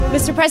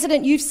Mr.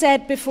 President, you've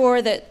said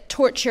before that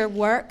torture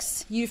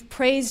works. You've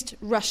praised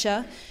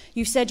Russia.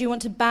 You've said you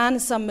want to ban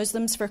some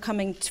Muslims from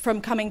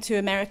coming to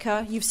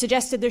America. You've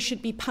suggested there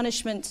should be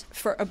punishment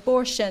for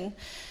abortion.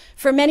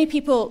 For many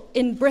people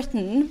in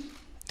Britain,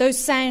 those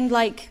sound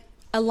like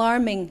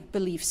alarming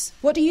beliefs.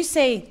 What do you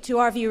say to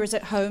our viewers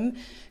at home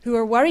who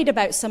are worried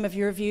about some of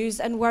your views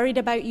and worried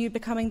about you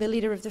becoming the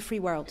leader of the free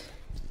world?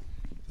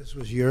 This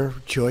was your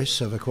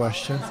choice of a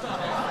question.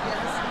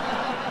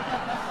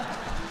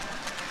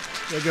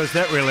 There goes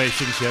that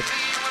relationship.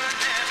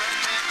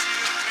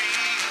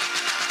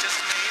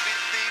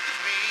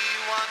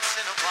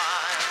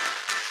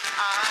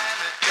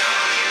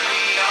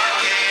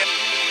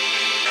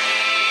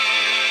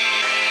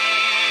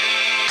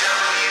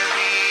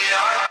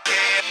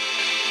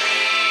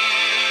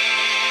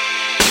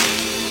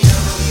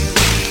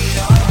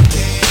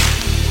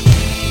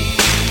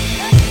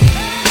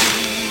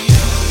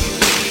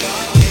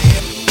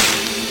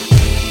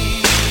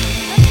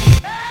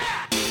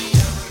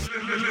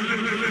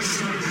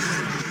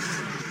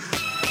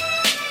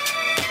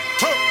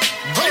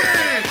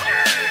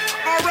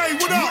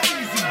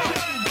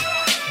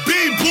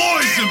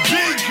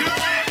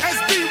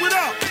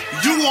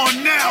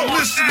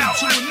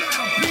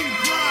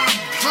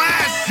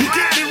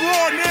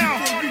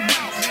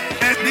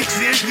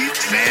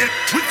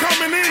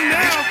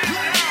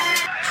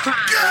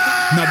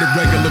 Not a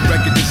regular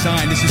record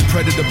design, this is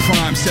Predator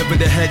Prime. Sever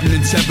the head and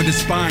then sever the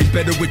spine.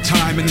 Better with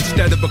time, and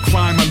instead of a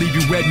crime, I leave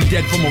you red and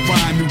dead from a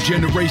rhyme. New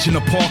generation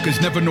of Parkers,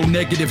 never no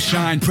negative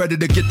shine.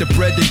 Predator get the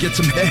bread and get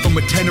some head from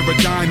a 10 or a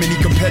dime.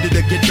 Any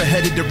competitor get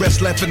beheaded, the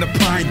rest left in the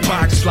pine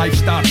box. Life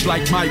stops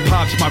like my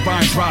pops, my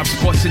rhyme drops.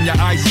 Busting your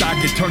eye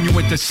socket, turn you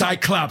into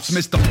Cyclops.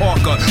 Mr.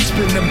 Parker,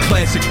 spin them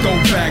classic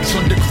throwbacks.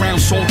 Underground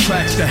soul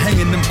tracks, to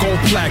hanging them gold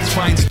plaques.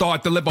 Fine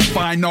start, deliver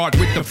fine art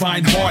with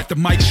divine heart. The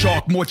mic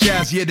shark, more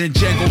jazzier than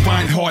Django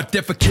Reinhardt.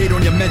 Defecate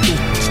on your mental,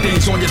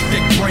 stains on your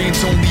thick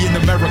brains. Only in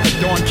America,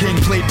 Don King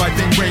played by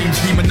Vin Rames.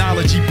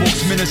 Demonology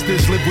books,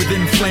 ministers live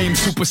within flames.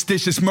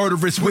 Superstitious,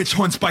 murderous witch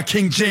hunts by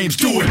King James.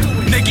 Do it!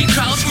 Making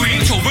crowds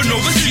scream over and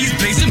overseas,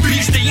 blazing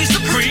peace, staying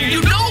supreme.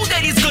 You know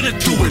that he's gonna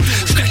do it.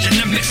 Scratching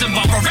and mixing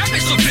while our rap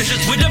is so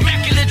vicious with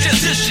immaculate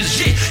transitions.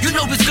 Shit, you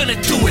know he's gonna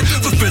do it.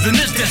 Fulfilling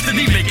his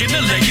destiny, making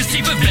a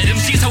legacy. But vet him,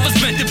 sees how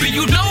it's meant to be.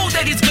 You know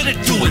that he's gonna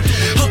do it.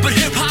 Helping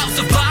hip-hop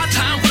survive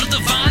time with a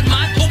divine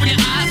mind. Open your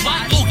eyes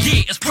wide, oh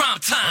yeah, it's prime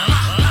time.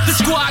 The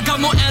squad got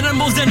more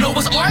animals than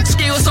Noah's Ark.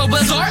 Scale so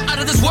bizarre, out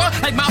of this world,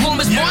 like my home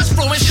is Mars.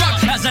 Flowing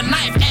sharp as a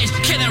knife edge,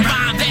 killing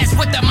rhyme vast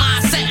with the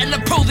mindset and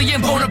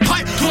Napoleon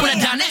Bonaparte. Doing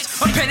a next,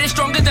 my pen is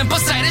stronger than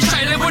Poseidon.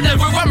 Shining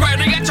whenever I'm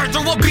writing, I turn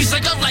to a beast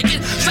like I like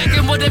it.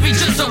 Second with every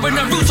chisel in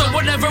the roots, or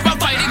whenever I'm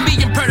fighting.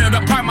 Me and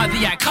Predator, part of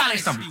the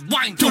iconics. I'm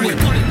rewind to it.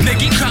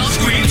 Making crowds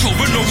scream,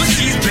 over and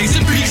overseas,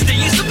 blazing peace,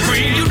 staying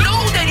supreme. You know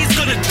that he's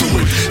gonna do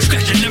it.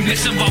 Scratching and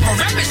mixing while our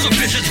rap is so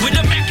vicious with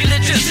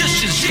immaculate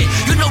transitions. Shit,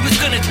 you know he's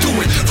gonna do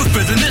it.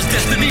 Fulfilling his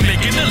destiny,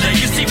 making a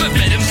legacy. But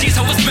vet him, sees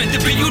how it's meant to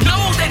be. You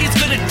know that he's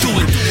gonna do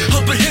it.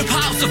 Helping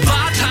hip-hop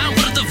survive time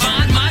with a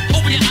divine mind.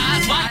 Open your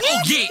eyes wide,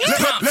 oh yeah, it's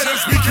prime time. Let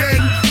us begin.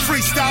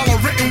 Freestyle or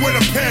written with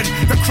a pen.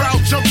 The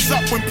crowd jumps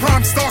up when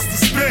prime starts to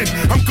spin.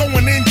 I'm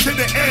going into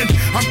the end.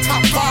 I'm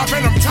top 5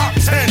 and I'm top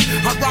 10.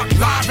 I rock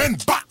live and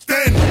back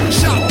then.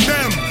 Shout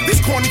them.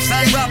 These corny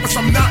side rappers,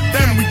 I'm not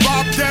them. We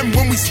rob them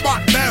when we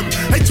spot them.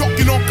 They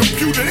talking on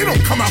computer, they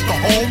don't come out the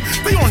home.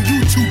 They on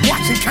YouTube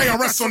watching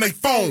KRS on their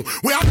phone.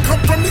 Where I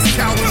come from, these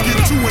cowards get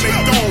two and they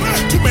don't.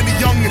 Too many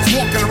youngins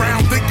walking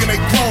around thinking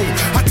they grown.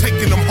 I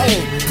taking them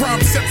home.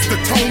 Prime sets the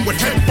tone with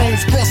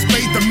headphones.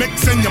 Cross-made the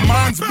mix and your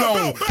mind's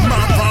blown.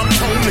 My rhyme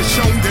tone is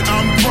shown that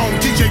I'm grown.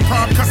 DJ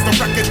Prime cuts the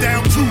record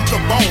down to the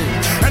bone.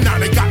 And now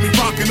they got me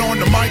rocking on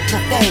the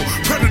microphone.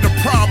 Predator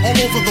Prime all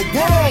over the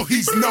world,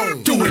 he's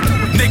known. Do it.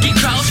 Making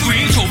crowds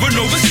scream, over and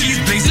overseas,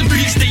 blazing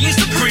peace, staying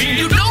supreme.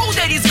 You know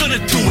that he's gonna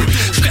do it.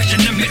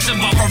 Scratching and mixing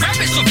while our rap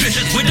is so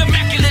vicious with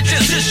immaculate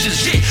transitions.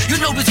 Shit, you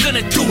know he's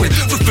gonna do it.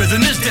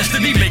 Fulfilling his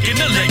destiny, making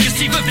a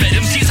legacy. But vet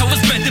him, sees how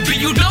it's meant to be.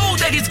 You know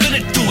that he's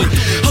gonna do it.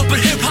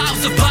 Helping hip-hop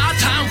survive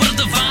time with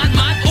a divine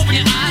mind. Open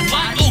your eyes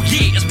wide, oh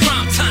yeah, it's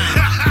prime time.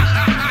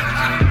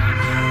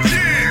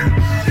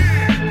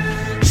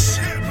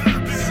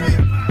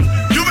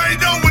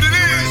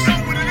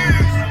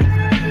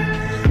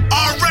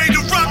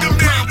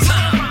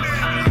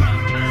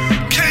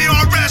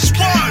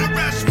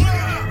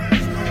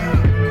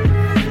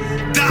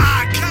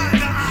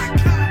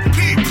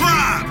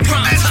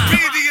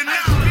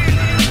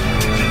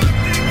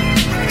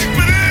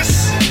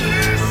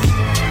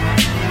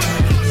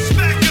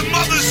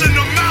 Mothers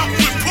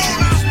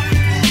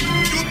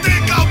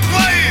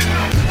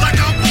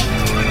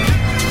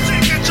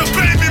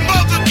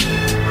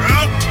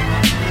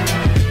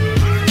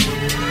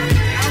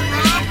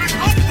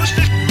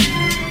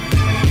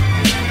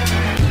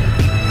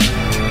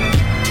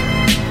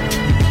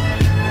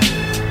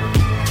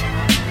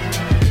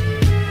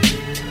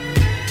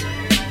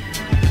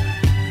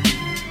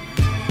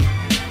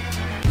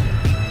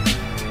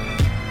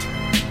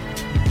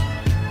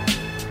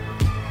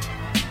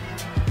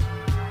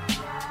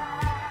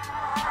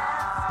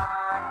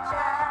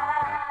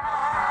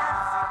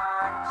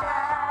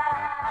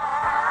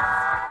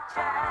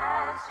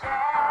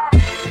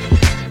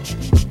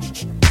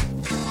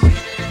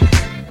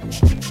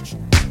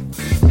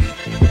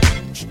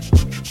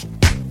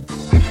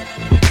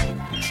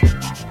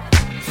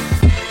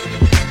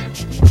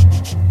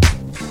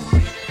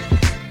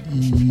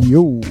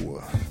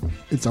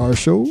It's our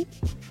show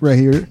right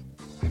here,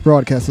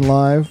 broadcasting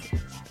live.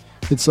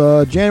 It's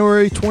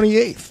January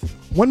 28th.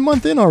 1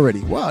 month in already.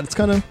 Wow, it's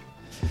kind of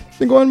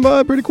been going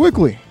by pretty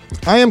quickly.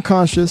 I am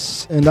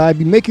Conscious, and I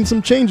be making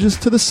some changes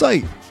to the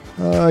site.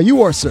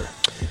 You are, sir.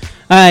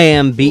 I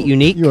am Beat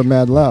Unique. You are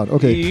mad loud.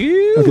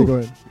 Okay. Okay, go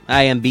ahead.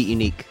 I am Beat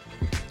Unique.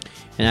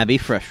 And I be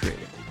frustrated.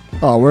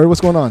 Oh,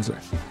 what's going on, sir?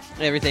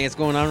 Everything that's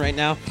going on right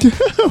now.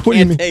 What do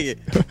you mean? Can't take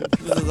it.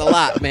 This is a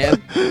lot,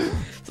 man.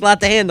 It's a lot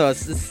to handle.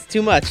 It's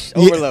too much.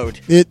 Overload.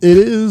 It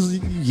is,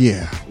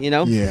 yeah. You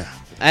know? Yeah.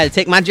 I had to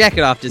take my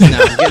jacket off just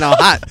now. I'm getting all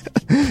hot.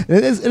 And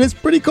it's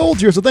pretty cold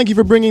here, so thank you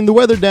for bringing the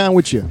weather down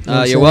with you.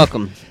 You're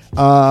welcome.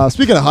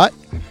 Speaking of hot,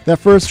 that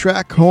first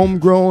track,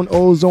 Homegrown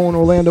Ozone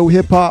Orlando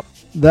Hip Hop,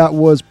 that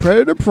was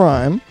Predator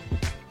Prime,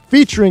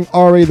 featuring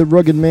R.A. the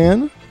Rugged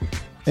Man,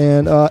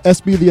 and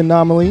SB the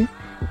Anomaly,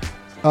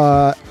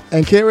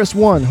 and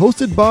KRS-One,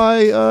 hosted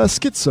by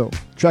Schizo.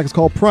 The track is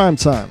called Prime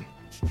Time.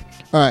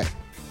 All right.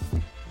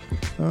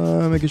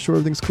 Making sure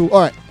everything's cool. All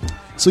right.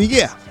 So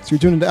you're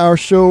tuning into our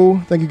show.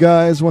 Thank you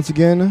guys once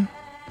again.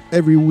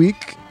 Every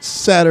week,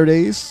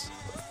 Saturdays,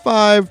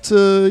 5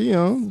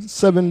 to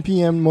 7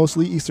 p.m.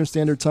 mostly Eastern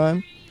Standard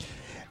Time.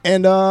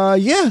 And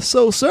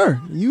so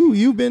sir,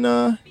 you've been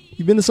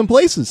to some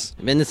places.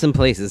 I've been to some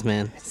places,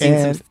 man.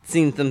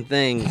 Seen some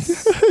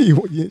things.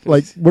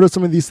 Like, what are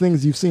some of these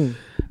things you've seen?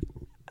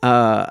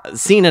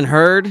 Seen and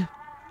heard.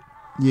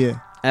 Yeah.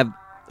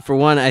 For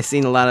one, I've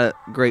seen a lot of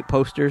great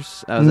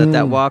posters. I was at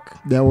that walk.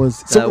 That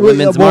was the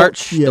Women's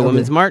March. Yeah, the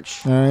Women's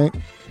March. All right.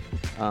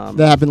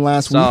 That happened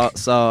last week.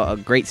 Saw a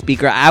great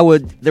speaker.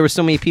 There were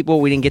so many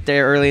people. We didn't get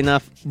there early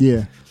enough.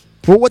 Yeah.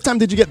 Well, what time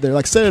did you get there?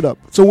 Like, set it up.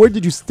 So where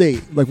did you stay?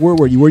 Like, where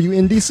were you? Were you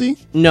in D.C.?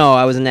 No,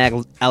 I was in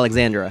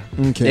Alexandria.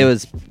 Okay. It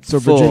was full.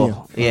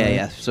 Virginia.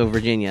 Yeah. So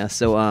Virginia.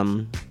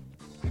 So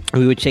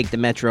we would take the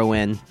metro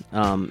in,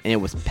 and it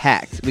was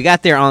packed. We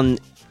got there on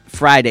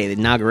Friday, the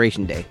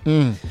inauguration day.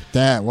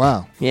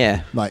 Wow.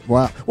 Yeah. Like,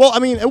 wow. Well, I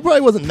mean, it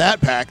probably wasn't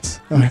that packed.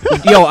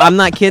 Yo, I'm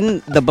not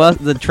kidding.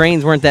 The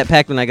trains weren't that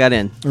packed when I got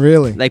in.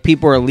 Really? Like,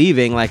 people were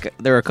leaving. Like,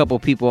 there were a couple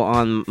people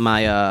on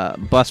my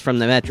bus from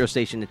the metro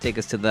station to take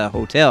us to the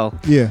hotel.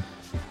 Yeah.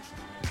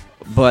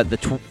 But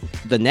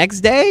the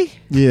next day?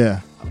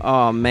 Yeah.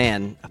 Oh,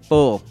 man.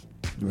 Full.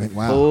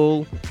 Wow.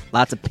 Full.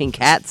 Lots of pink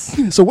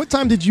hats. So what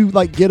time did you,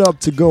 like, get up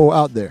to go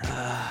out there?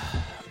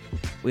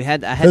 I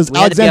had to be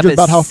up at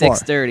about how far?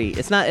 6:30.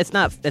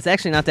 It's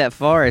actually not that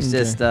far. It's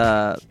just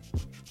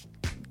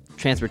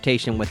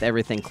transportation with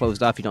everything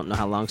closed off. You don't know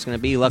how long it's going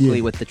to be.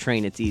 Luckily, with the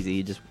train, it's easy.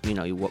 You just,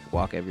 you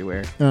walk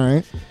everywhere.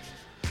 All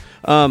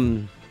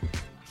right.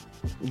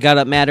 Got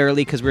up mad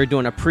early because we were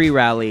doing a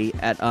pre-rally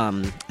at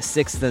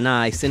 6th and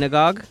I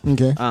Synagogue.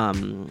 Okay.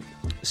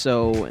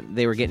 So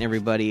they were getting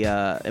everybody,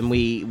 and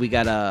we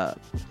got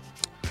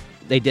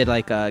they did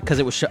because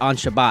it was on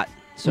Shabbat.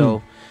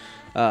 So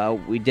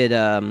we did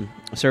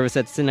service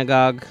at the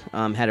synagogue,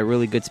 had a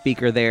really good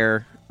speaker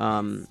there.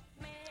 I'm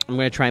going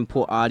to try and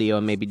pull audio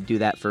and maybe do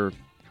that for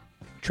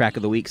track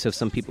of the week so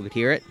some people could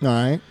hear it. All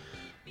right.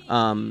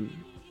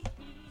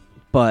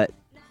 But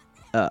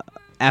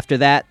after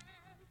that,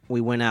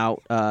 we went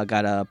out,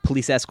 got a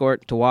police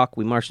escort to walk.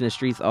 We marched in the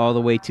streets all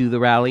the way to the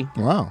rally.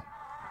 Wow.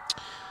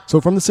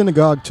 So from the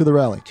synagogue to the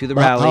rally. To the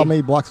rally. How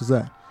many blocks was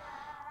that?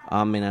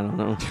 I mean, I don't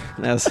know.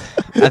 That was,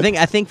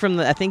 I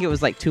think it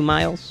was like 2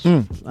 miles. I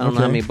don't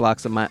know how many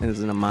blocks it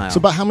was in a mile. So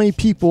about how many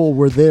people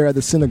were there at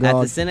the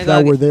synagogue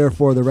that were there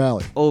for the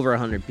rally? Over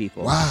 100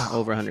 people. Wow.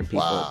 Over 100 people.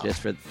 Wow.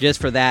 Just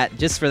for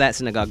that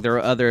synagogue. There were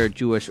other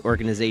Jewish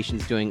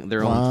organizations doing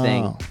their own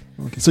thing.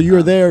 Okay. So you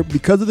were there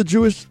because of the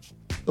Jewish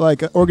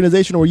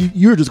organization, or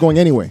you were just going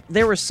anyway?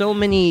 There were so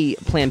many.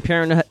 Planned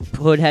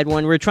Parenthood had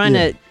one. We were trying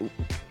to.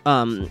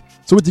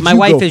 So what did my you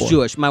wife go is for?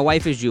 Jewish. My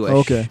wife is Jewish.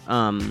 Okay.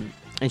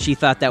 And she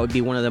thought that would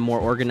be one of the more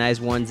organized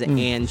ones,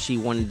 and she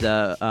wanted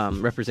to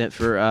represent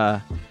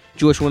for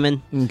Jewish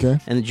women and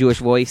the Jewish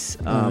voice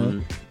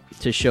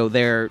to show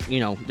their,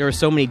 there were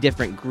so many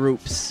different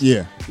groups,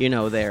 there,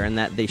 and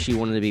that she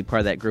wanted to be part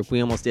of that group. We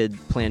almost did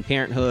Planned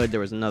Parenthood. There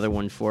was another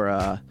one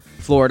for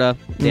Florida.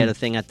 They had a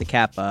thing at the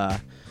Cap.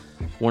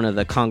 One of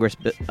the Congress,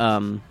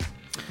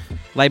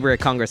 Library of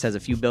Congress has a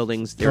few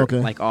buildings. They're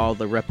like all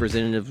the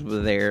representatives were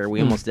there.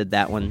 We almost did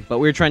that one, but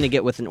we were trying to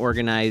get with an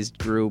organized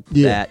group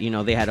that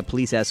they had a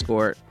police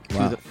escort.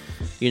 Wow.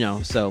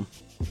 So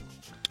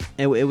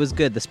it was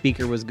good. The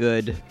speaker was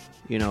good.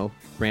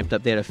 Ramped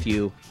up. They had a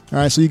few. All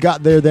right, so you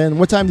got there then.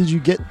 What time did you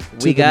get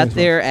to We got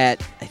there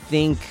at, I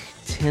think,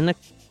 10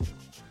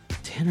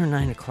 or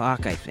 9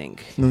 o'clock, I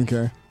think.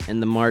 Okay.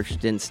 And the march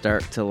didn't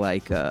start till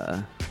it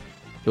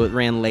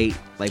ran late,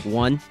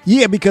 1.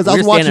 Yeah, because I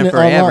was watching it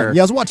online.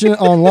 Yeah, I was watching it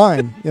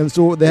online. And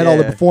so they had all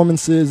the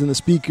performances and the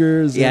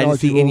speakers. Yeah, and I all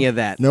didn't see any of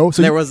that. No?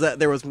 So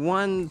there was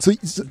one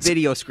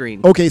video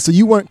screen. Okay, so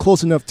you weren't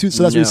close enough to,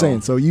 so that's what you're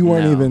saying. So you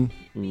weren't even.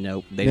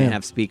 Nope, they didn't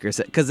have speakers.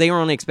 Because they were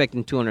only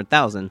expecting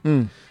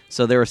 200,000.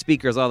 So there were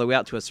speakers all the way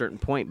out to a certain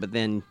point, but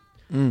then,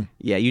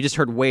 you just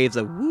heard waves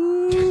of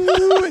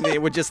woo.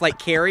 It would just like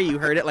carry. You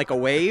heard it like a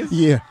wave.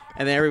 Yeah.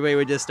 And then everybody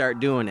would just start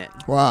doing it.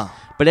 Wow.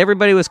 But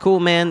everybody was cool,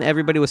 man.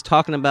 Everybody was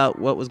talking about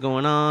what was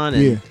going on,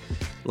 and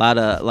a lot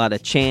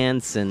of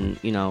chants, and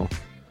one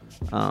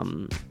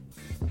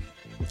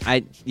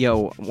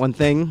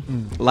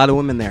thing, a lot of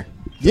women there.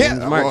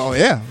 Yeah. Well,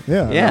 yeah.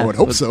 I would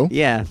hope so.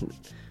 Yeah.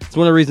 It's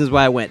one of the reasons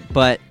why I went,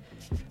 but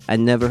I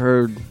never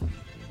heard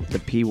the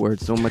P word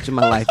so much in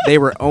my life. They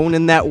were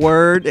owning that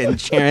word and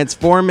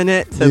transforming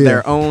it to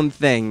their own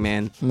thing,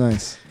 man.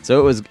 Nice.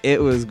 So it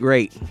was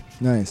great.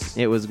 Nice.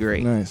 It was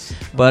great. Nice.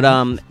 But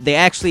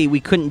we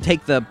couldn't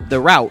take the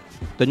route,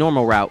 the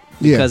normal route,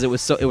 because it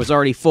was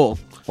already full.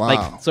 Wow.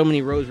 Like so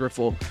many rows were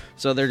full.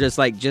 So they're just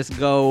like, just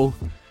go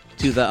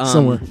to the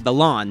somewhere. The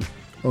lawn.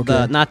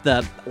 Okay. Not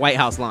the White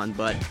House lawn,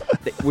 but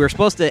we were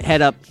supposed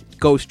to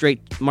go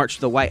straight march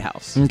to the White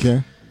House.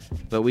 Okay.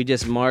 But we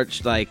just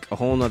marched like a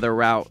whole nother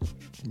route.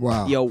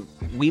 Wow.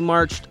 We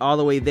marched all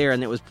the way there,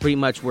 and it was pretty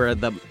much where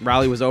the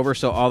rally was over,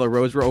 so all the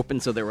roads were open,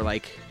 so they were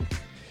like...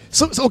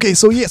 So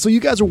you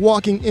guys are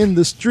walking in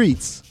the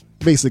streets,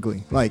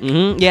 basically. Like,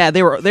 yeah,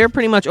 they were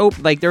pretty much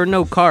open. Like, there were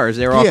no cars.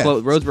 They were all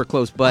closed. Roads were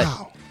closed, but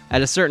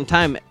at a certain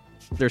time,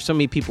 there's so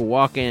many people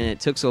walking, and it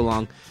took so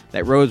long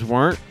that roads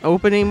weren't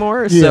open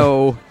anymore. Yeah.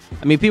 So,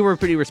 I mean, people were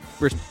pretty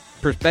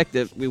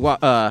perspective.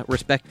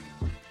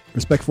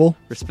 Respectful.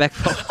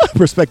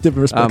 Perspective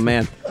and respect. Oh,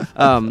 man.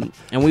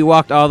 And we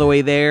walked all the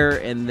way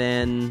there, and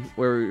then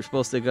where we were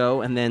supposed to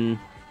go, and then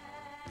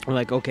we're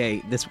like,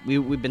 okay,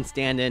 we've been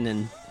standing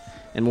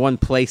in one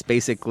place,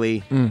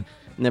 basically. And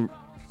then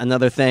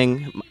another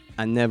thing,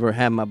 I never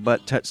had my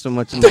butt touched so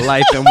much in my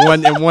life in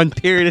one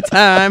period of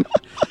time.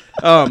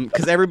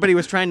 Because everybody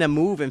was trying to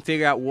move and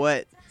figure out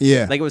what.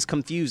 Yeah. Like, it was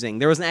confusing.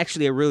 There wasn't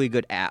actually a really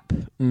good app,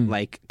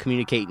 like,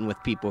 communicating with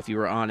people if you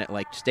were on it.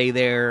 Like, stay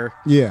there.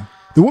 Yeah.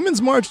 The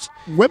Women's March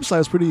website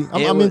was pretty...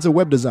 I'm into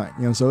web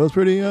design, so it was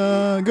pretty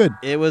good.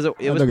 It was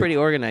pretty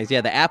organized.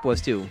 Yeah, the app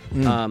was, too.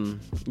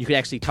 You could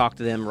actually talk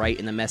to them right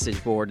in the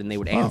message board, and they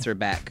would answer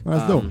back.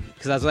 That's dope.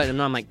 Because I was letting them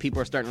know, I'm like,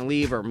 people are starting to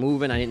leave or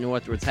moving. I didn't know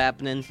what was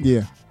happening.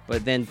 Yeah.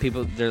 But then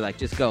they're like,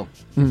 just go.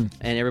 And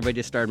everybody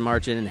just started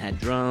marching and had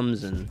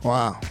drums. And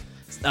wow.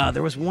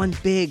 There was one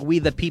big We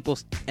the People,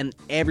 and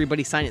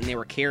everybody signed it, and they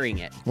were carrying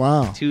it.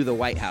 Wow. To the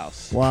White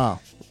House. Wow.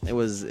 It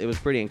was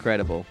pretty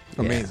incredible.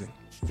 Amazing. Yeah.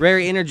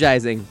 Very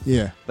energizing.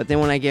 Yeah. But then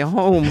when I get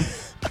home,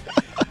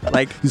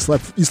 like... You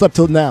slept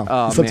till now.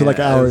 Oh, you slept till like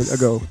an hour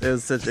ago. It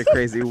was such a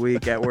crazy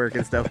week at work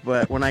and stuff.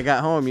 But when I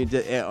got home,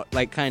 it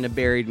like kind of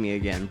buried me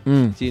again.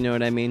 Do you know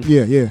what I mean?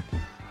 Yeah.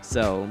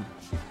 So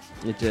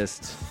it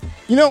just...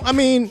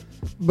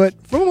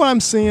 but from what I'm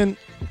seeing...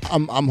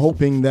 I'm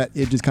hoping that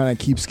it just kind of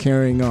keeps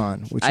carrying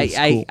on, which is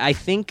cool. I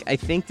think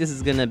this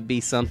is gonna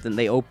be something.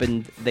 They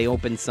opened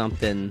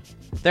something.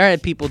 There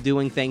had people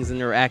doing things, and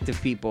there were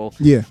active people.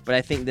 Yeah. But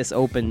I think this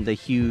opened a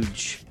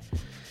huge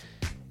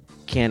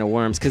can of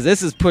worms, because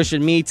this is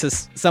pushing me to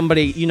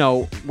somebody,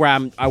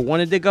 where I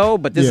wanted to go,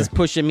 but this is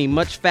pushing me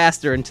much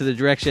faster into the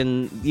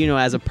direction,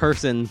 as a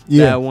person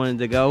that I wanted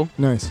to go.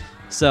 Nice.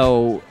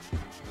 So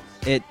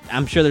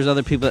I'm sure there's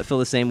other people that feel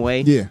the same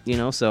way.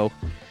 Yeah. So.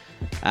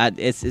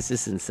 It's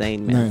just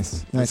insane, man.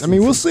 Nice.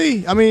 We'll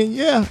see.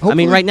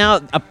 Hopefully. Right now,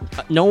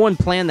 no one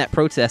planned that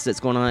protest that's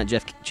going on at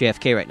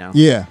JFK right now.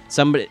 Yeah.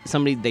 Somebody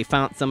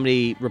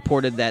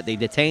reported that they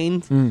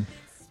detained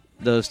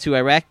those two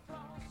Iraq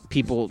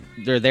people.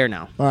 They're there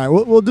now. All right,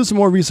 we'll do some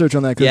more research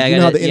on that, because you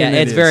know how the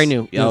internet it's is. very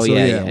new.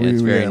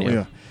 It's very new.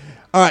 Yeah.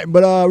 All right,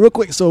 but real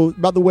quick, so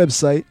about the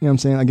website, you know what I'm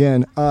saying,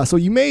 again, so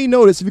you may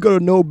notice if you go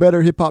to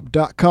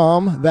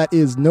knowbetterhiphop.com, that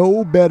is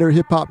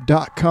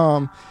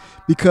knowbetterhiphop.com,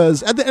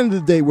 because at the end of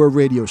the day, we're a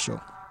radio show.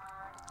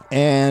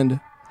 And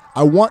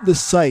I want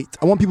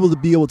people to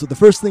be able to, the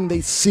first thing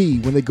they see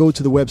when they go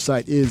to the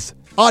website is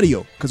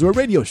audio, because we're a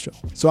radio show.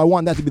 So I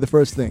want that to be the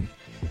first thing.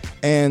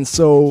 And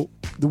so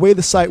the way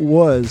the site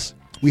was,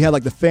 we had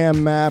like the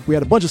fan map, we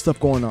had a bunch of stuff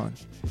going on.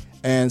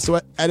 And so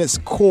at its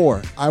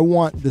core, I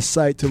want the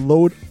site to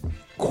load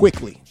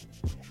quickly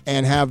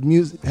and have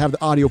the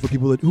audio for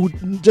people who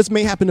just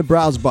may happen to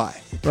browse by,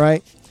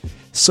 right?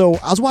 So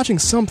I was watching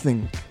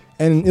something,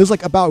 and it was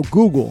like about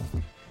Google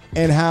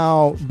and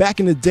how back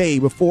in the day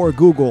before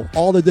Google,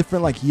 all the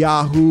different like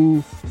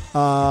Yahoo,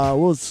 what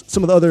was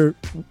some of the other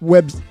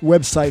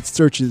website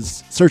search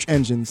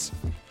engines,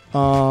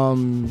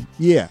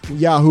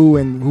 Yahoo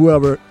and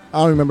whoever, I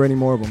don't remember any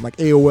more of them, like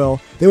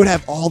AOL, they would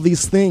have all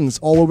these things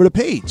all over the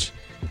page,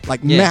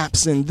 like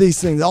maps and these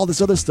things, all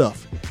this other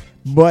stuff.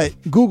 But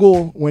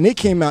Google, when it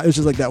came out, it was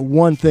just like that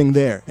one thing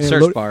there. And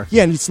search bar.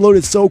 Yeah, and it's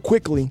loaded so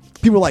quickly.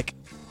 People were like,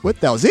 what,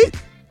 that was it?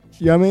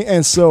 You know what I mean?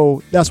 And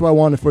so that's what I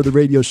wanted for the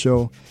radio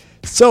show.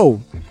 So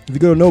if you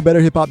go to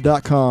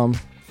knowbetterhiphop.com,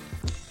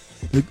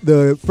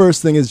 the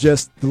first thing is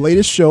just the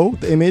latest show,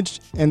 the image,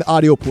 and the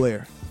audio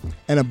player.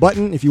 And a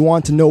button if you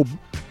want to know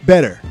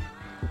better.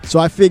 So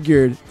I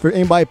figured for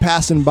anybody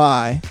passing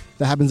by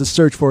that happens to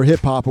search for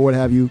hip-hop or what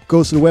have you,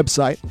 goes to the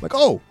website, like,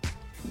 oh,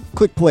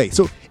 click play.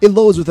 So it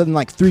loads within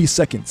like 3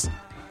 seconds.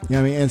 You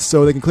know what I mean? And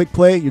so they can click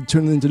play, you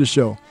turn it into the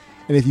show.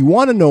 And if you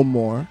want to know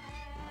more,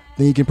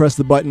 then you can press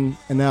the button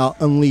and now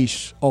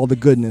unleash all the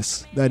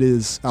goodness that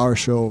is our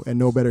show at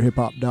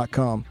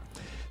knowbetterhiphop.com.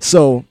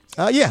 So,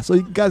 so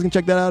you guys can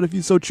check that out if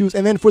you so choose.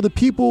 And then for the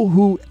people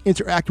who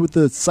interact with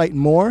the site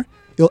more,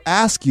 it'll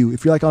ask you,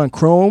 if you're like on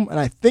Chrome, and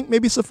I think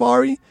maybe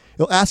Safari,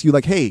 it'll ask you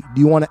like, hey,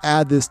 do you want to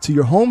add this to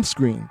your home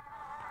screen?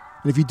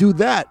 And if you do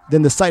that,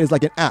 then the site is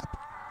like an app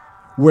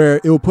where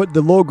it will put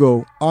the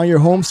logo on your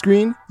home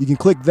screen. You can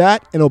click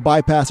that, and it'll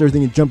bypass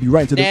everything and jump you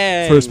right into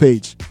the first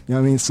page. You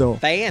know what I mean? So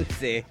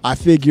fancy. I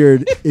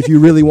figured if you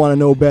really want to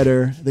know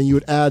better, then you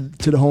would add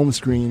to the home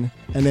screen.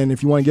 And then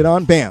if you want to get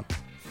on, bam,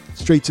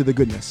 straight to the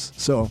goodness.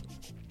 So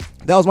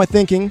that was my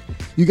thinking.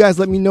 You guys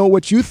let me know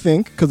what you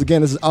think, because,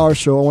 again, this is our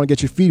show. I want to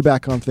get your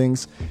feedback on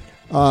things.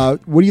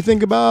 What do you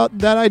think about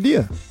that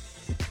idea?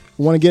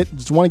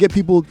 Just want to get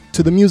people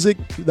to the music.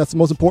 That's the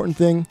most important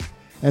thing.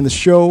 And the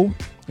show.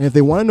 And if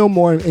they want to know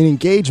more and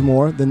engage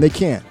more, then they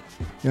can.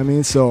 You know what I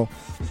mean? So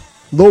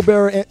low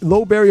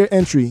barrier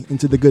entry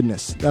into the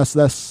goodness. That's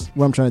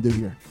what I'm trying to do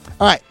here.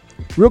 All right.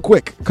 Real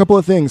quick, a couple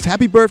of things.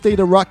 Happy birthday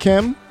to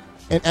Rakim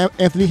and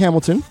Anthony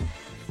Hamilton.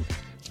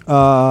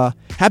 I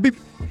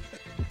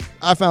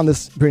found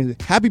this pretty.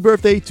 Happy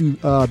birthday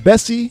to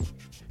Bessie,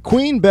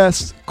 Queen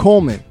Bess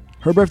Coleman.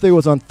 Her birthday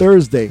was on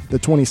Thursday, the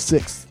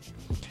 26th.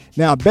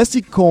 Now,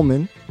 Bessie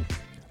Coleman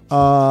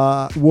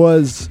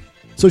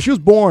she was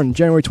born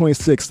January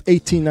 26,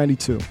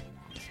 1892.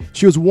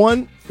 She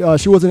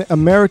was an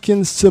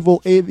American civil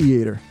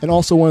aviator and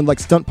also one of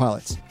stunt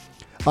pilots.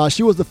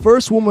 She was the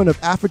first woman of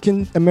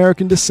African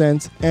American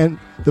descent and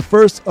the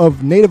first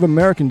of Native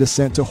American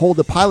descent to hold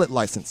a pilot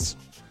license.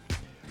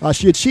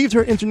 She achieved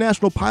her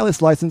international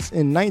pilot's license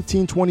in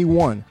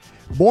 1921.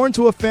 Born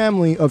to a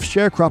family of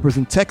sharecroppers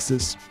in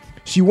Texas,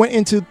 she went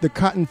into the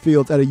cotton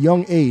fields at a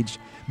young age,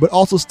 but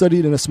also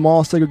studied in a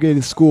small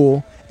segregated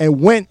school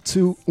and went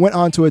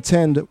on to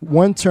attend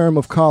one term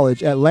of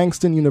college at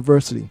Langston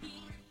University.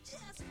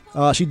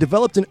 She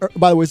developed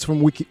by the way, it's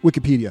from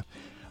Wikipedia.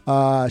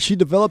 She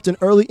developed an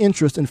early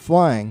interest in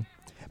flying,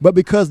 but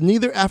because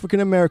neither African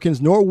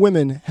Americans nor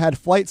women had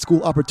flight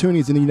school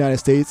opportunities in the United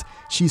States,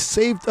 she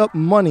saved up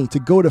money to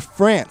go to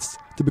France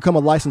to become a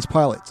licensed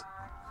pilot.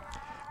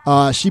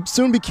 She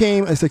soon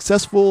became a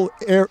successful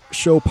air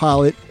show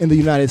pilot in the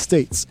United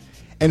States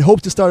and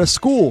hoped to start a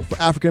school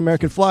for African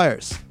American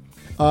flyers.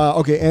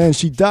 And then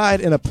she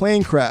died in a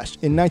plane crash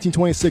in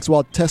 1926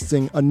 while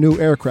testing a new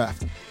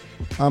aircraft.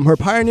 Her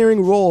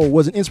pioneering role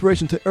was an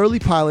inspiration to early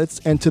pilots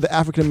and to the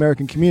African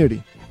American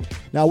community.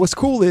 Now, what's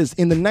cool is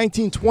in the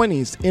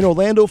 1920s in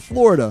Orlando,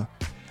 Florida,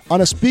 on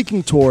a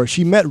speaking tour,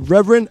 she met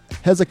Reverend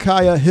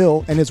Hezekiah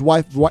Hill and his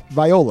wife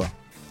Viola,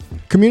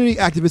 community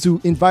activists who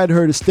invited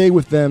her to stay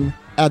with them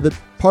at the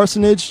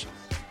parsonage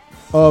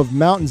of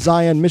Mount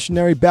Zion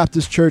Missionary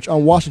Baptist Church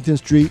on Washington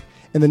Street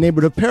in the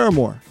neighborhood of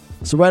Paramore.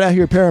 So right out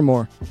here,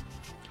 Paramore.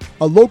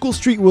 A local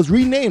street was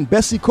renamed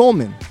Bessie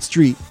Coleman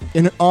Street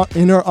in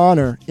her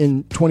honor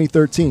in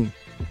 2013.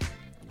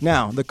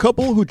 Now, the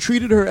couple who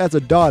treated her as a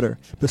daughter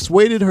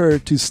persuaded her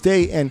to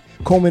stay, and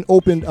Coleman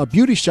opened a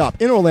beauty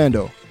shop in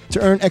Orlando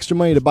to earn extra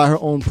money to buy her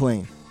own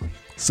plane.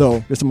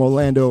 So there's some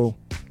Orlando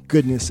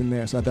goodness in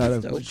there, so I thought I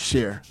would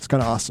share. It's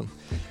kind of awesome.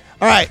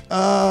 All right,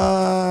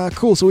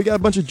 cool. So we got a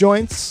bunch of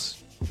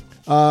joints.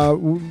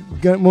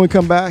 When we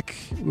come back,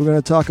 we're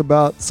going to talk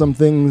about some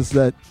things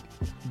that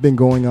been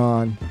going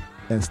on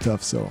and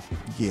stuff. So,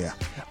 yeah.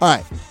 All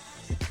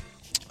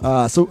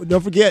right. So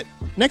don't forget,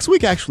 next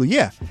week,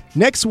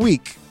 next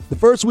week, the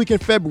first week in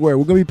February,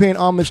 we're going to be paying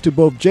homage to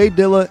both Jay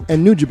Dilla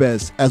and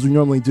Nujabes, as we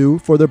normally do,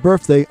 for their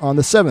birthday on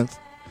the 7th.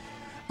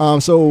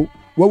 So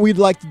what we'd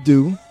like to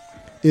do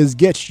is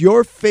get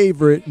your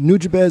favorite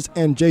Nujabes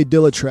and Jay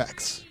Dilla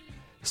tracks.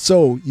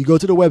 So you go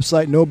to the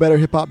website,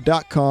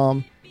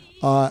 knowbetterhiphop.com.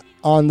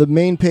 On the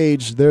main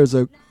page, there's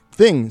a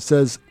thing that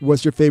says,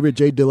 what's your favorite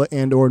Jay Dilla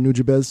and or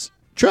Nujabes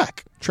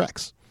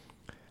tracks?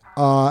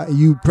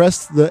 You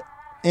press the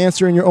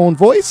answer in your own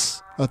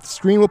voice. A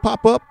screen will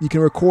pop up. You can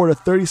record a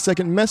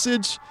 30-second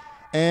message.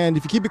 And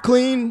if you keep it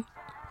clean,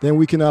 then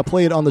we can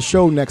play it on the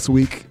show next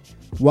week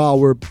while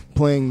we're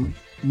playing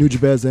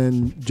Nujabes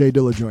and Jay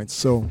Dilla joints.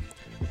 So,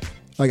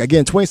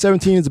 again,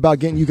 2017 is about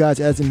getting you guys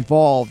as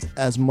involved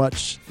as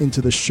much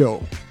into the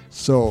show.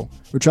 So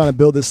we're trying to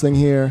build this thing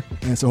here,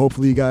 and so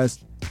hopefully you guys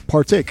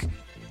partake.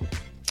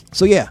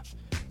 So yeah,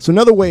 so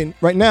another way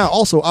right now,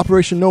 also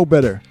Operation Know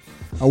Better.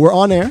 We're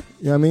on air,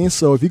 you know what I mean?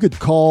 So if you could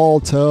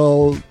call,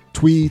 tell,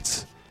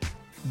 tweet,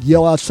 don't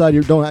yell outside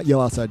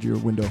your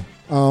window,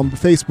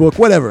 Facebook,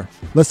 whatever.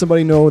 Let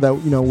somebody know that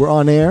we're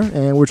on air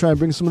and we're trying to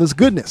bring some of this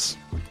goodness.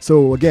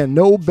 So again,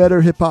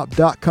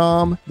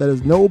 knowbetterhiphop.com. That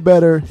is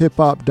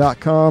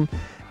knowbetterhiphop.com.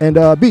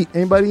 And Beat,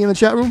 anybody in the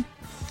chat room?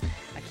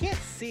 Can't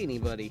see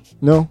anybody.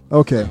 No?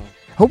 Okay. No.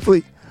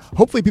 Hopefully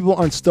people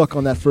aren't stuck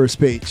on that first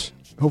page.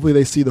 Hopefully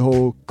they see the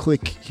whole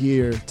click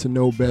here to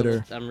know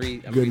better. I'm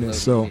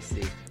goodness. So,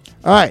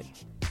 all right.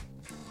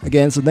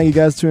 Again, so thank you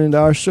guys for tuning into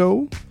our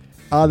show.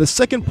 The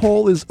second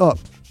poll is up.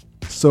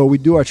 So we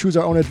do our Choose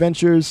Our Own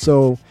Adventures.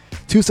 So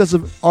 2 sets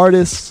of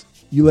artists.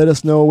 You let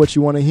us know what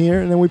you want to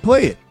hear, and then we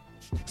play it.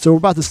 So we're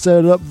about to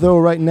set it up, though,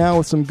 right now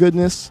with some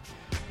goodness.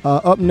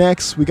 Up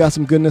next, we got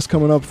some goodness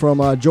coming up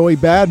from Joey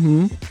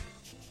Badman,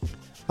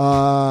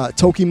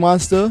 Toki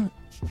Monster,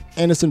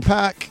 Anderson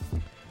 .Paak,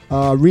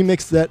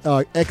 remix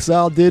that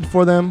Exile did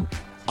for them,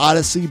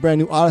 Odyssey, brand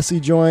new Odyssey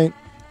joint,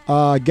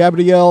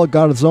 Gabriel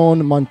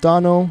Garzon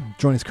Montano.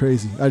 Joint is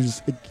crazy.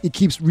 It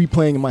keeps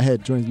replaying in my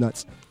head. Joint is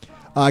nuts.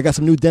 I got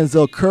some new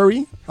Denzel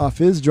Curry off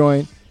his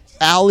joint,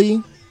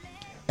 Ali,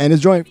 and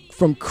his joint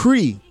from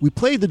Cree. We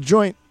played the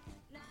joint,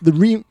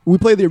 we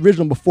played the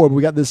original before, but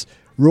we got this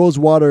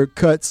Rosewater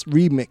Cuts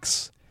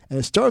remix, and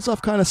it starts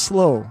off kind of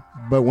slow,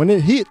 but when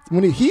it hits,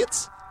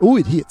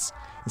 it hits.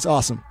 It's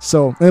awesome.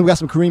 So, and then we got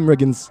some Kareem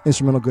Riggins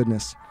instrumental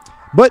goodness.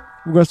 But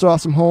we're going to start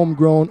off some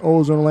homegrown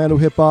Ozone Orlando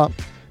hip hop.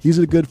 These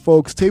are the good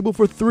folks. Table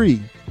for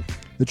Three.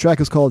 The track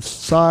is called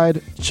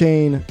Side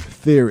Chain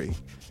Theory.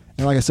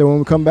 And like I said, when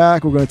we come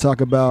back, we're going to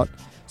talk about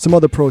some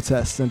other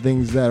protests and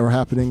things that are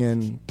happening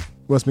and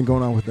what's been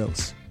going on with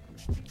those.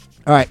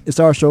 All right, it's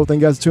our show.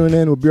 Thank you guys for tuning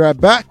in. We'll be right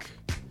back.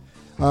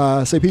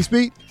 Say peace,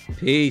 Pete.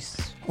 Peace.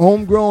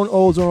 Homegrown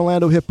Ozone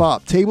Orlando hip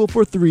hop. Table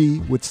for Three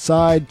with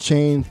Side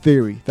Chain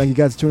Theory. Thank you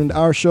guys for tuning in to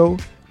our show.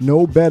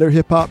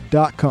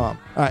 NoBetterHipHop.com.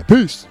 All right,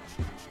 peace.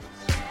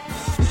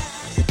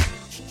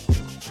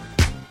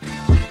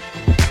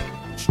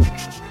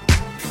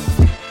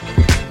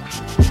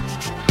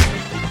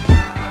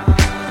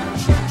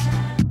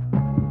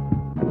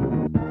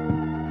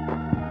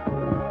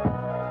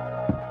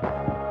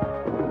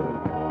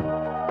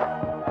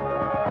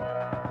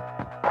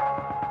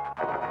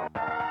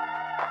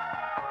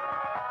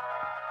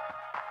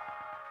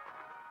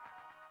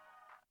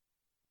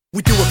 We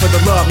do it for the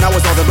love, now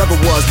it's all there ever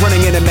was. Running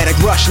in a manic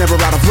rush, never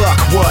out of luck.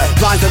 What?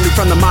 Lines only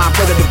from the mind,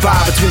 further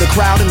divide between the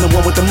crowd and the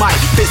one with the mic.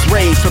 Fist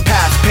raised for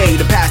past pay,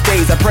 the past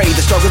days I pray.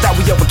 The struggles that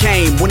we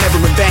overcame were never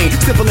in vain.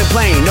 Simple and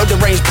plain, no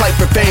deranged plight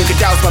for fame.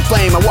 Could douse my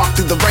flame, I walk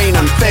through the rain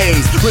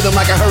unfazed. Rhythm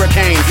like a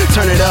hurricane,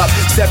 turn it up.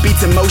 Set beats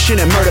in motion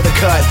and murder the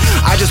cut.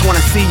 I just wanna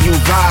see you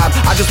vibe,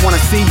 I just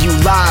wanna see you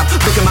live.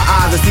 Look in my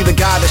eyes and see the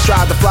guy that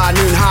strive to fly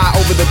noon high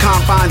over the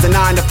confines of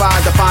 9 to 5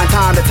 to find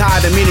time to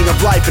tie the meaning of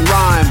life and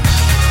rhyme.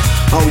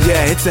 Oh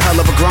yeah, it's a hell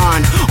of a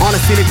grind. On a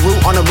scenic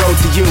route, on the road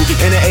to you.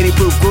 In an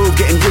 80-proof groove,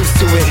 getting used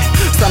to it.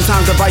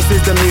 Sometimes the vice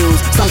is the muse,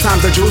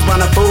 sometimes the jewels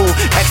bound a fool.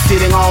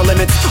 Exceeding all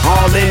limits,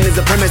 all in is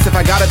the premise. If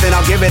I got it, then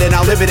I'll give it and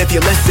I'll live it if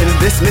you listen.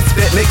 This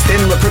misfit mixed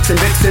in with crooks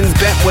and vixens,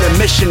 bent with a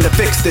mission to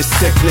fix this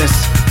sickness.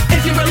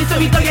 If you really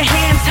feel me, throw your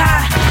hands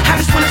high. I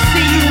just wanna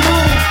see you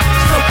move.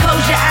 So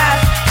close your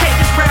eyes, take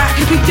this ride,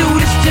 cause we do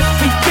this just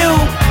for you.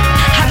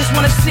 I just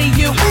wanna see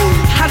you.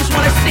 I just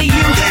wanna see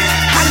you.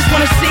 I just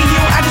wanna see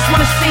you. I just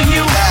wanna see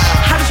you.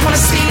 I just wanna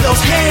see those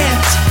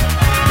hands.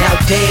 Now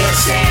dance,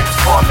 dance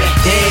for me.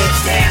 Dance,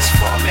 dance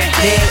for me.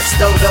 Dance,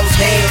 throw those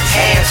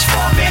hands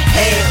for me.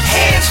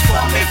 Hands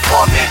for me,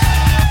 for me.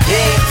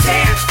 Dance,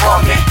 dance for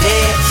me.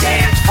 Dance,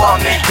 dance for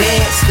me.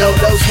 Dance, throw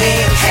those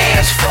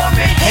hands for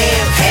me.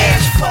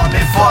 Hands for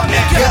me, for me.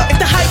 If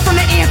the hype from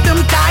the anthem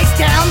dies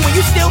down, will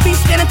you still be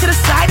standing to the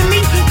side of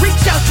me?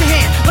 Reach out your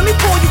hand, let me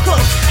pull you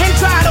close and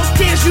dry those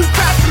tears you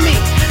cried for me.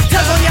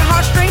 Tug on your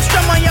heartstrings,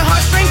 strum on your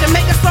heartstrings, and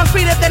make a song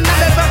sweeter than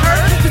I've ever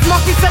heard. This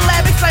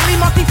multi-syllabic, slightly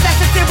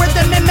multifaceted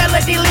rhythm and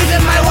melody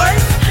leaving my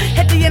words.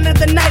 At the end of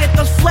the night, if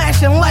those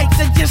flashing lights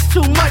are just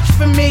too much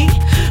for me,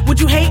 would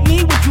you hate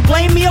me? Would you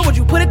blame me? Or would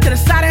you put it to the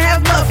side and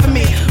have love for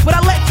me? Would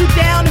I let you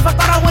down if I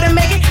thought I wouldn't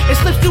make it?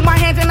 It slips through my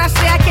hands and I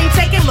say I can't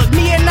take it. Look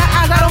me in the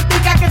eyes, I don't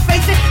think I can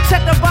face it.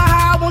 Set the bar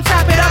high, I won't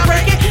top it, I'll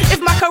break it.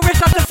 If my career's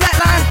off the flat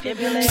line,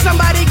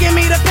 somebody give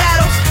me the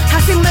paddles.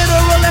 I see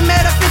literal and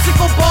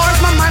metaphysical bars.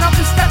 My mind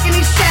often stuck in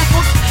these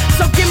shackles,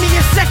 so give me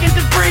a second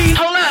to breathe.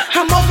 Hold up.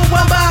 I'm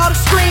overwhelmed by all the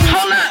screams.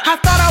 Hold up. I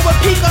thought I would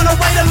peak on the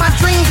way to my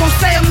dreams. Won't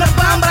say I'm the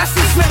bomb, but I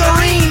see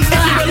smithereens.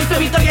 If you really feel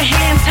me, throw your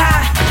hands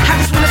high. I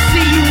just wanna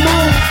see you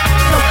move.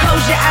 So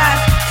close your eyes,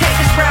 take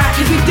this ride,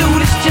 cause we do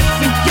this just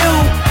for you.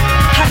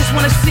 I just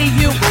wanna see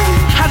you.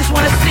 I just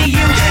wanna see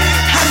you.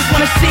 I just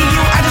wanna see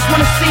you. I just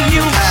wanna see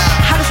you.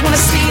 I just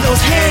wanna see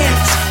those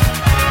hands.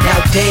 Now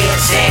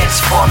dance, dance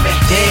for me.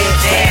 Dance,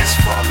 dance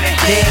for me.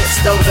 Dance,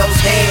 throw those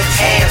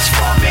hands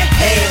for me.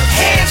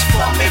 Hands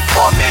for me,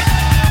 for me.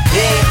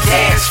 Dance,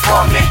 dance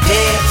for me.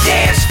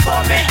 Dance for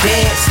me.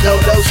 Dance, throw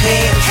those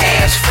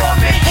hands for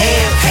me.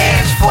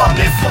 Hands for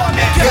me, for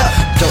me.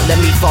 Don't let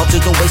me fall to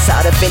the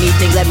wayside of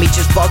anything. Let me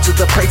just fall to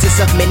the praises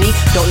of many.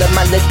 Don't let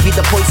my lips be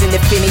the poison.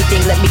 If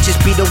anything, let me just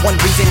be the one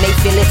reason they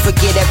feel it.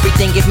 Forget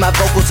everything if my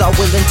vocals are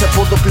willing to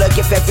pull the plug.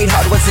 If every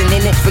heart wasn't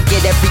in it.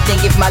 Forget everything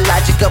if my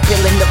logic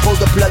appealing to pull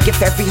the plug. If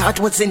every heart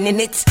wasn't in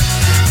it.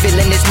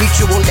 Feeling is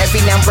mutual.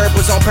 Every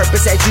non-verbal's on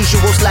purpose as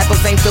usual. Slap a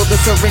vein, fill the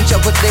syringe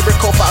up with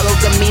lyrical. Follow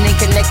the meaning,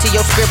 connect to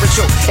your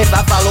spiritual. If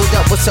I followed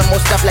up with some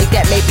more stuff like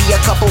that, maybe a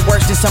couple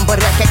words than some, but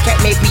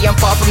maybe I'm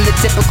far from the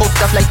typical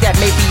stuff like that.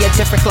 Maybe a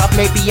different cloth,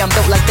 maybe I'm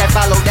built like that.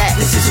 Follow that.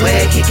 This is where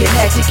it can get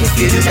hectic if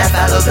you do not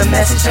follow the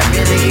message. I'm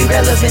really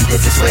irrelevant.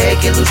 This is where it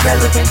can lose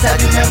relevance. I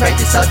do not write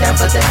this all down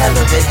for the hell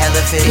of it.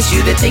 It's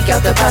you to think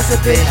out the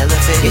possibility.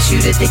 It's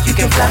you to think you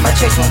can fly. My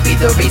checks won't be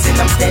the reason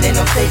I'm standing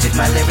on stage. If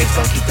my lyrics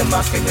don't keep them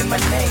all screaming my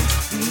name.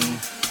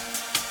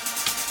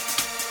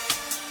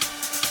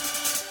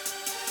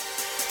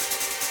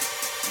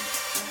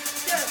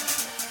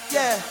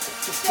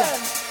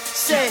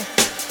 Say,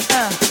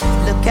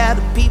 look how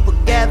the people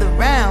gather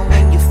round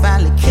when you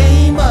finally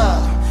came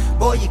up.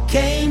 Boy, you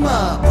came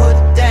up, put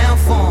it down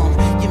for 'em.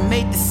 You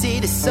made the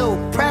city so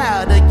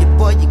proud of you.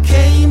 Boy, you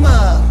came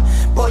up.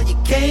 Boy, you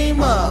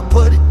came up,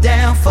 put it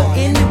down for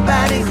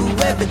anybody who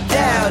ever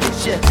doubted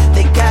you.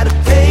 They gotta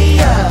pay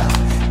up,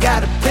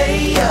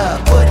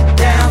 put it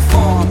down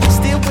for 'em.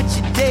 Still with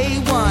your day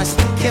ones,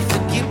 can't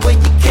forget where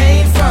you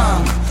came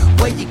from.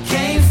 Where you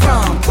came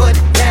from, put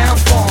it down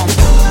for 'em.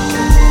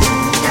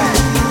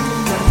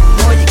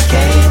 Boy, you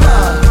came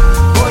up,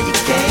 put it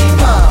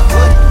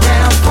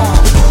down for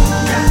 'em.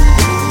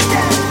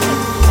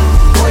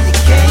 Boy, you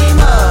came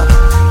up,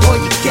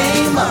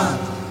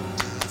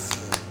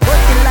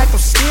 working like I'm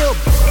still,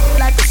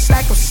 like I'm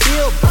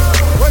still,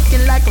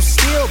 working like I'm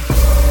still,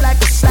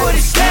 like I'm still,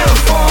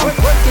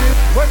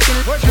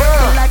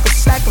 working like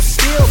I'm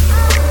still,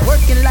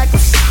 working like I'm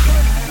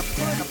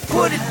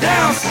put it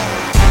down.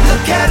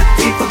 Look how the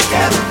people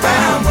gather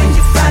round when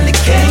you finally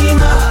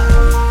came up.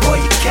 Boy,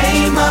 you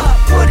came up,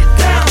 put it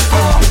down for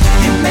 'em.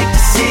 You make the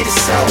city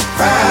so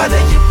proud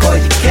of you. Boy,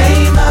 you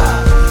came up,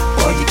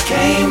 put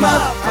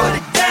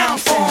it down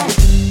for 'em.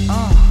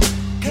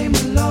 Came a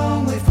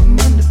long way from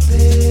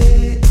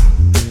underpaid.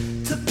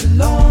 Took a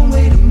long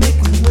way to make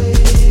 'em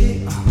wait.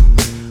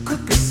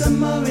 Cook a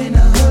summer in a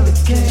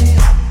hurricane.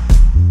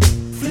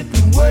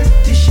 Flipping work,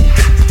 this shit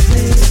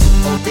place.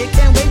 Oh, they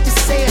can't wait to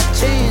say I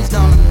changed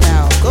on them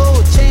now.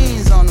 Gold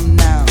chains on them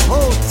now.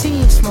 Whole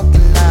team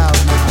smoking loud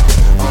now.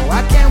 Oh,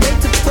 I can't wait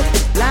to put the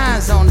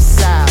blinds on the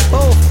side.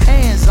 Both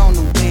hands on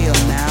the wheel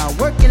now.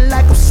 Working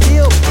like I'm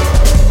still.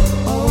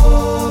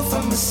 Oh,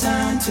 from a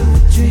sign to a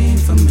dream,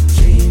 from a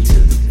dream to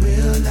the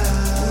real life.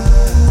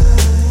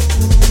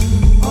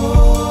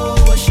 Oh,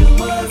 what's your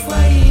worth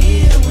right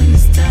here when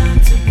it's time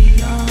to be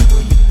on?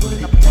 Will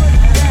you put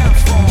it down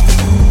for me?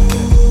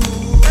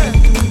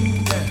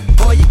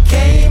 Boy, you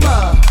came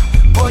up,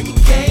 put it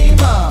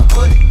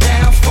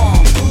down for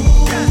me.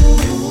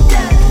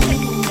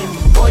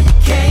 Boy,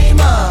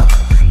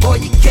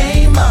 you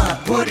came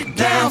up, put it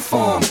down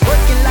for me.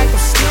 Working like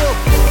I'm still,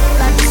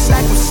 like I'm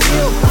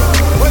still,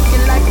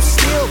 working like I'm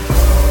still,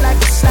 like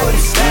I'm still,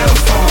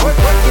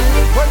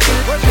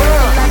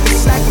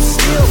 working like I'm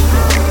still,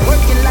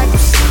 working like I'm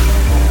still,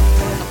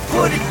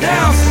 put it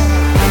down.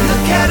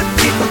 Look how the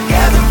people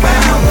gather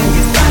round when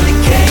you finally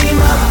came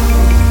up.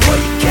 Boy,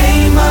 you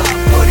came up,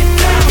 put it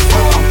down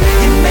for 'em.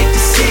 You make the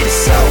city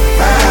so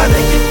proud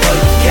of you. Boy,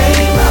 you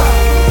came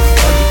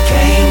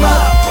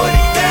up, put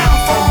it down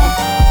for 'em.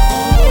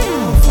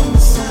 From the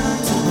sun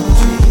to the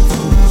dream,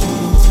 from the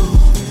dream to the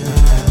real.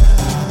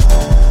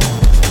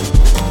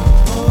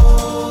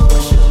 Oh,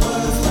 what's your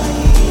worth right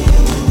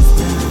here when it's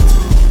time to be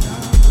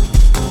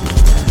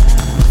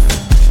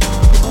on?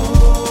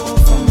 Oh,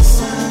 from the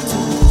sun to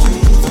the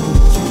dream, from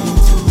the dream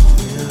to the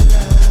real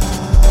life.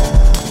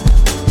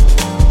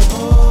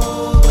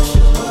 Oh, what's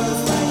your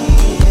worth right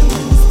here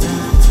when it's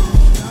time to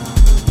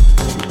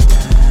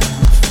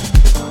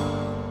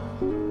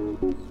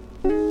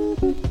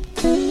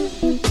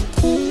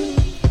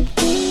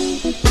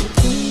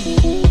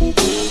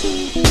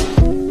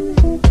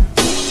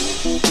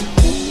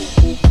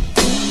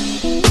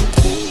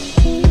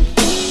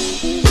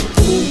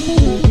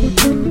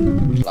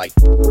be on? Like,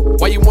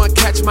 why you wanna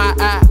catch my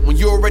eye when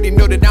you already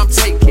know that I'm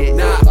taking?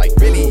 Nah, like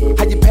really?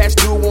 How you pass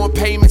due on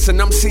payments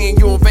and I'm seeing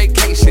you on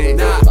vacation?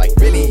 Nah, like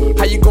really?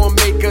 How you gonna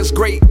make us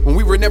great when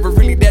we were never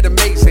really that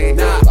amazing?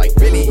 Nah, like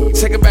really?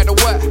 Take it back to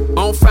what?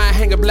 On fire,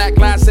 hanging black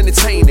lives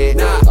entertaining.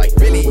 Nah, like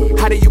really?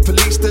 How do you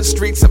police the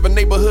streets of a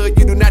neighborhood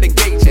you do not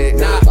engage in?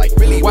 Nah, like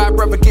really? Why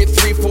brother get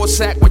 3-4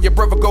 sack when your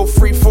brother go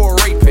free for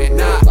raping?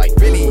 Nah, like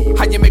really?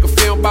 How you make a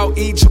film about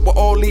Egypt with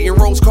all eating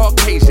rolls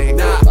Caucasian?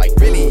 Nah, like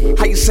really?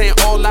 How you saying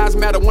all lives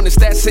matter when it's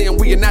that saying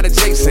we are not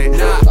adjacent?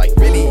 Nah, like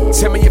really?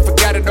 Tell me if I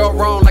got it all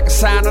wrong, like a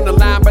sign on the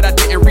line, but I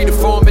didn't read the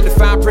form. And the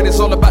fine print is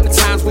all about the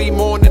times we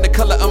mourn, and the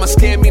color of my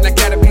skin mean I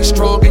gotta be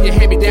strong. And you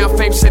hand me down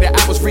faith, say that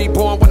I was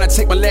reborn. When I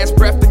take my last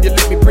breath, then you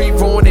let me breathe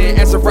on. And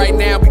as of right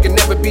now, we can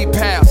never be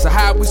pals. So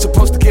how are we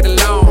supposed to get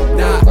along?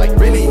 Nah, like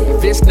really?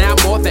 This now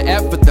more than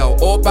ever though,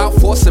 all about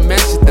force and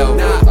measure though.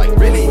 Nah, like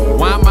really?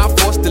 Why am I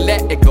forced to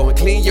let it go and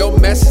clean your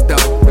messes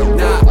though?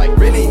 Nah, like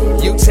really?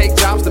 You take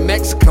jobs to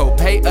Mexico,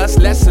 pay us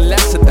less and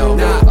lesser though.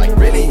 Nah, like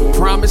really?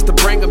 Promise to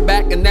bring them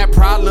back and that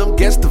problem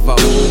gets the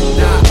vote.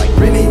 Nah, like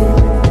really?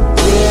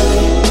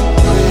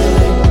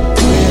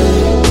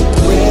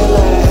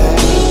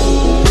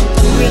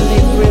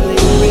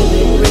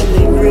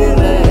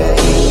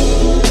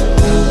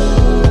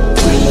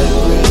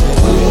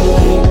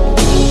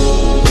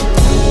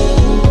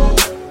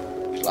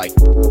 Like,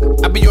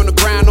 I be on the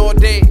grind all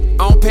day,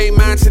 I don't pay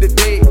mine to the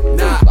day.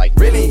 Nah, like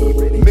really?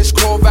 Miss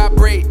call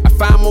vibrate, I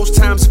find most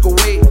times it go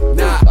wait.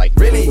 Nah, like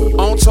really? I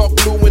don't talk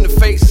blue in the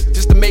face,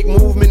 just to make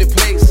movement in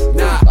place.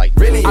 Nah, like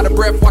really? Out of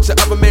breath, watch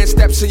the other man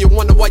steps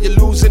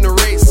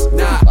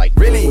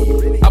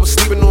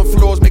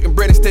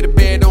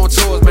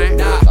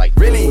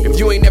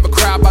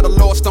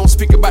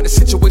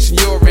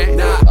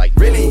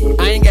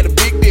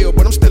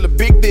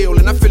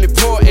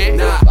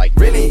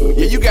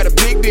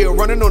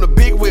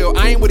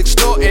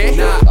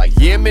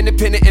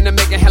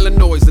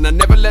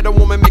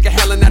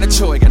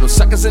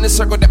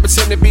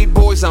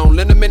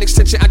an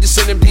extension, I just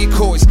send them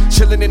decoys.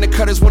 Chilling in the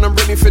cutters when I'm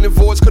really feeling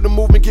voids. Cause the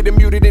movement getting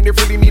muted and they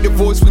really need a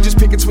voice. We just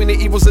pick between the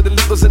evils of the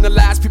legals and the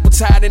lies. People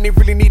tired and they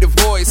really need a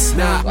voice.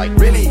 Nah, like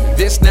really,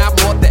 this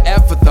not more than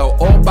ever though.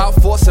 All about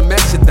force and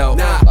method though.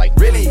 Nah, like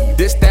really,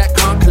 this that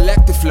calm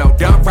collective flow.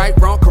 Done right,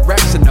 wrong,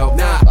 correction though.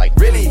 Nah, like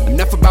really,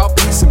 enough about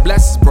peace and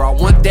blessings, bro.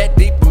 I want that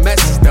deeper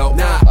message though.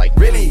 Nah, like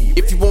really,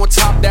 if you want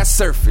top that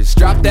surface,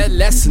 drop that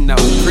lesson though.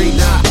 Preach,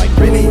 nah, like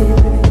really,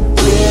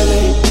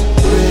 really,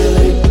 really,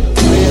 really,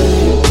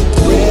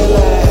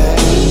 really,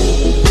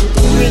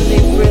 really,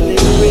 really,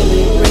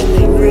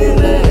 really,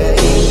 really.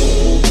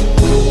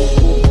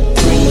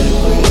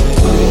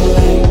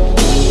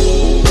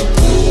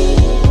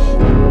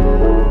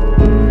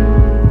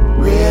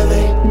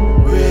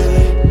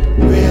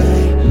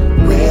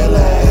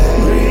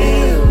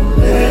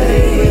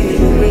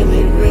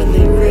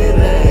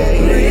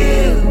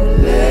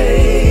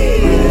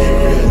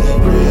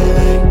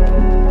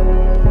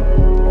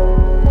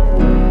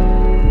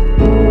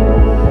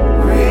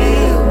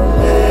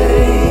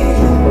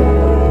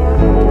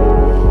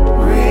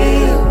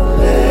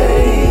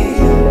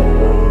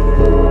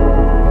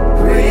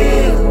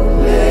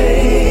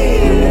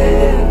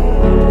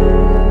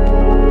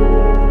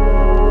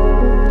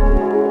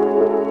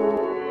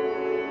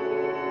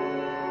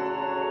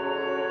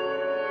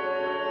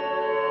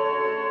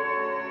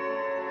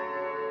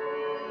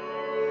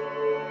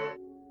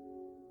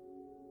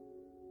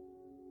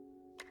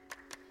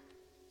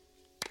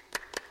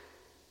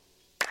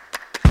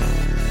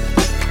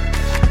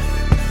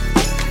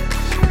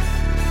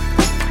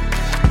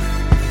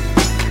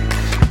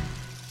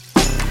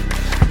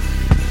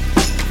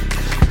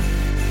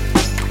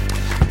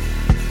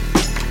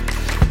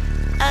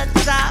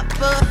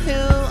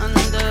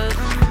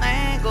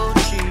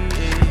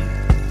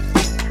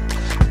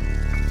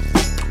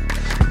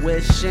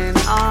 Wishing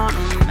on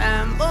a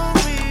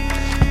memory,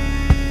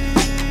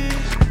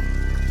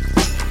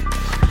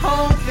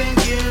 hoping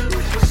you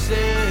were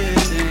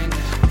sitting,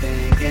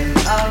 thinking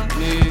of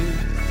me.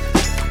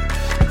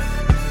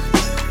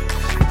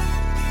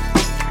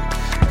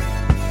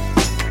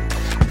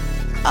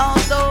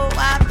 Although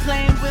I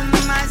played with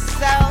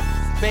myself,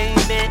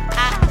 baby,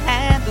 I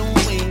had the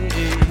win.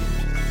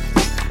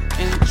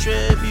 In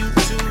tribute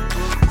to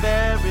a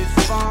very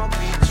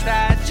funky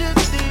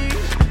tragedy,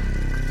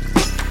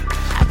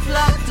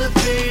 plucked a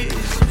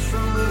piece of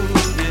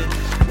fruit, it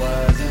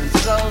wasn't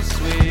so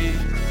sweet.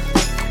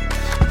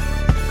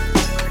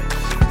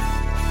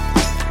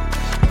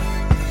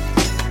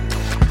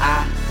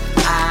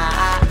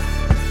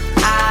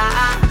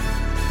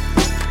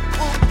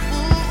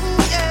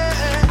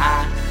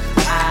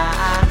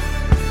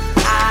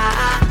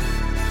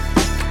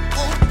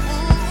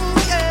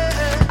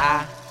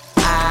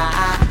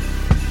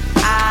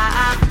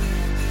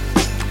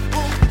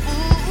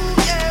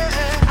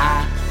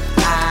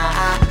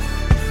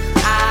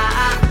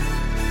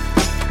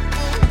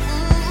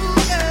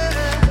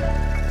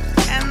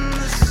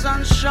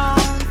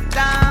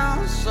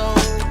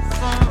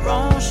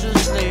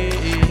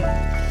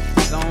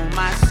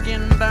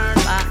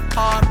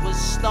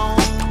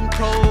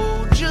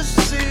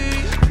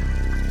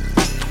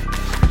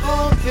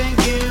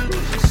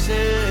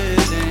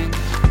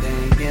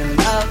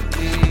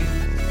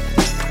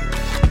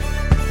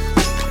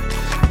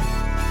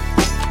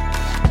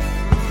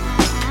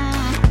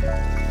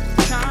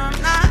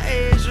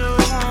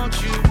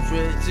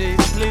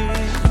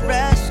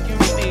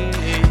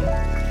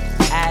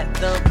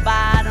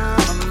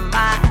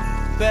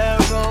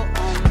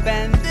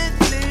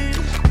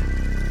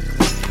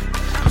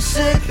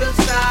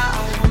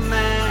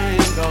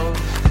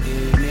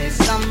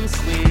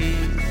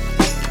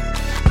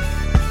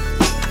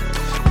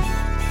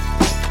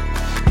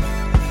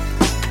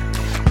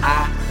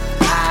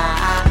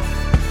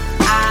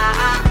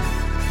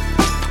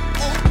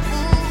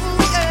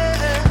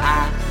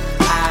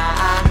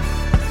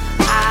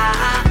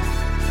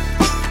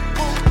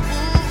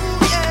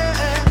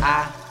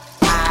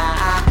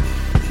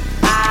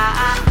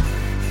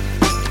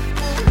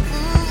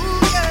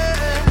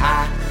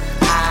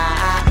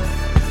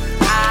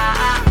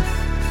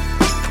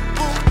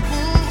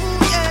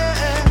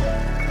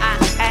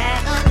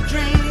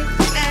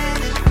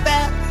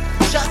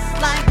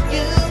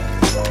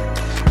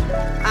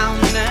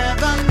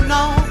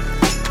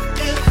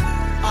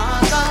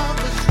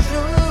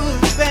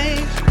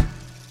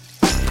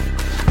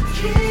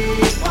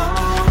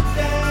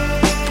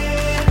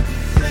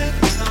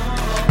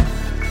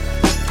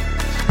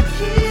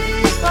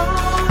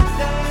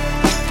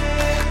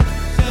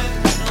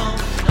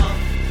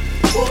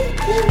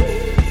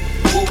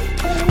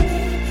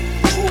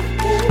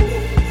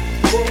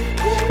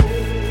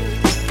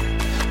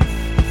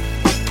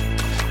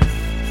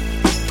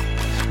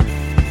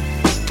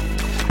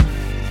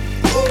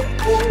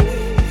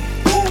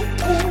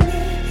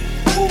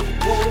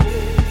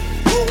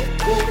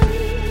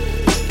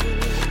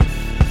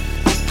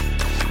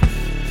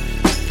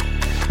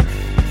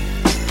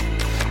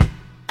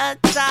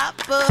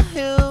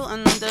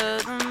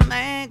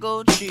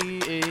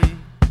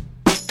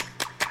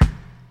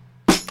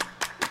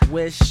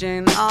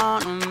 wishing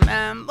on a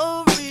memory,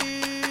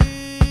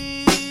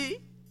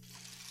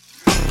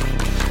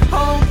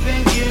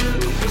 hoping you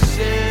were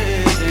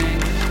sitting,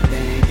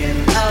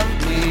 thinking of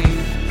me.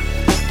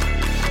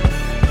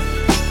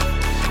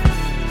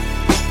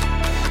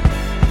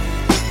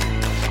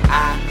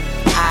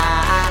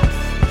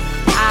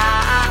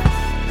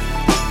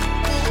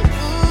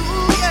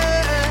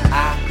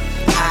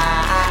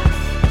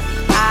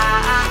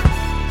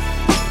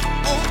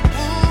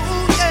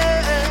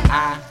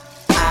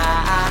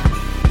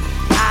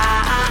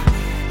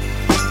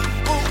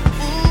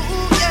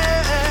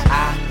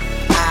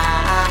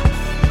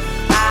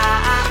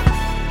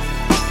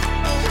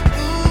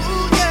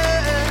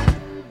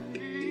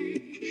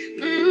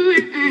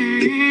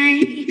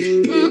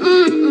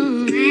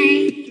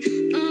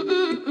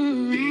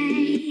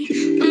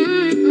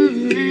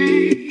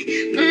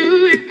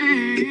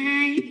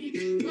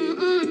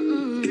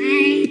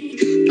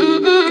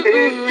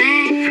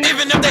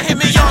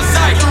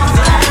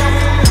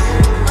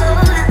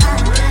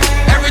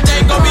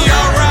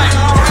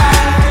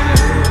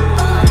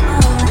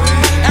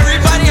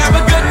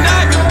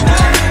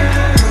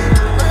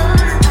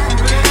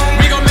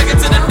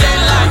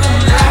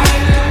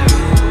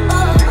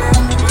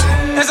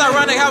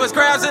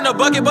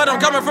 But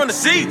I'm coming from the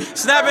sea,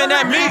 snapping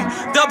at me,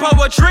 the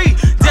poetry,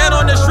 dead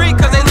on the street,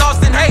 cause they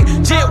lost in hate.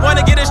 Jit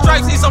wanna get in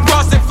stripes, eat some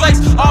frosted flakes.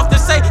 Off the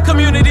say,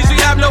 communities,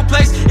 we have no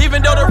place.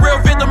 Even though the real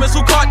victim is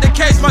who caught the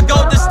case. My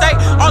golden state,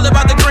 all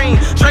about the green.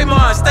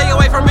 Draymond, stay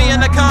away from me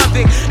in the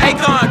convict.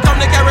 Akon, come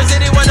to Carol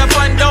City where the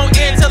fun don't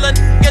end. Till a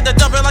get the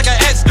dumping like an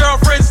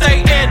ex-girlfriend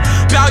stay in.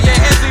 Bow your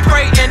heads, we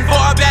praying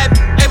for a bad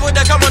able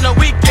to come on the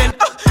weekend.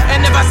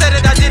 And if I said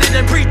it, I did it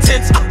in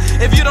pretense.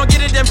 If you don't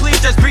get it, then please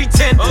just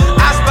pretend.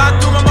 I spot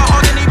through my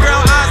mahogany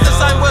brown eyes. The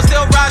sun will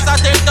still rise, I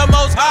think the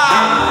most high.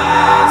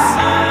 The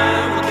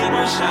sun will keep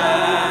on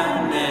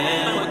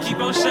shining. Will keep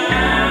on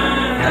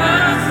shining.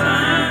 The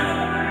sun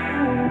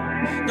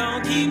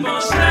gon' keep on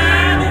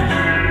shining.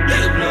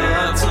 Give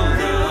love to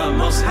the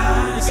most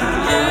high.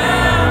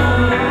 Yeah.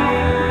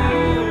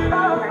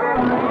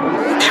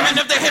 Even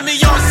if they hit me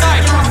on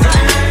sight,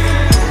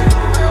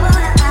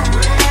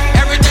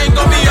 everything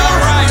gon' be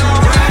alright.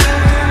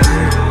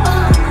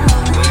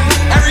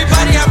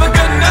 Everybody have a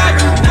good night.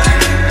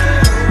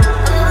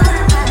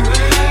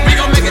 We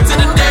gon' make it to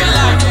the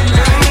daylight.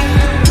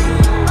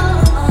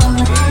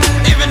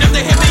 Even if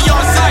they hit me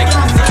on sight,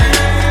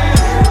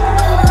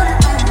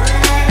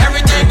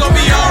 everything gon'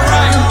 be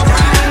alright.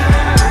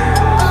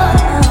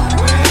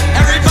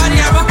 Everybody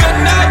have a good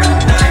night.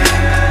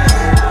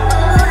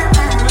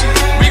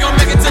 We gon'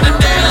 make it to the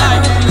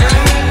daylight.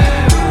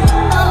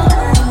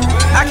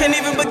 I can't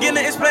even begin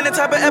to explain the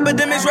type of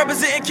epidemics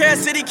representing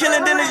Kansas City,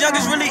 killing then the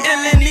youngest really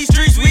ill in these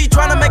streets. We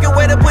tryna make a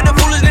way to put the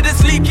foolishness to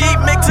sleep, keep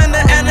mixing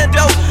the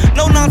antidote.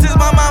 No nonsense,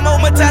 my mama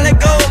metallic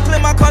gold. Clear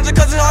my conscience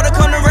cause it's hard to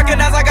come to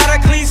recognize I got a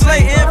clean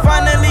slate. And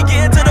finally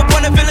getting to the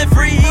point of feeling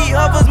free. He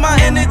hovers my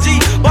energy,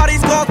 body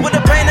scars with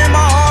the pain in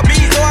my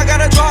heartbeat. So I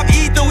gotta drop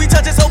ether, we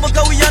touch it so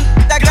because we young,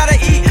 I gotta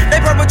eat.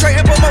 They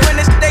perpetrating, promoting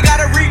this, they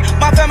gotta reap.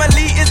 My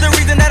family is the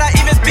reason that I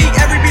even speak.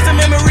 Every piece of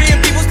memory and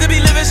people still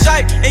be living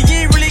shite. And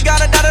you ain't really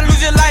gotta die to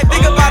lose your life.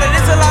 Think about it,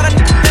 it's a lot of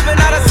living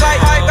out of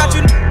sight. I got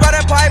you by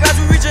that pipe as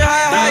we reaching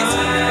higher heights.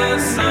 The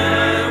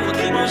sun will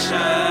keep on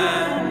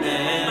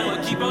shining.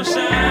 Will keep on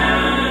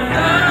shining.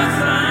 The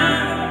sun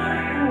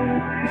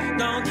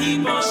gon'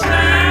 keep on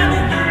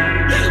shining.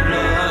 Give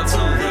love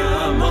to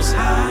the most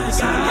high.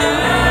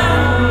 Yeah.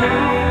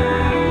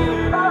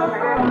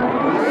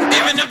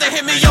 Even if they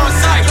hit me on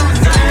sight,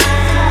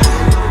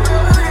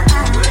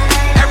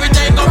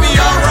 everything gon' be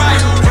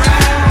alright.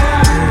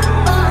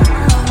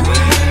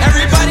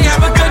 Everybody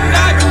have a good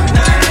night.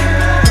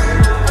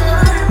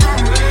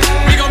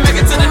 We gon' make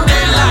it to the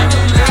daylight.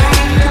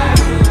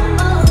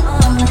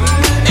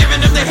 Even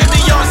if they hit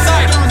me on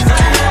sight,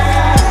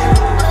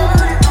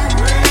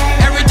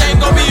 everything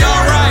gon' be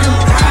alright.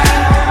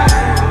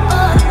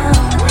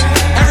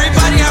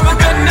 Everybody have a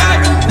good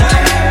night.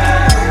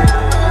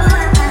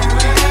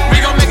 We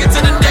gon' make it to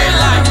the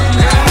daylight.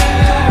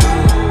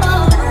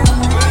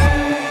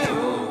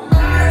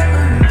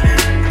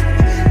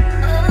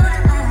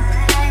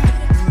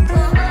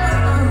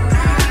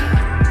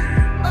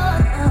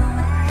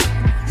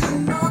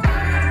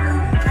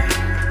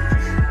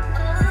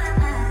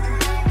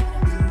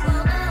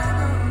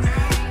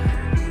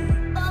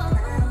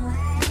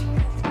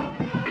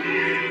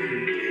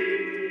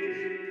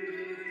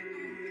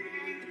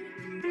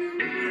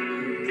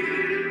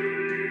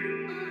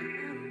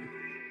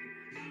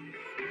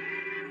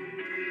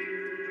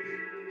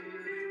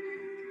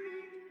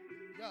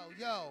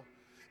 Yo,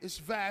 it's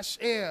Vash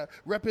Air,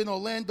 repping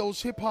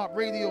Orlando's hip hop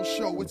radio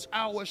show. It's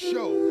our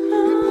show.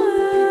 Hip hop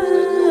for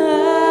people that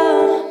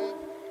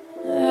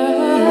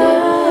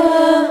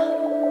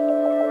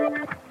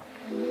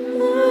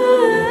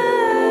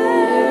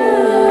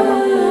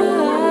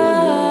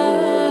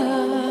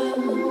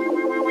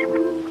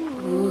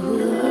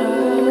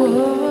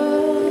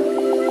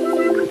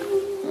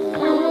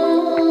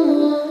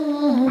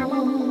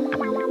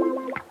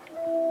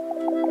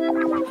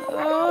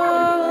Oh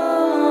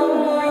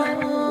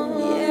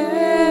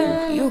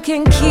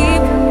can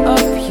keep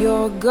up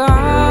your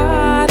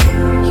guard.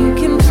 You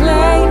can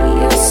play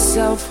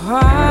yourself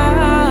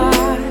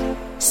hard.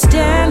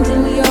 Stand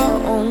in your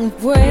own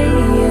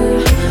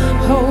way.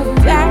 Hold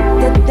back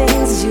the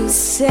things you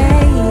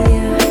say.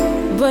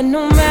 But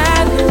no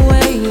matter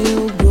where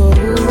you go,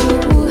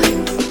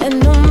 and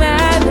no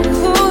matter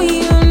who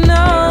you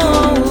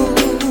know,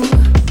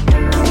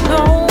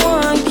 no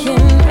one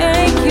can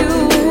make you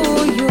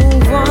who you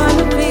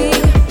wanna be.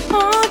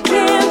 Oh,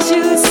 can't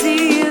you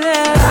see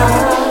that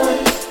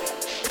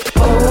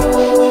I'm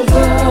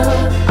over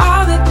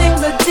all the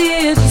things I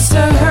did just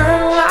to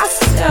hurt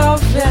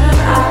myself? And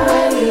I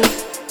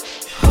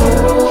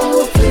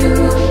hope you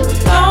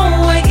know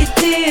what you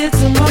did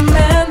to my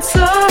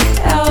mental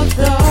health.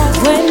 Though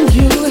when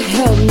you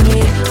held me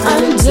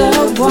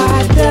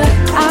underwater,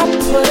 I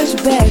pushed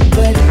back,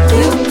 but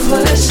you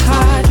pushed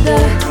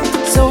harder,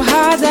 so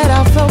hard that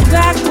I fell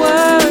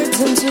backwards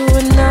into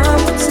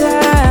another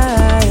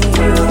time.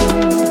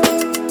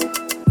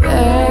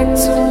 Back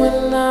to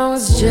when I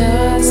was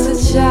just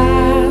a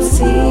child,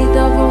 seed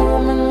of a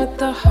woman with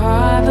the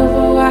heart of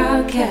a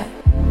wildcat.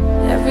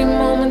 Every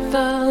moment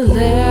felt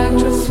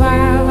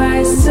electrified by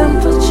a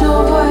simple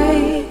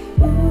joy.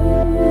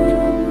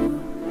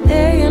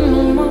 Laying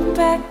on my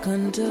back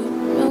under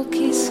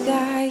milky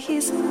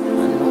skies,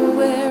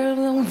 unaware of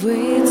the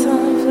way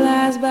time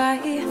flies by.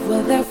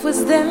 Well, that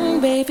was then,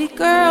 baby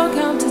girl.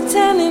 Count to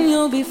 10 and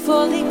you'll be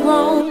fully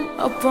grown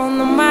up on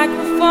the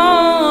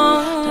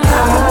microphone.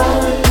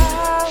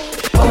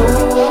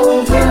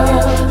 Over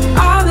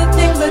all the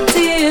things I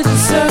did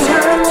just to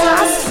hurt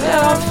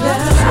myself.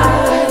 And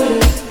I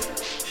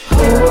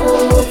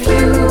hope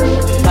you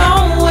know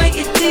what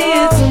you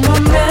did to my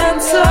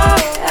mental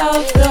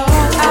health. Though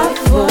I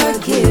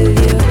forgive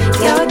you,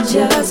 you're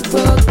just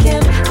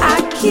broken. I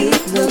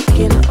keep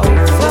looking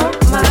over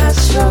my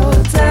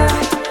shoulder,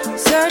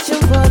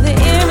 searching for the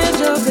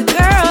image of the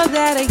girl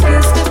that I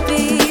used to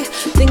be.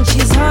 Think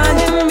she's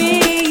haunting me,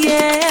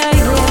 yeah,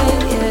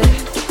 yeah, yeah.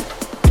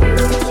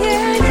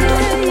 Yeah,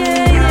 yeah,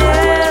 yeah, yeah.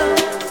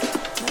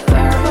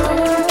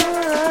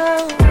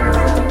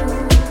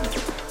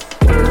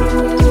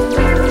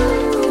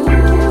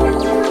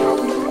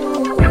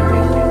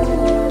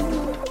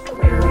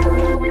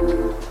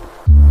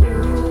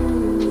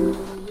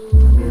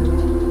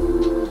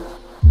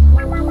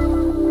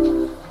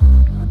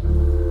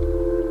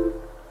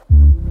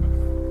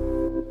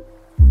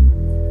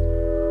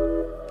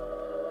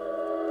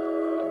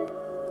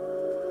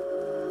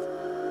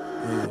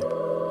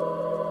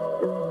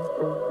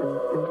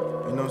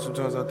 You know,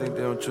 sometimes I think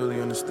they don't truly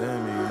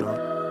understand me, you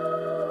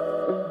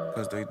know?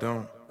 Cause they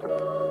don't.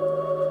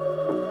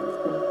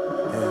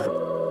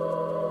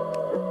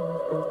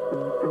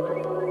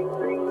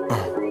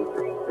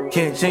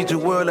 Can't change the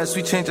world unless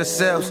we change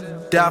ourselves.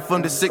 Die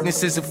from the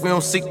sicknesses if we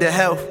don't seek the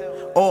health.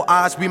 All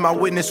eyes be my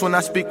witness when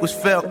I speak was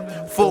felt.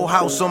 Full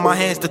house on my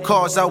hands, the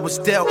cards I was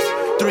dealt.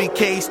 3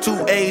 Ks,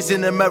 2 A's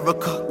in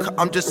America.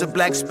 I'm just a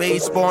black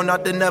space born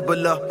out the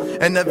nebula.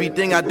 And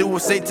everything I do will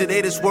say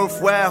today that's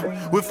worthwhile.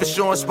 Will for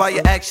sure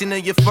inspire action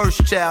in your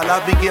first child. I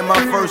begin my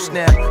first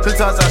now.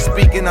 Sometimes I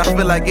speak and I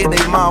feel like it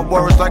ain't my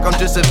words. Like I'm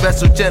just a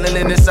vessel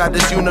channeling inside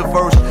this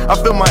universe. I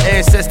feel my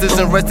ancestors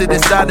arrested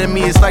inside of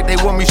me. It's like they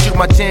want me to shoot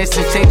my chance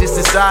and change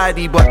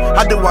society. But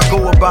how do I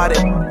go about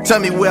it? Tell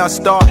me where I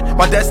start.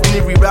 My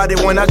destiny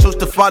rerouted when I chose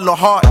to follow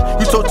heart.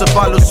 You chose to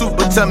follow suit,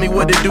 but tell me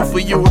what it do for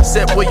you.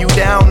 Except when you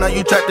down, now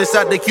you trapped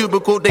inside the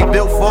cubicle they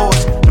built for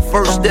us. The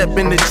first step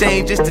in the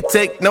change is to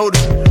take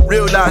notice.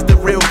 Realize the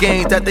real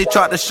gains that they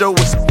try to show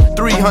us.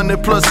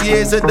 300 plus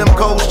years of them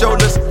cold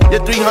shoulders.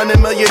 Yet 300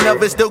 million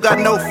of it still got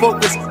no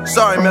focus.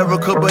 Sorry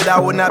America, but I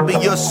will not be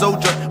your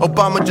soldier.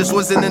 Obama just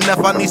wasn't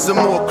enough, I need some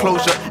more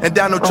closure. And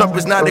Donald Trump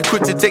is not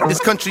equipped to take this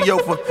country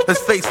over.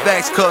 Let's face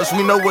facts, cause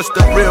we know what's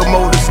the real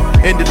motives.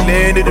 In the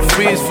land of the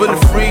free is full of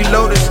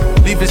freeloaders.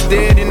 Leave us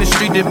dead in the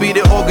street to be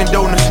the organ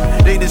donors.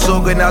 They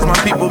disorganized my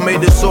people,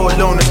 made us all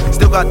loners.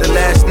 Still got the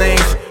last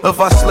names of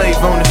our slave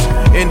owners.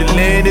 In the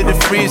land of the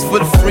free is full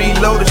of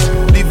freeloaders.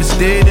 Leave us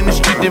dead in the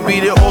street to be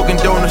the organ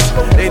donors.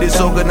 They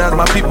disorganized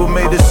my people,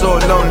 made us all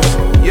loners.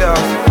 Yeah,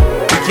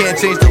 we can't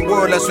change the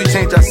world unless we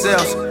change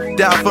ourselves.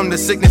 Die from the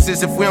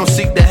sicknesses if we don't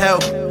seek the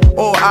help.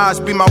 All eyes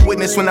be my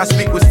witness when I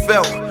speak was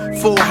felt.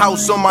 Full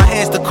house on my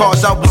hands, the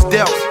cards I was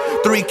dealt.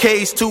 3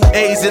 Ks, 2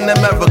 A's in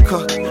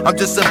America. I'm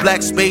just a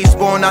black space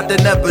born out the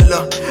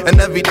nebula. And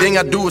everything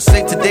I do is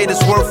say today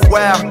that's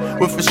worthwhile.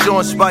 Will for sure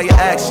inspire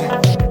action.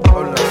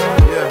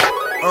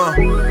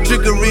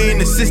 Trickery in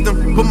the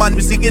system, put my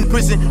music in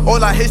prison.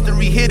 All our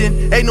history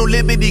hidden, ain't no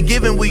liberty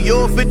given. We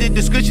all fit the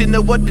description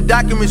of what the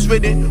document's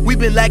written. We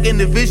been lacking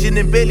the vision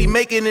and barely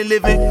making a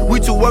living. We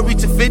too worried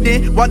to fit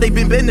in, while they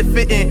been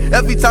benefiting.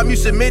 Every time you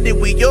submit it,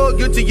 we all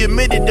guilty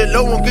admitted. The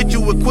law won't get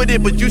you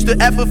acquitted, but you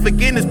still ask for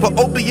forgiveness. Put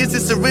opiates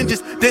and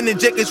syringes, then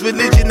inject his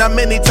religion. Now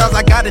many times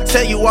I gotta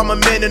tell you I'm a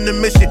man in the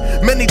mission.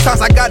 Many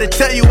times I gotta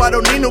tell you I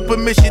don't need no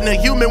permission. A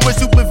human with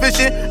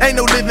supervision, ain't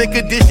no living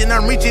condition.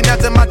 I'm reaching out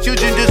to my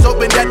children, just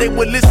hoping that that they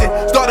would listen.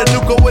 Start a new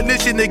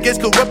coalition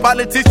against corrupt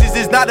politicians.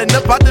 It's not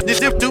enough out the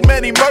shift, too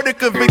many murder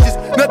convictions.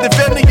 Nothing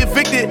family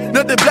evicted,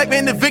 nothing black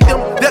man the victim.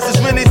 That's as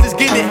real as it's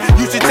getting.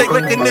 You should take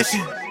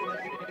recognition.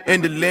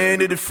 In the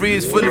land of the free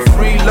is full of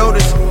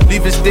freeloaders.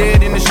 Leave us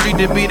dead in the street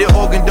to be the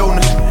organ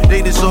donors.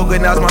 They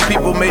disorganized, my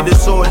people made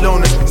us all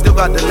loners. Still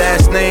got the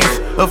last names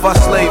of our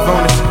slave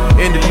owners.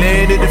 In the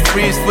land of the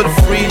free is full of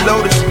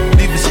freeloaders.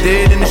 Leave us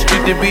dead in the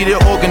street to be the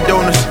organ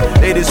donors.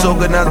 They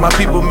disorganized, my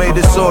people made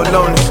us all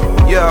loners.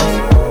 Yeah,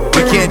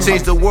 we can't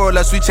change the world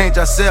unless we change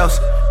ourselves.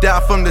 Die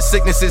from the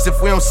sicknesses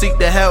if we don't seek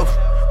the help.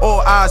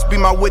 All eyes be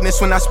my witness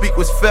when I speak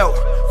was felt.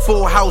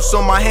 Full house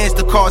on my hands,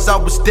 the cards I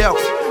was dealt.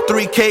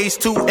 3 Ks,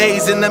 2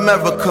 A's in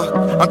America.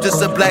 I'm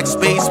just a black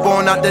space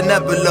born out the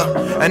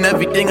nebula. And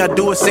everything I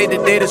do is say the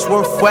data's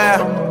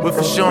worthwhile. Will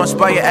for sure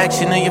inspire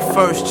action in your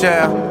first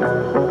child.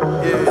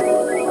 Yeah.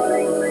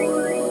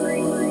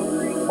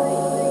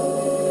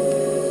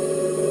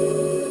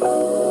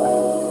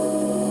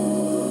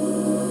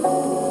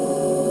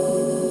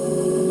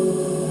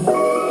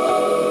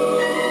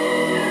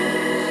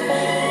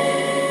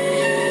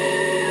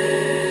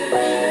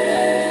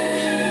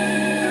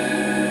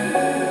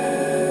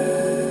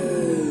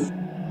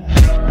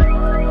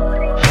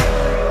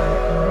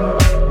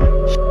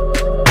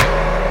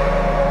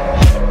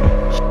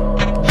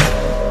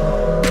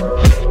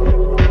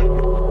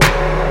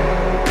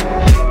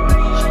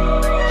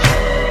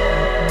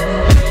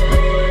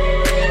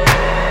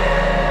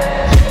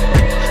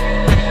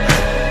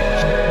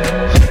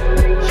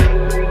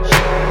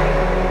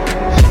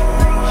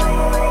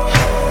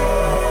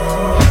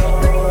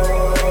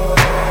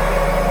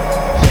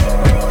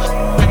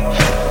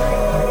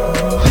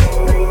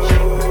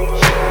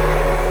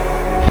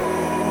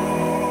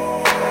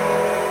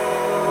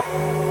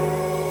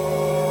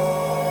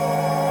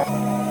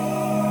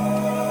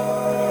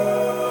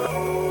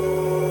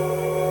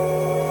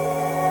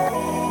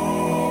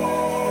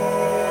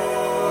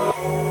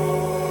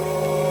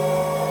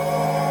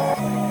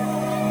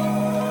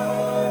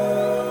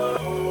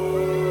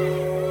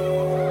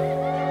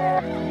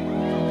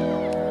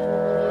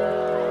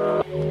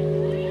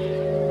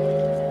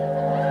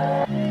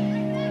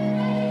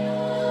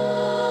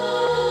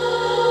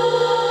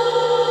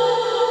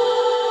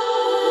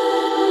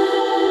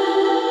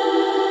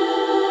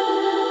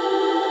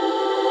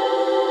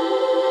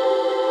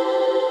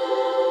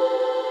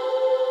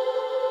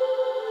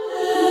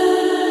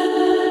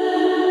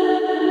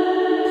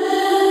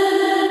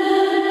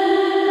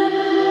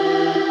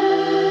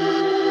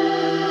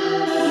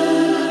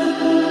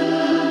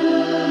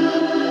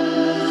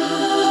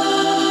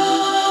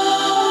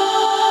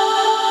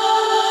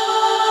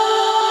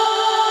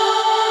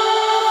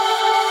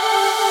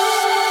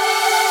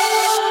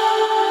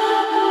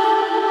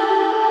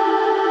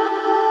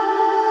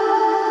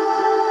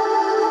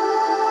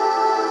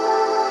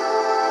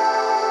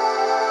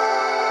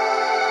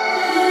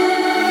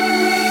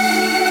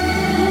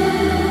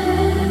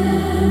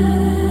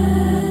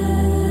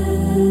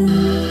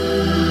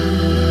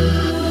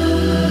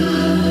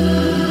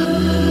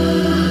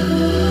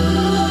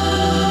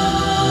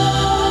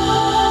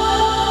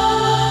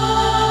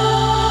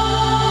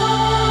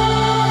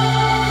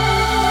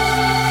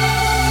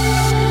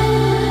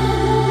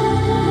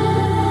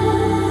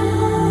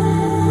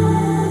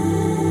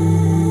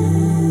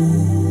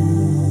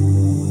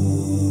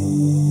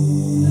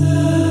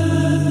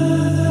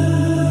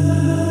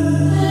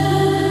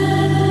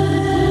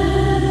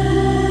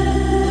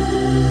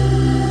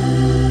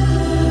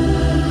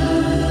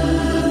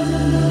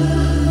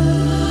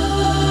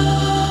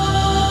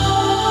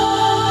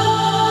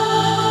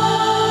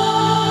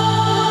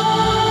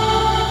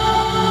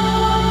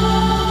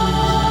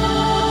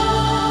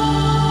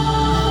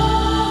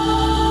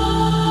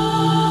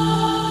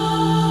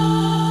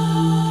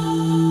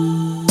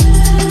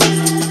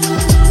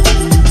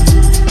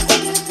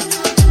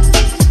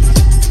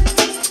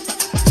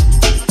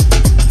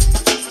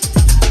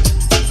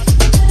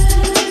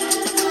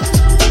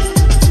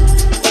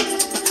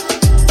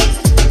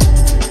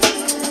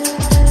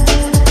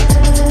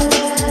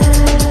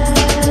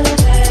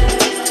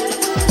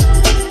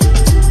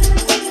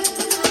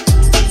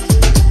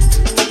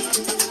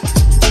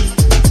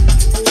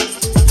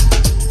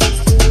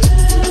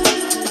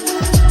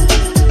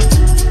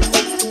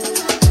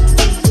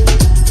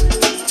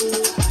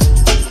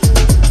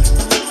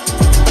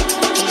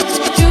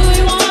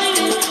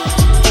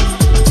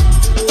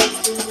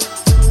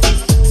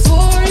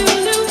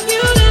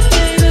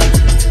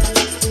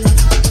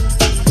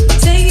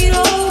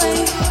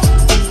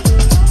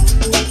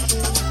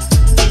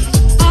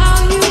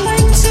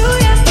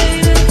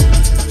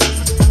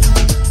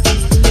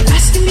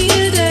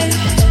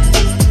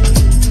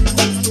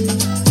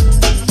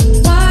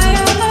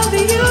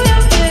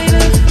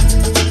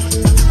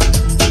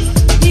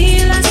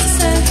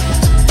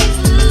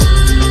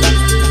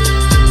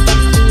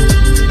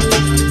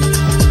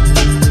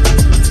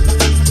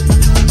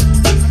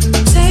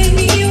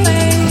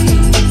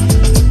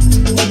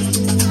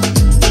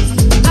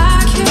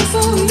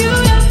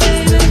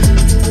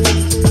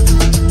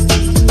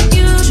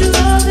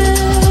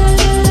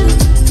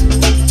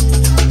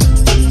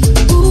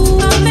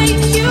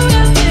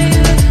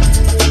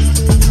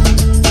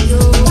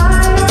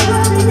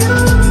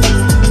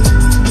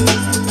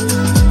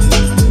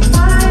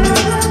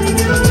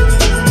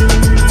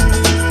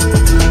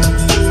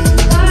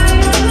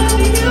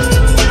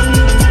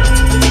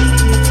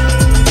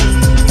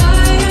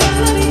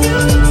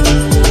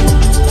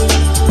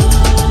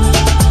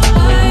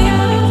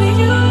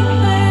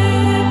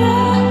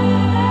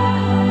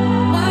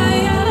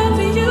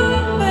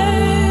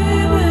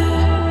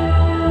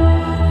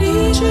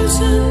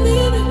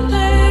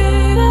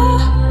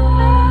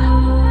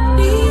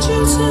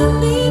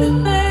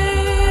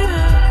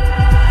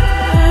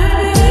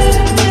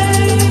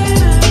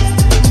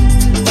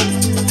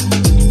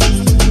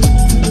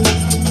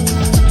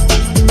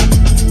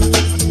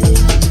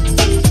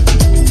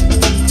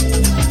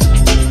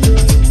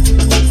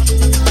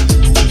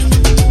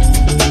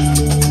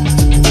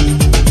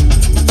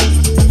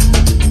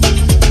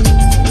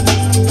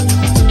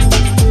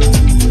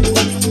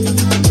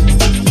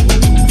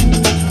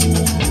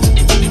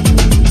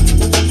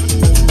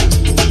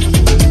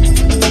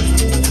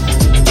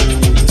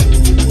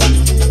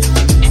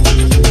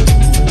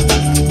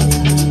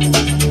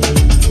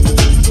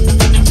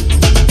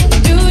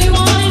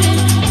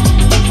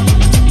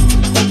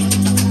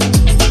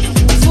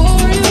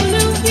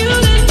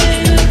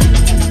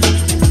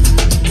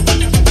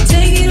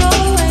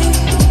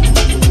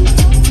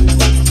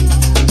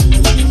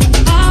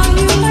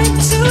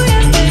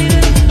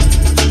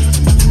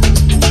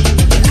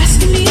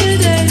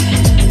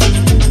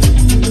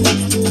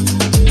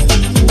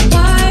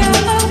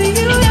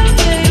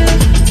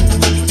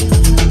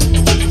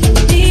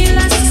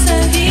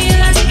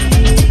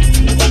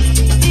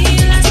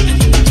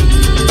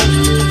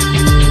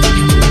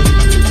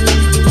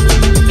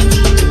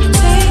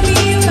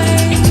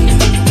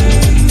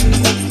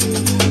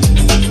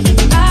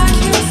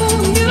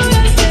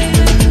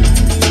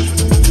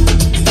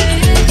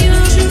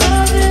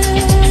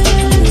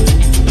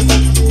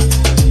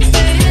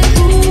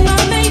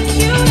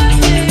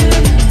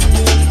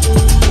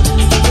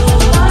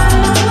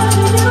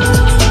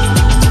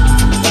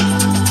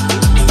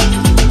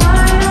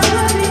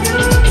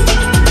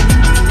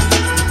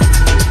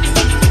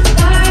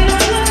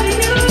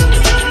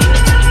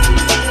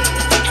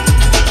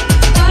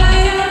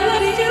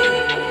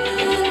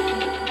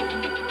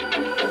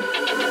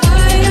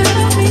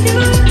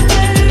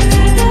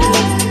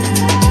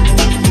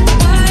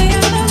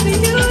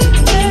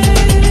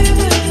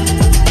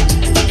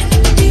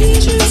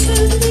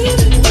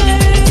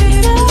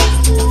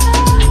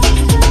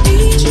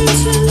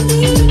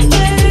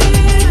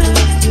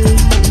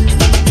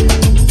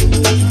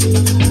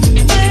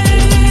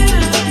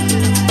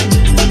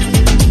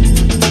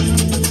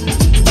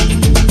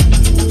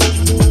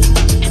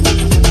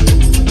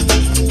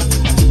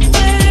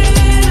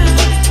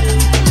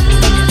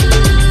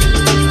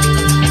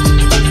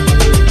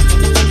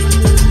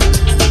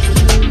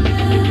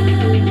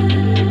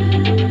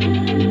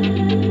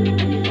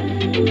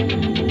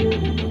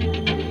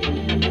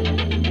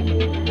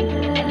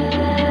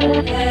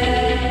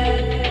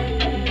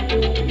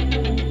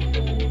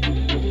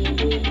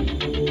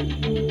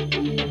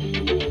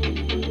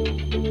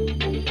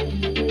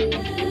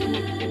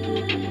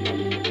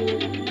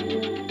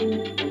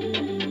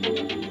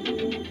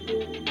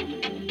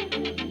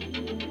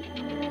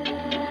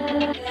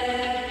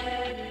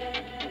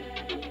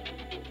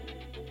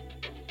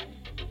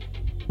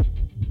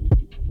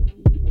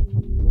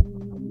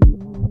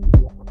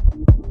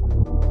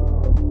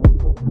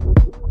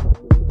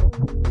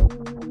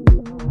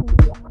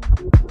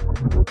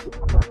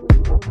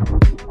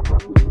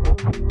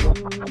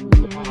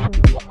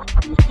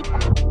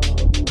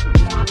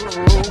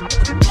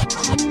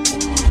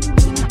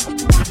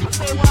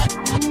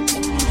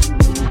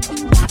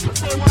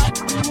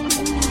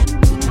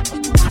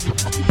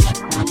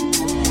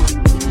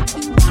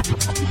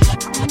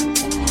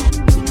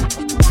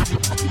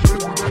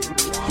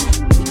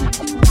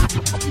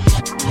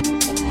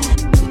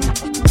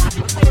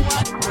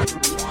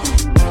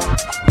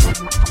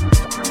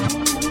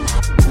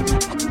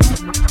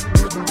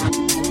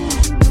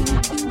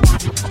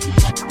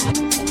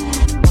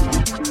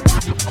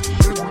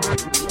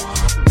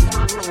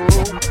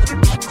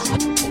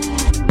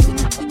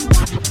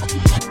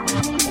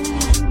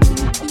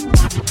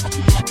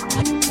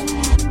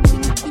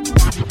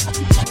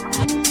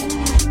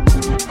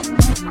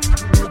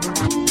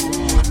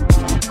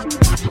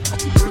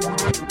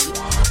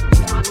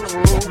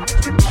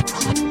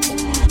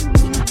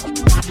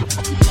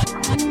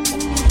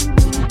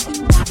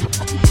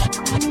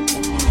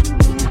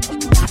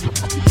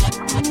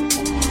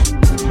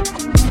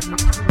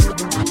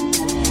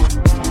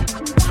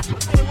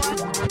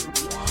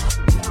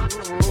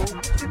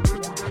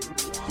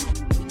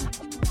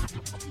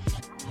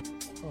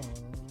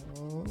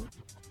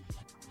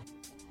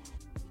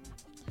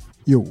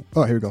 Yo,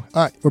 oh, here we go.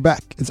 All right, we're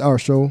back. It's our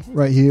show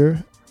right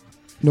here.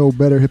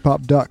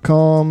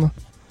 NoBetterHipHop.com.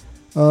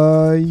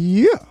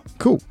 Yeah,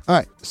 cool. All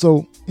right,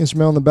 so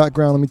instrumental in the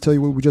background. Let me tell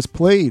you what we just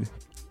played.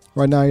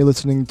 Right now, you're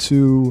listening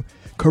to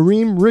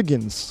Kareem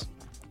Riggins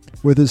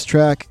with his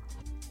track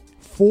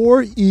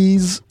 4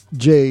 E's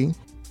J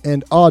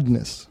and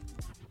Oddness.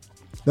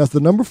 That's the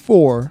number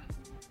 4,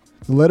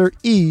 the letter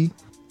E,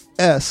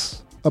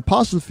 S,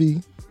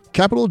 apostrophe,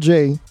 capital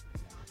J,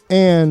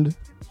 and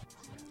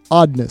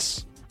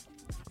Oddness.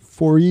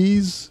 4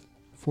 E's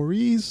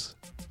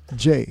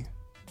J.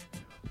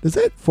 Is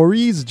that 4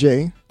 E's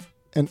J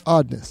and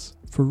Oddness?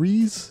 4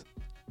 E's?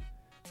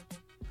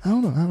 I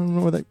don't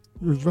know what that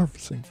was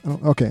referencing.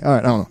 Okay, all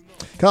right, I don't know.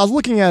 Because I was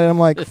looking at it, I'm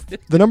like,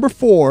 the number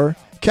 4,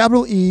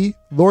 capital E,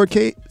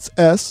 lowercase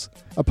s,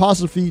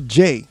 apostrophe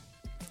J,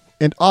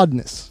 and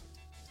Oddness.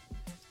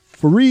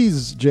 4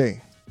 E's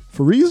J.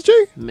 4 E's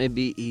J?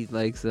 Maybe he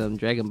likes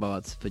Dragon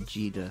Ball's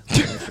Vegeta.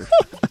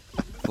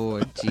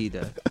 For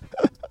Vegeta.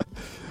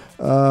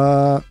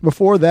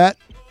 Before that,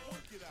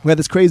 we had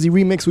this crazy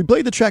remix. We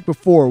played the track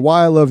before,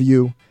 Why I Love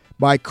You,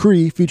 by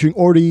Cree, featuring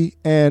Orty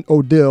and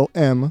Odile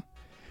M.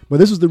 But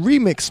this was the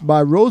remix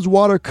by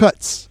Rosewater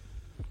Cuts.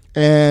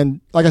 And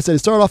like I said, it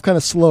started off kind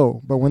of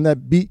slow, but when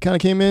that beat kind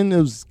of came in, it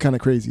was kind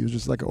of crazy. It was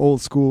just like an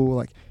old school,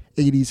 like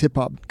 80s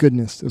hip-hop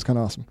goodness. It was kind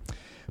of awesome.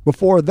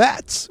 Before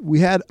that,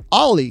 we had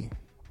Allie.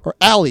 I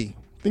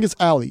think it's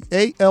Allie.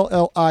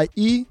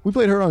 A-L-L-I-E. We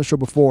played her on the show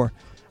before.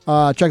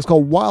 Track is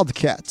called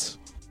Wildcats.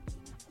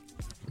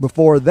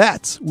 Before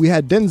that, we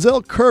had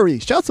Denzel Curry.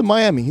 Shouts to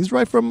Miami. He's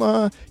right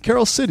from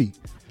Carroll City,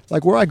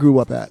 like where I grew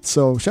up at.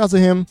 So shouts to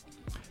him.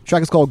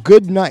 Track is called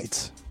Good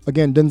Night.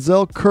 Again,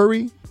 Denzel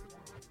Curry,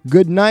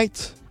 Good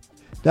Night.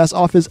 That's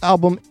off his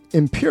album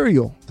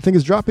Imperial. I think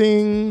it's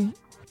dropping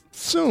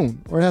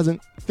soon, or it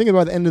hasn't. I think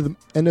about the end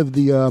of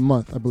the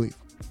month, I believe.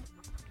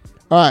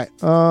 All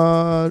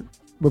right.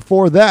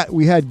 Before that,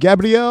 we had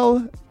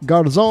Gabriel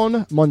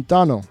Garzon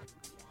Montano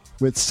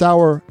with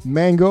Sour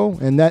Mango,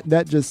 and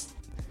that just,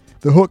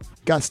 the hook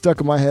got stuck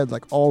in my head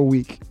like all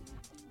week.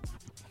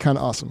 Kind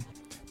of awesome.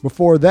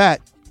 Before that,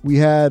 we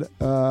had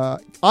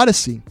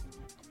Odyssey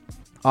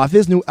off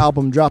his new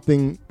album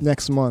dropping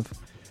next month.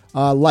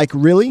 Like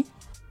Really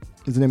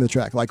is the name of the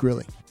track, Like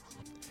Really.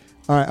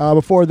 All right.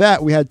 Before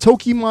that, we had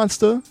Toki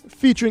Monster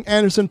featuring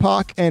Anderson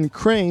 .Paak and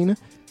Crane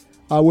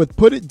with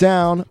Put It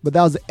Down, but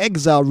that was the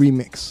Exile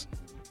remix.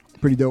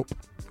 Pretty dope.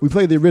 We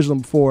played the original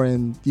before,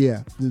 and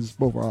yeah,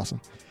 both were awesome.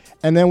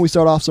 And then we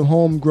start off some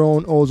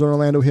homegrown Ozone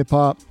Orlando hip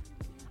hop.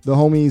 The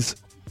homies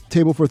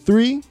Table for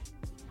Three.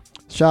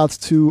 Shouts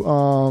to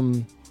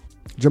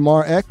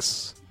Jamar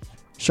X,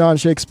 Sean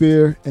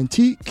Shakespeare, and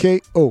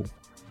TKO.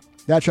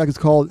 That track is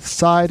called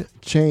Side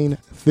Chain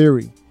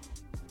Theory.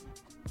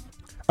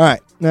 All right,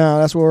 now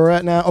that's where we're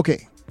at now.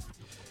 Okay.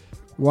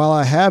 While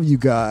I have you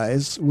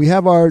guys, we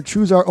have our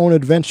Choose Our Own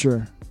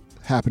Adventure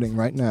happening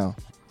right now.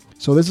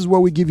 So this is where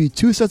we give you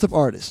two sets of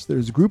artists.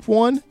 There's Group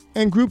 1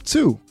 and Group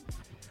 2.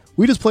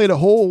 We just played a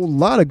whole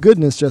lot of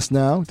goodness just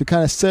now to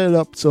kind of set it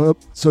up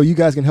so you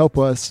guys can help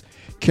us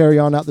carry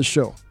on out the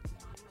show.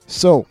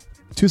 So,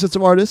 two sets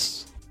of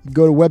artists.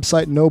 Go to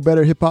website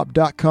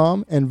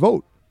NoBetterHipHop.com and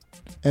vote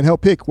and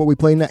help pick what we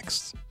play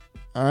next.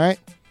 All right?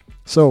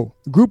 So,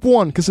 Group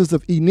 1 consists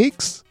of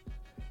Enix,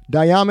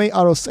 Dayame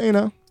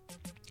Arosena,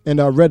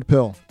 and Red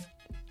Pill.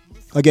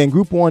 Again,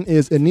 Group 1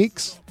 is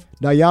Enix,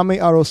 Dayame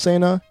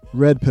Arosena,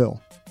 Red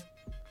Pill.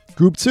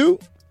 Group 2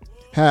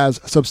 has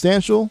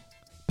Substantial,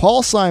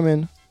 Paul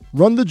Simon,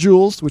 Run the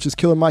Jewels, which is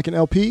Killer Mike and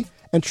LP,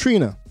 and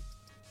Trina.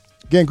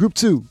 Again, Group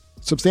 2,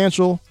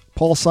 Substantial,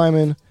 Paul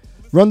Simon,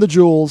 Run the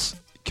Jewels,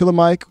 Killer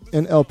Mike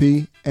and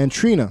LP, and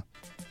Trina.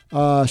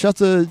 Shout out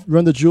to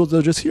Run the Jewels. They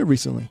were just here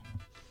recently.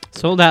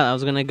 Sold out. I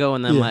was gonna go,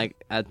 and then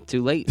Yeah.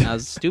 too late. I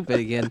was stupid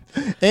again.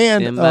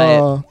 And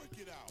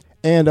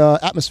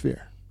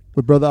Atmosphere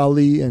with Brother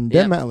Ali and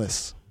Dan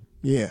Matlis.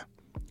 Yeah,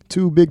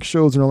 2 big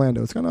shows in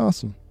Orlando. It's kind of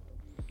awesome.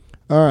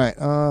 All right,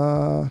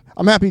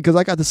 I'm happy because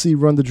I got to see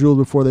Run the Jewels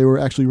before they were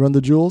actually Run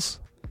the Jewels.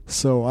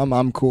 So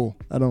I'm cool.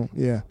 I don't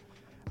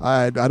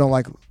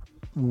like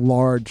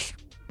large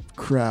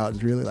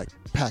crowds really like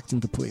packed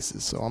into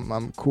places. So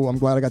I'm cool. I'm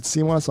glad I got to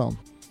see them when I saw them.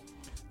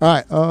 All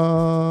right.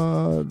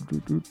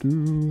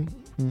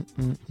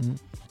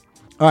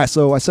 All right.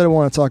 So I said I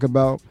want to talk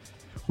about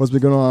what's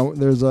been going on.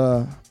 There's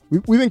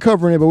we've been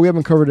covering it, but we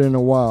haven't covered it in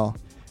a while.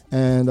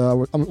 And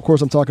of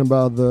course, I'm talking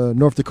about the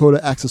North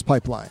Dakota Access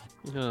Pipeline.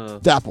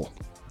 DAPL.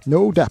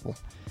 No DAPL.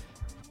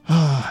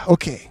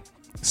 Okay.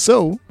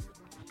 So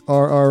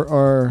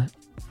our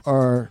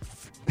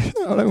I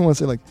don't even want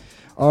to say like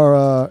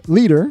our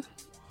leader,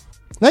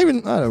 not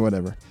even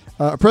whatever.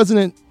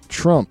 President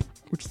Trump,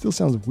 which still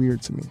sounds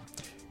weird to me.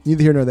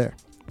 Neither here nor there.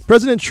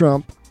 President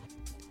Trump,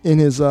 in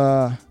his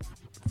this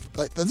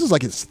is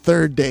like his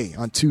 3rd day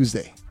on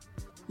Tuesday,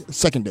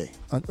 2nd day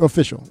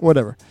official,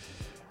 whatever.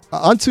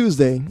 On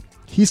Tuesday,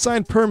 he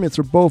signed permits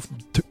for both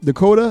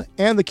Dakota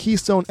and the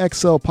Keystone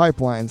XL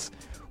pipelines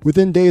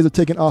within days of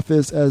taking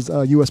office as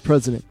U.S.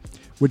 president.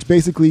 Which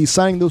basically,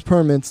 signing those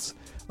permits,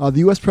 the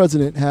U.S.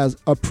 president has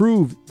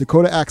approved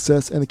Dakota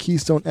Access and the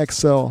Keystone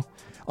XL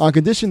on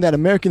condition that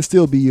American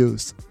steel be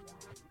used.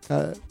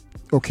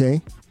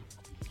 Okay.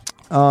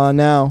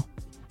 Now,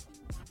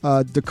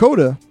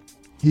 Dakota,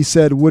 he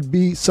said, would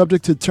be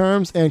subject to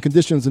terms and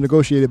conditions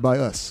negotiated by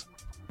us.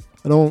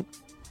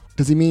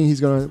 Does he mean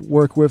he's going to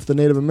work with the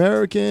Native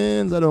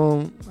Americans? I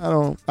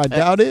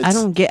doubt it. I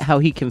don't get how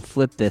he can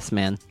flip this,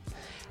 man.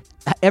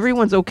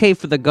 Everyone's okay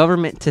for the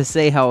government to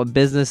say how a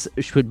business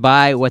should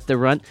buy what they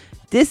run.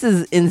 This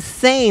is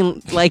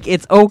insane. Like,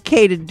 it's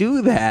okay to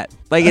do that.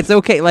 Like, it's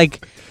okay.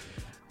 Like,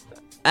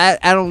 I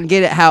don't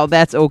get it how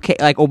that's okay.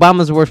 Like,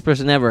 Obama's the worst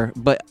person ever,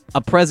 but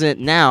a president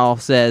now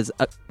says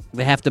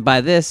they have to buy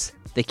this.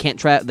 They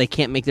can't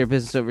make their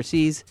business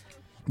overseas.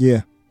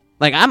 Yeah.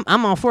 Like,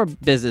 I'm all for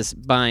business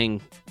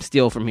buying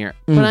steel from here,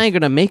 but I ain't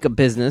gonna make a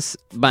business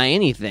buy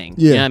anything.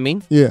 Yeah. You know what I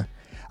mean? Yeah.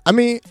 I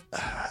mean,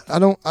 I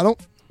don't.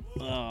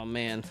 Oh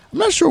man. I'm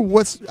not sure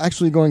what's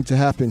actually going to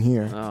happen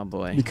here. Oh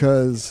boy.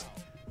 Because,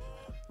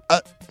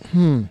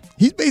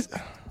 he's based.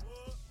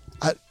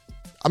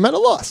 I'm at a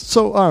loss.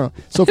 So I don't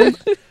know.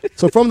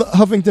 So from the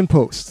Huffington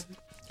Post.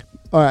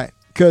 All right,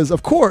 because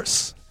of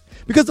course,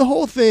 because the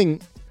whole thing,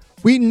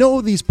 we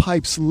know these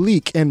pipes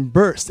leak and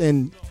burst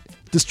and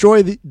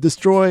destroy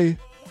the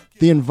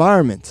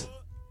environment,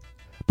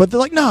 but they're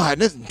like, nah,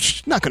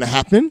 it's not gonna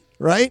happen,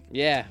 right?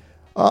 Yeah.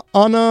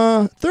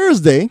 On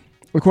Thursday,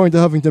 according to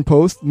Huffington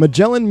Post,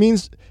 Magellan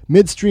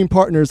Midstream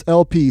Partners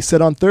LP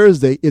said on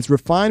Thursday its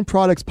refined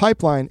products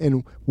pipeline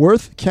in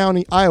Worth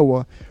County,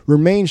 Iowa,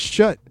 remained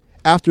shut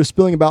after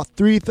spilling about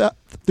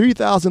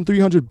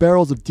 3,300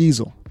 barrels of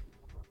diesel.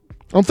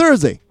 On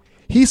Thursday,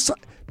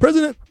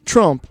 President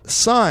Trump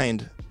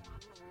signed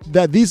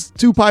that these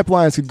 2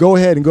 pipelines could go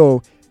ahead and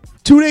go.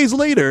 2 days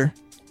later,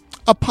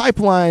 a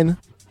pipeline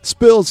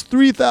spills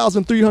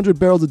 3,300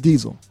 barrels of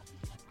diesel.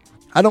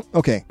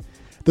 Okay.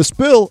 The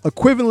spill,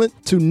 equivalent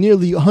to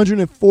nearly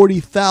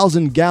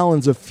 140,000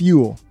 gallons of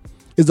fuel,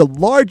 is the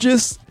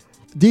largest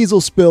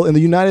diesel spill in the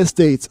United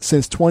States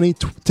since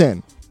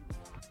 2010.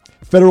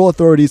 Federal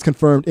authorities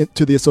confirmed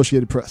to the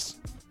Associated Press.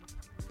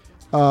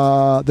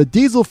 The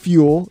diesel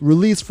fuel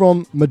released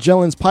from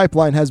Magellan's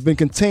pipeline has been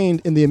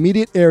contained in the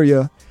immediate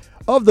area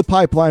of the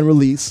pipeline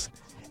release,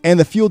 and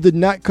the fuel did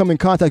not come in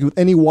contact with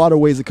any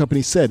waterways, the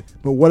company said.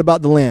 But what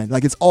about the land?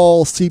 Like, it's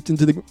all seeped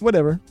into the...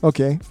 Whatever.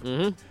 Okay.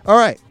 All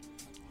right.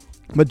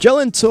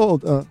 Magellan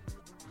told... all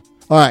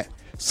right.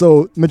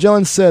 So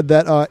Magellan said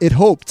that it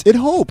hoped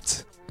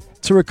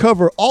to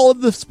recover all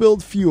of the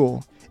spilled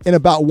fuel in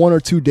about 1 or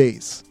 2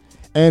 days,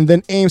 and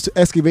then aims to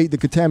excavate the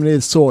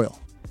contaminated soil.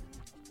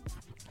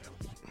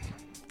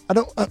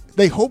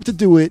 They hope to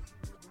do it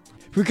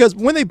because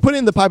when they put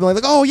in the pipeline,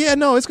 like, oh yeah,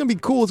 no, it's gonna be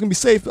cool, it's gonna be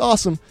safe,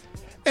 awesome.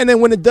 And then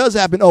when it does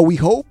happen, we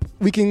hope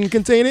we can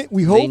contain it.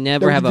 We hope they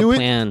never have a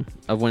plan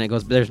of when it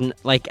goes.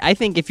 I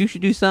think if you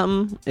should do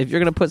something, if you're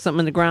gonna put something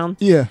in the ground,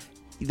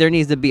 there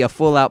needs to be a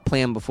full out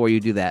plan before you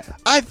do that.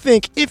 I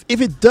think if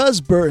it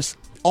does burst,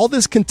 all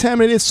this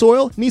contaminated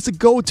soil needs to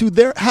go to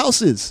their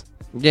houses.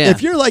 Yeah.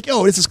 If you're like,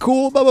 oh, this is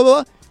cool, blah blah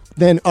blah,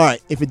 then all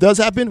right. If it does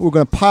happen, we're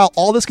gonna pile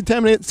all this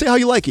contaminated. Say how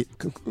you like it.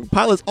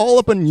 Pile it all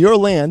up on your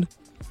land.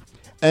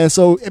 And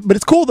so, but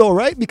it's cool though,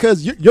 right?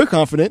 Because you're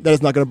confident that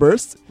it's not going to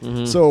burst.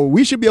 So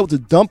we should be able to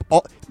dump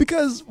all,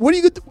 because what do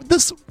you get?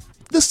 This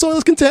soil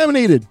is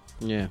contaminated.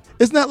 Yeah.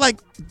 It's not like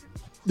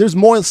there's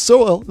more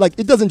soil. Like,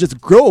 it doesn't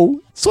just grow.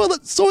 Soil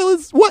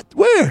is what?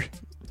 Where?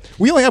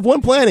 We only have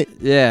one planet.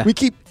 Yeah. We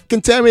keep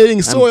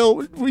contaminating soil.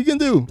 What are you going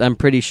to do? I'm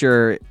pretty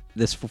sure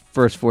this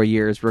first 4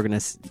 years, we're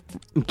gonna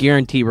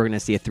guarantee we're gonna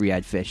see a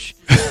three-eyed fish.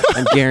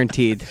 I'm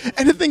guaranteed.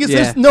 And the thing is,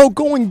 there's no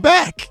going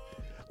back.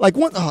 Like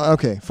one. Oh,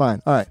 okay,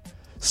 fine, all right.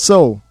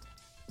 So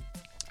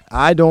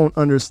I don't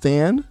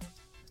understand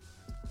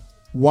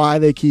why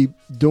they keep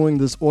doing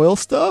this oil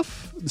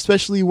stuff,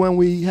 especially when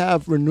we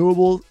have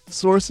renewable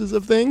sources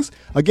of things.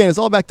 Again, it's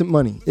all back to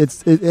money.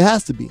 It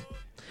has to be.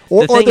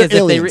 Or, the thing or is,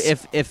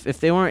 aliens.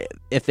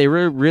 if they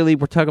really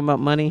were talking about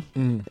money,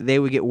 they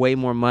would get way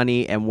more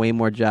money and way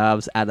more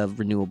jobs out of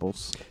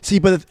renewables. See,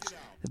 but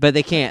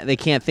they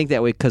can't think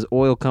that way because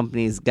oil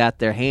companies got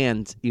their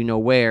hands,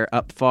 where,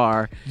 up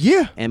far.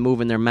 Yeah. And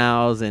moving their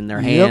mouths and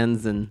their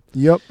hands and.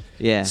 Yep.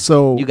 Yeah.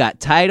 So you got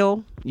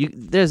tidal.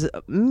 There's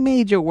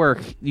major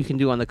work you can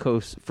do on the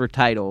coast for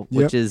tidal,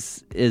 which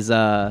is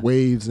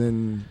waves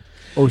and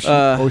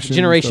ocean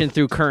generation stuff.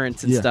 through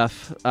currents and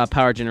stuff.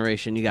 Power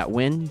generation. You got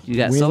wind. You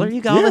got solar. You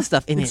got all this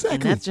stuff in it,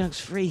 and that junk's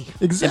free.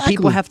 Exactly. And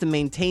people have to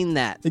maintain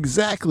that.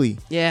 Exactly.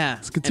 Yeah.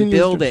 It's and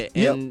build it,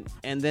 Yep.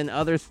 and then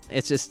other.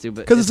 It's just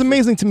stupid. Because it's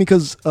amazing to me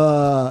because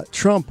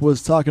Trump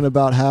was talking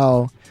about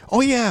how,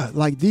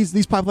 like these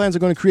pipelines are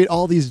going to create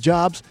all these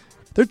jobs.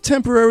 They're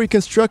temporary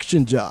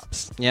construction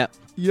jobs. Yep.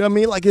 You know what I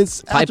mean? Like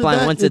it's pipeline.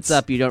 that, once it's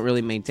up, you don't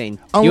really maintain.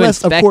 Unless, you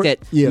inspect of course,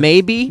 it. Yeah,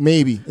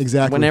 maybe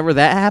exactly. Whenever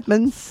that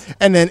happens,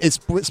 and then it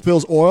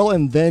spills oil,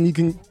 and then you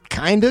can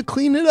kind of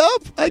clean it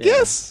up. I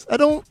guess. I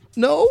don't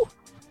know.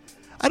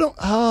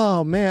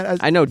 Oh man.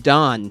 I know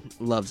Dawn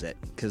loves it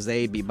because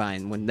they be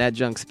buying when that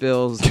junk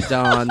spills.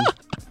 Dawn.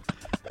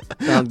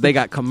 They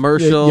got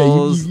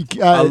commercials.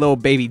 A little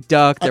baby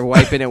duck. They're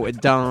wiping it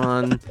with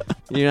Dawn.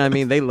 You know what I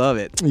mean? They love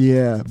it.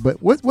 Yeah,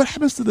 but what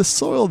happens to the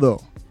soil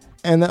though?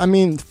 And I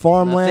mean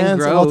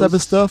farmlands and all type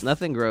of stuff.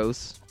 Nothing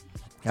grows.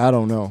 I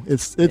don't know.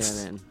 It's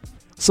man.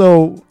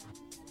 So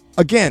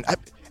again,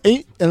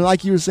 and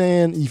like you were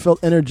saying, you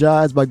felt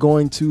energized by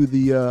going to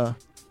the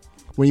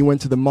when you went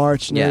to the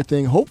march and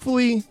everything.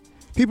 Hopefully,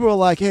 people are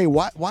like, "Hey,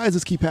 why does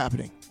this keep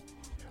happening?"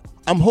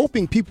 I'm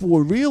hoping people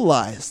will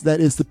realize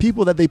that it's the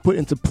people that they put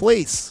into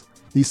place,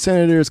 these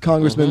senators,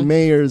 congressmen,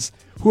 mayors,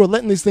 who are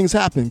letting these things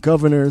happen,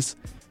 governors.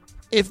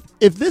 If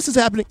this is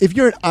happening, if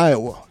you're in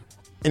Iowa,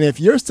 and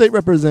if your state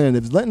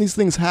representative is letting these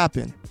things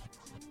happen,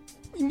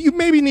 you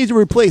maybe need to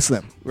replace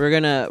them. We're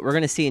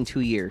gonna see in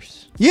 2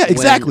 years. Yeah,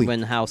 exactly.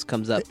 When the House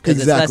comes up, because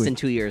it's less than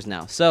 2 years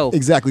now. So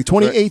exactly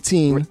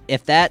 2018.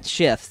 If that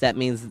shifts, that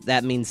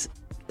means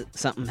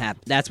something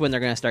happened. That's when they're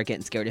gonna start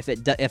getting scared.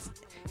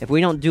 If we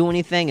don't do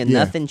anything and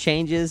nothing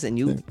changes, if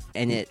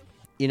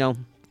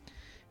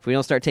we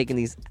don't start taking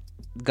these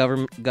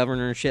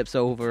governorships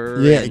over,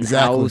 and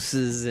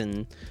houses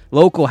and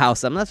local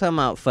houses. I'm not talking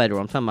about federal.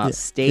 I'm talking about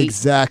state.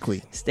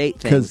 Exactly. State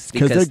things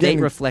because state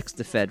reflects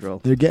the federal.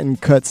 They're getting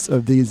cuts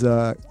of these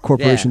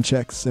corporation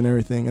checks and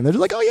everything, and they're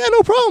just like, "Oh yeah,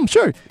 no problem,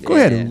 sure, go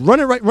ahead, and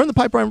run the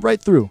pipeline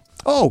right through."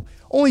 Oh,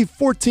 only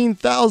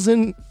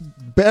 14,000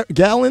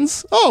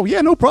 gallons. Oh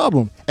yeah, no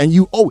problem. And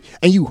you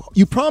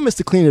promised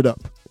to clean it up.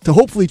 To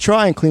hopefully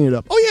try and clean it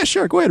up. Oh yeah,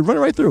 sure. Go ahead, run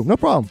it right through. No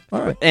problem.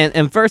 All right.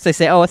 And first they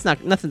say, "Oh,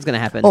 nothing's going to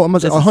happen." Oh, I'm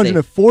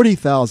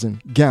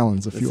 140,000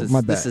 gallons of fuel.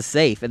 My bad. This is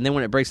safe. And then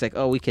when it breaks, like,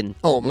 we can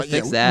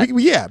fix that.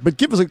 But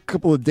give us a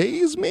couple of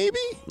days, maybe.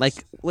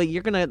 Like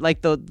you're gonna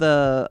like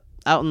the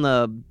out in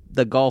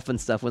the Gulf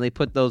and stuff when they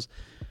put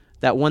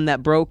that one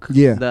that broke.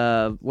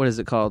 Yeah. What is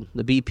it called?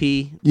 The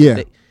BP.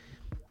 Yeah.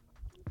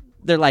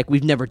 They're like,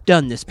 "We've never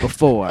done this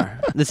before.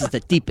 This is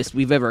the deepest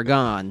we've ever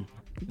gone."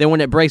 Then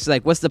when it breaks,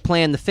 like, what's the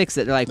plan to fix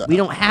it? They're like, we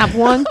don't have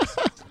one.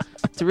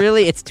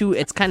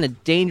 It's kind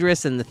of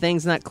dangerous, and the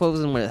thing's not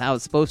closing how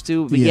it's supposed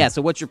to. But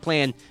so what's your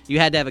plan? You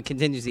had to have a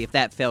contingency if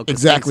that failed.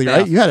 Exactly,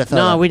 right? You had to.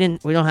 No, we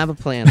didn't. We don't have a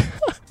plan.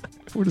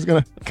 We're just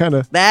gonna kind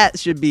of. That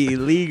should be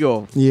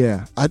illegal.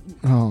 Yeah.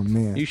 Oh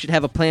man. You should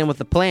have a plan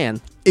with a plan.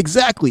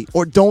 Exactly,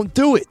 or don't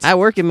do it. I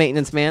work in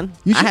maintenance, man.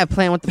 I have a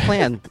plan with the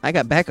plan. I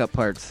got backup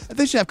parts.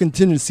 They should have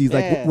contingencies,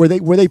 like where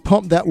they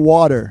pump that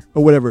water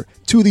or whatever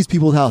to these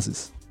people's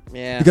houses.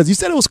 Yeah. Because you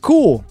said it was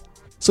cool,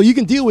 so you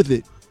can deal with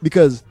it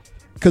because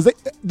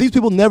these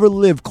people never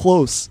live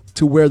close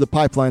to where the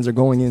pipelines are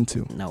going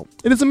into. No.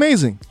 And it's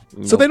amazing.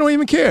 Nope. So they don't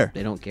even care.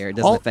 They don't care. It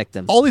doesn't affect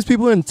them. All these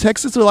people in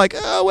Texas are like,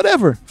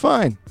 whatever,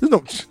 fine.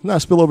 There's not a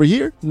spill over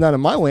here. Not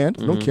in my land.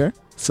 Don't care.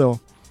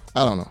 So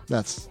I don't know.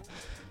 That's.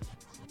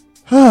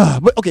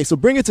 But okay, so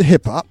bring it to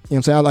hip hop. You know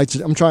what I'm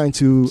saying? I'm trying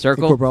to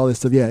incorporate all this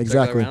stuff. Yeah,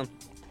 exactly.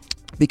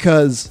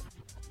 Because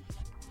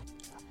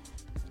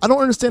I don't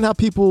understand how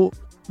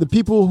the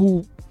people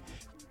who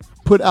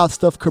put out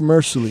stuff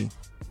commercially,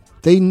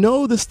 they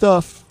know the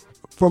stuff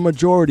for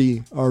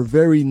majority are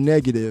very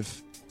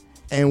negative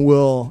and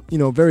will,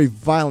 very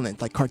violent,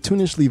 like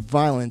cartoonishly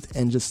violent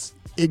and just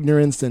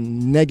ignorance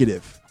and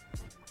negative.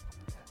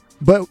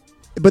 But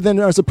then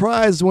they're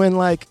surprised when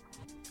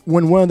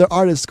one of the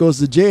artists goes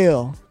to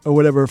jail or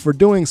whatever for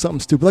doing something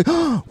stupid. Like,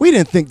 oh, we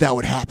didn't think that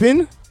would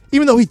happen.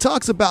 Even though he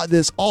talks about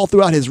this all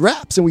throughout his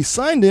raps and we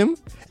signed him,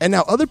 and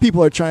now other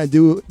people are trying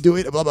to do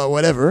it, blah, blah,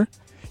 whatever.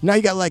 Now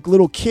you got like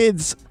little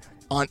kids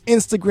on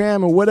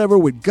Instagram or whatever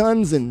with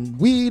guns and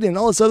weed and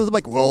all this other stuff.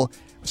 Like, well,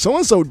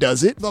 so-and-so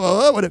does it, blah, blah,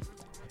 blah, whatever.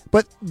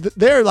 But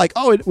they're like,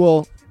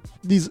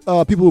 these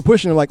people who are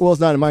pushing are like, well,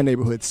 it's not in my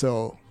neighborhood,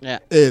 so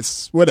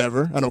it's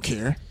whatever. I don't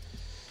care.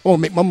 I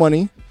won't make my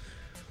money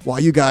while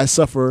you guys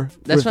suffer.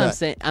 That's what I'm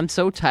saying. I'm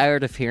so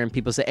tired of hearing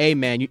people say, hey,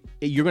 man,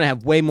 you're going to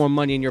have way more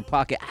money in your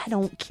pocket. I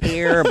don't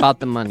care about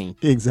the money.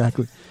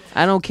 Exactly.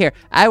 I don't care.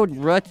 I would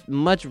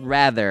much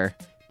rather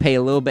pay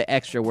a little bit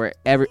extra where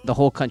the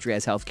whole country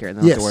has health care and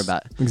I don't have to worry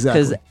about it.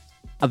 Exactly. Because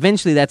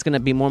eventually that's going to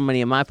be more money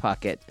in my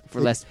pocket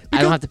for less.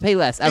 I don't have to pay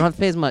less. I don't have to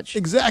pay as much.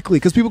 Exactly,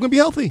 because people can be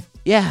healthy.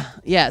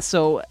 Yeah.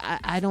 So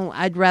I'd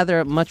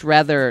much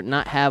rather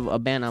not have a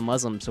ban on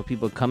Muslims so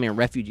people come here,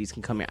 refugees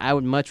can come here. I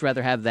would much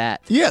rather have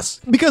that. Yes,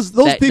 because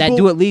those people that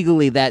do it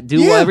legally, that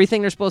do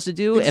everything they're supposed to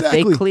do. Exactly.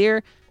 If they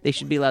clear, they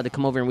should be allowed to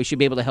come over and we should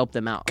be able to help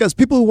them out. Because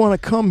people who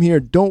want to come here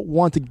don't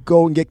want to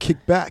go and get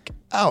kicked back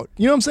out.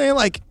 You know what I'm saying?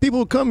 Like, people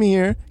who come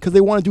here because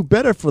they want to do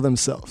better for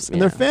themselves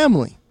and their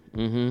family.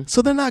 Mm-hmm.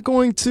 So they're not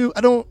going to.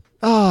 I don't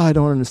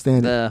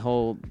understand that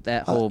whole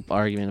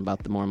argument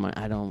about the more money.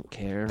 I don't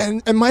care.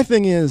 And my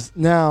thing is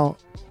now,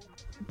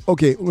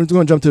 okay, we're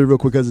going to jump to it real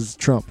quick because it's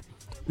Trump.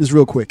 Just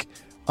real quick.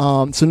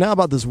 So now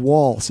about this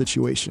wall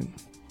situation.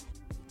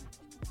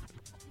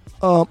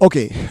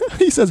 Okay,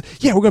 he says,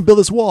 yeah, we're going to build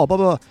this wall, blah,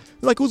 blah, blah.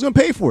 They're like, who's going to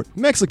pay for it?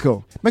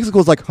 Mexico.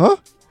 Mexico's like, huh?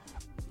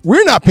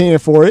 We're not paying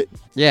for it.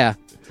 Yeah.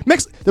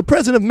 The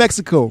president of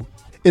Mexico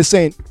is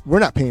saying, we're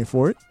not paying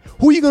for it.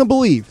 Who are you going to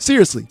believe?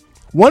 Seriously.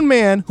 One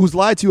man who's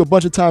lied to you a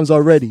bunch of times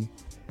already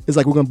is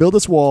like, we're going to build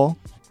this wall,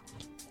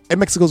 and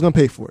Mexico's going to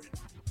pay for it.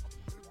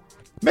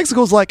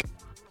 Mexico's like,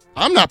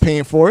 I'm not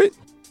paying for it.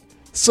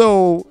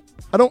 So,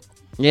 I don't...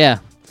 Yeah.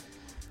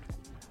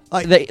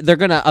 Like, they're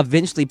going to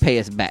eventually pay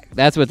us back.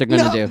 That's what they're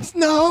going to do.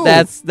 No.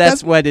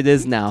 That's what it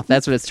is now.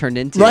 That's what it's turned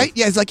into. Right?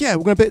 Yeah, it's like, yeah,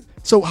 we're going to pay...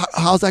 So,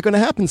 how's that going to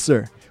happen,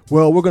 sir?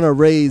 Well, we're going to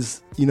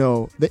raise,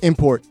 the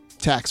import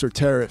tax or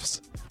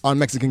tariffs on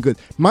Mexican goods.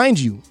 Mind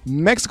you,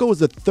 Mexico is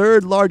the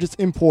third largest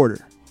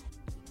importer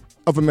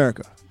of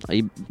America.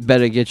 You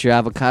better get your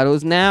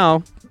avocados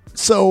now.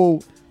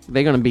 So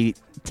they're going to be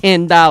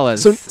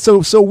 $10.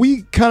 So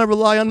we kind of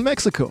rely on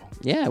Mexico.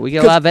 Yeah, we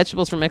get a lot of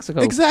vegetables from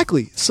Mexico.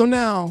 Exactly. So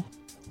now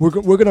we're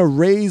going to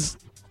raise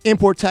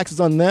import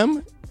taxes on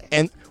them,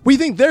 and what do you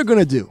think they're going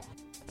to do?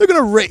 They're going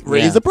to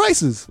raise the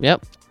prices.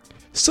 Yep.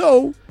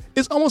 So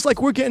it's almost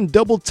like we're getting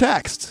double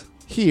taxed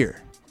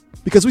here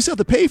because we still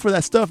have to pay for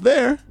that stuff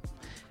there.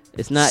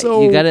 It's not.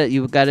 So, you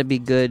gotta be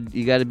good.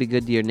 You gotta be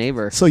good to your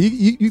neighbor. So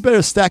you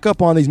better stack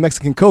up on these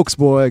Mexican Cokes,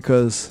 boy,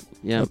 because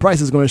the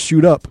price is going to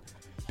shoot up.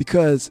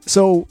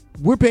 So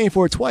we're paying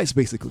for it twice,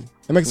 basically.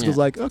 And Mexico's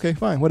like, okay,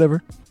 fine,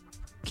 whatever.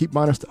 Keep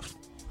buying our stuff.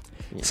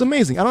 Yeah. It's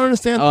amazing. I don't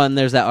understand. Oh, and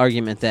there's that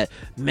argument that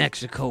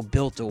Mexico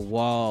built a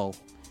wall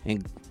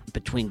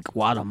between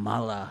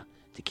Guatemala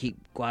to keep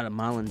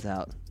Guatemalans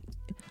out.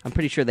 I'm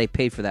pretty sure they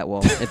paid for that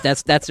wall. If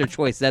that's their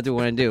choice, that's what they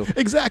want to do.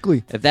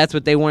 Exactly. If that's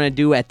what they want to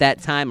do at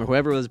that time, or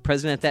whoever was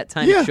president at that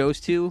time chose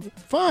to,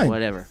 fine.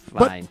 Whatever,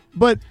 fine.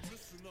 But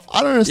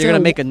I don't understand. You're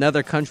gonna make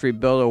another country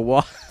build a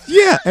wall.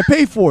 Yeah, and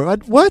pay for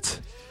it. What?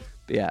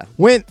 Yeah.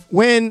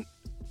 When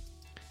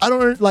I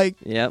don't like.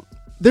 Yep.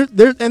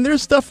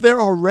 There's stuff there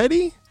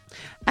already.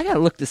 I gotta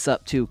look this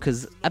up too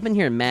because I've been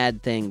hearing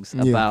mad things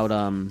about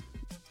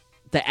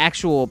the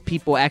actual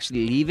people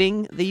actually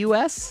leaving the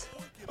U.S.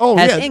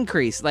 has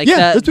increased. Like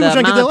the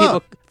amount of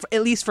people,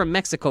 at least from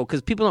Mexico,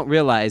 because people don't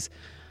realize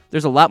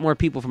there's a lot more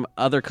people from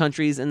other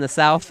countries in the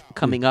South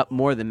coming up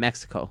more than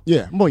Mexico.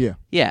 Yeah. Well, yeah.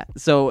 Yeah.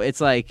 So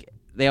it's like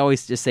they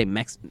always just say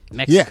Mexico.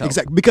 Yeah,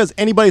 exactly. Because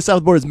anybody south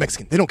of the border is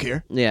Mexican. They don't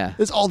care. Yeah.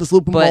 There's all this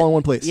looping all in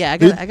one place. Yeah, I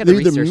got they're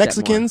either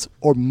Mexicans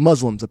or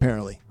Muslims,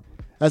 apparently.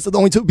 That's the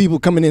only two people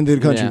coming into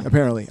the country,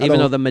 apparently. Even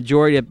though the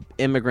majority of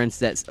immigrants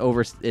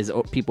is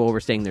people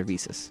overstaying their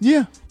visas.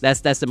 Yeah.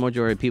 That's the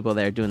majority of people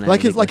that are doing that.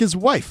 Like his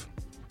wife.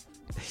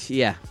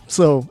 Yeah.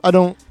 So I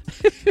don't.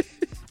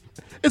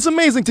 It's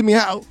amazing to me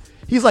how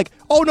he's like,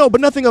 oh no, but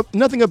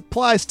nothing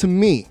applies to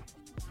me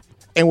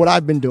and what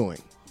I've been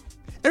doing.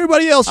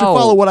 Everybody else should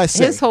follow what I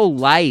say. His whole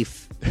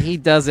life, he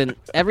doesn't.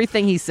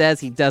 Everything he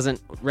says, he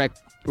doesn't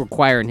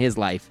require in his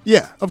life.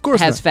 Yeah, of course.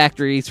 Has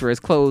factories for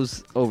his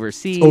clothes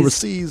overseas.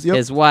 Overseas, yep.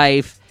 His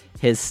wife.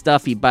 His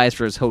stuff he buys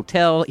for his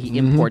hotel. He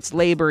imports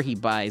labor. He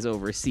buys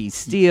overseas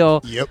steel.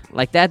 Yep.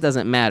 Like, that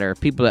doesn't matter.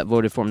 People that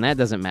voted for him, that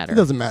doesn't matter. It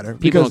doesn't matter.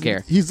 People don't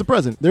care. He's the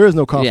president. There is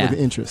no conflict of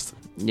interest.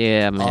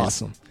 Yeah, man.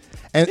 Awesome.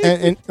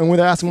 And when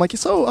they're asking, like,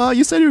 so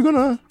you said you were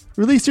going to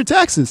release your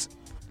taxes.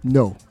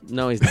 No.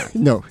 No, he's not.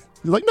 No.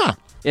 He's like, nah.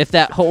 If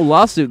that whole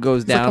lawsuit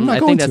goes down,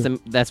 like, I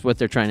think that's what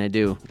they're trying to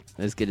do.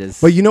 Let's get his.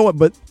 But you know what?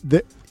 But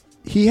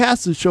he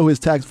has to show his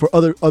tax for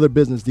other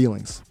business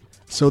dealings.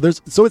 So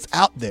it's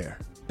out there.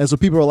 And so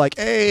people are like,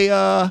 hey,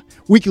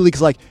 WikiLeaks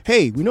is like,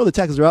 hey, we know the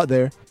taxes are out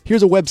there.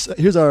 Here's a website.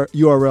 Here's our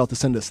URL to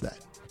send us that.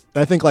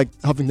 And I think like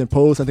Huffington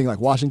Post, I think like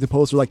Washington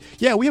Post are like,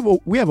 yeah, we have a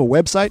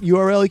website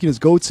URL you can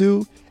just go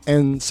to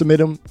and submit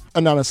them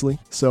anonymously.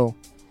 So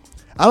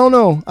I don't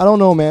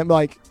know, man.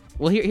 Like,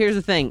 well, here's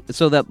the thing.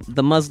 So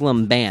the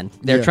Muslim ban,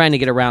 they're trying to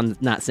get around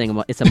not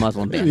saying it's a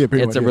Muslim ban. Yeah,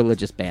 it's a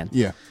religious ban.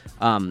 Yeah.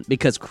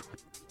 Because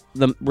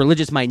the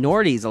religious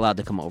minorities allowed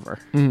to come over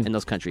in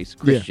those countries,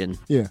 Christian.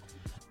 Yeah.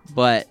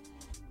 But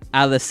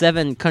out of the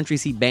 7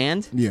 countries he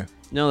banned, none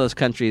of those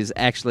countries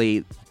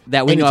actually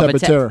that we Any know type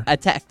of terror.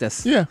 attacked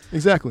us. Yeah,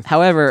 exactly.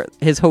 However,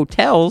 his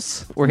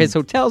hotels, where his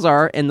hotels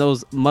are in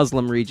those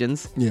Muslim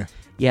regions,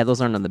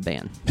 those aren't on the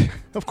ban.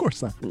 Of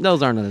course not.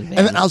 Those aren't on the ban.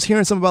 And then I was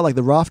hearing something about like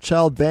the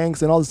Rothschild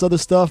banks and all this other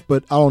stuff,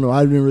 but I don't know.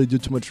 I didn't really do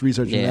too much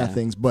research on that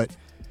things, but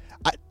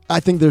I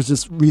think there's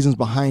just reasons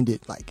behind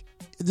it. Like,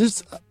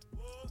 just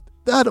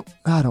I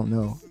don't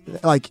know.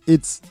 Like,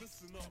 it's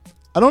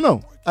I don't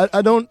know.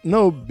 I don't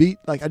know.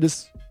 Like, I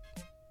just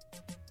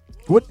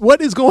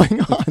what is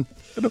going on?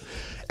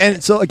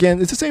 And so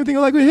again, it's the same thing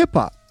like with hip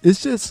hop.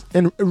 It's just,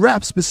 and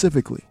rap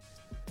specifically.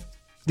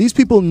 These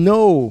people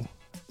know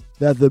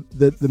that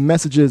the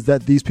messages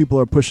that these people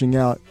are pushing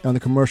out on the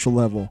commercial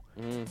level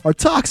are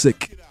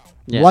toxic,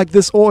 like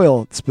this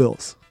oil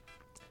spills.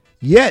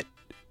 Yet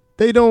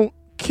they don't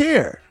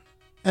care,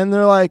 and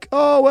they're like,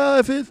 "Oh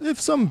well, if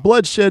some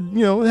bloodshed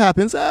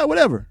happens,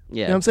 whatever." Yeah,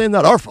 you know what I'm saying?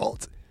 Not our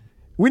fault.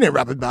 We didn't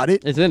rap about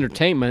it. It's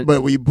entertainment,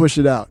 but we push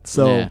it out.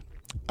 So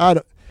I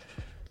don't.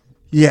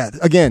 Yeah,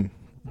 again,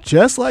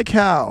 just like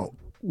how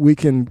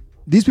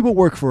these people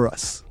work for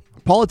us,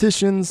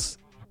 politicians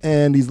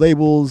and these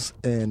labels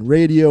and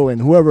radio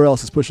and whoever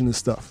else is pushing this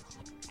stuff.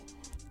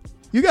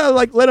 You gotta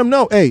let them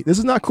know, hey, this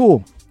is not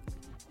cool.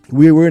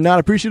 We're not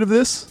appreciative of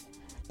this,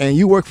 and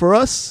you work for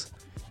us,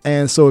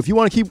 and so if you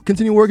want to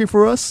continue working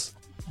for us,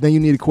 then you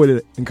need to quit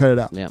it and cut it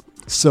out. Yeah.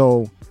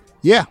 So,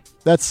 yeah,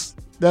 that's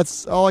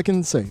all I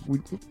can say.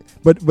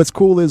 But what's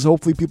cool is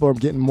hopefully people are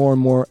getting more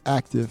and more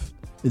active.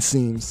 It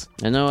seems.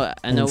 I know.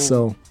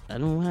 So I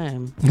know why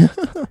I'm.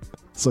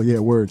 So yeah,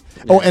 word.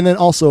 Yeah. Oh, and then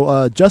also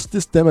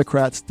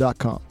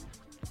justicedemocrats.com.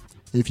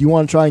 If you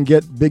want to try and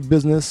get big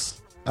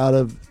business out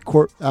of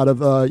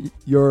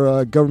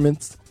your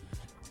government,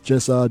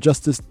 just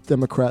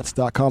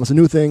justicedemocrats.com. It's a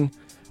new thing.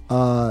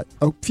 A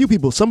few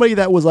people, somebody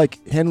that was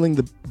like handling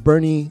the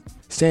Bernie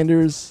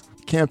Sanders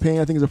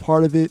campaign, I think is a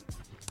part of it.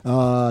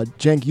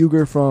 Cenk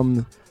Uygur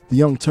from the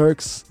Young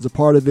Turks is a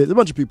part of it. A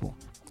bunch of people.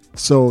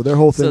 So their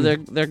whole thing. So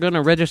they're going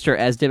to register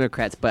as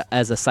Democrats, but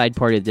as a side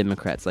party of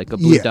Democrats, like a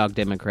blue dog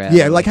Democrat.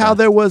 Yeah, like how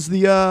there was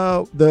the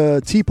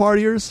Tea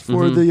Partiers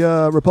for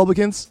the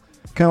Republicans,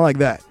 kind of like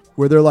that,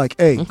 where they're like,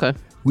 hey,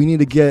 we need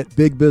to get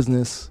big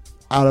business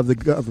out of the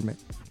government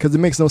because it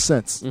makes no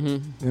sense. I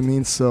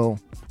mean, so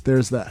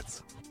there's that.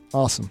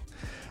 Awesome.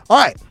 All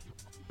right.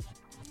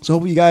 So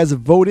hopefully you guys have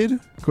voted.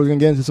 We're going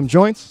to get into some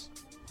joints.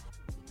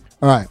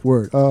 All right,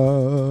 word.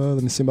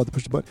 Let me see. I'm about to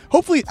push the button.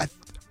 Hopefully,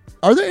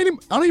 are there any?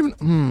 I don't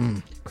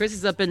even. Chris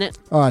is up in it.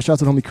 All right, shout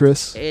out to homie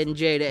Chris.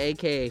 NJ to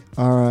AK.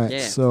 All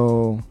right,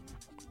 so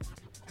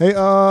hey,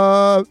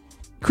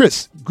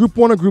 Chris, Group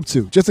 1 or Group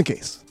 2, just in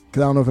case,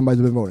 because I don't know if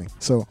anybody's been voting.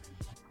 So,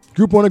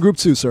 Group 1 or Group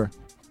 2, sir?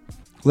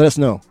 Let us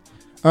know.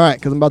 All right,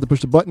 because I'm about to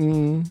push the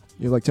button.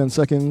 You have like 10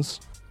 seconds.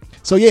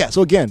 So yeah,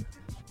 so again,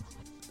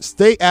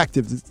 stay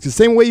active. It's the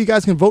same way you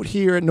guys can vote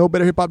here at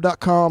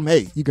NoBetterHipHop.com.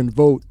 Hey, you can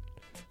vote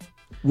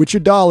with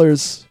your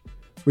dollars,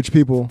 with your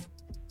people.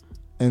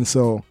 And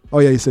so, oh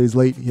yeah, he said he's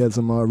late. He had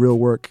some real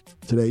work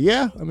today.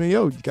 Yeah, I mean,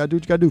 you gotta do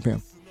what you gotta do,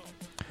 Pam.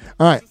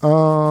 All right,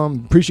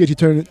 appreciate you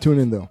tuning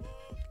in though.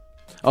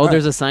 Oh,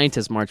 there's a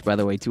scientist march, by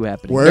the way, too,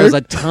 happening. Word? There's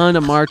a ton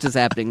of marches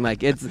happening.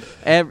 Like it's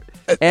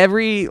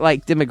every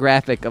like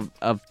demographic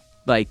of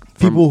like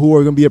people who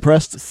are gonna be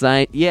oppressed.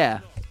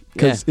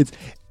 Because it's,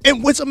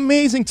 and what's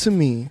amazing to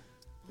me,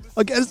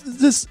 like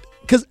this,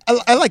 because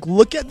I like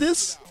look at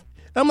this,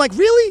 and I'm like,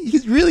 really,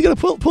 he's really gonna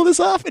pull this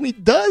off, and he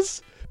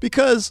does,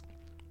 because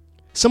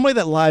somebody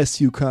that lies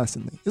to you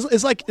constantly,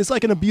 it's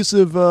like an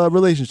abusive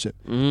relationship.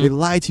 They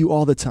lie to you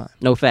all the time.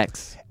 No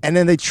facts. And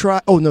then they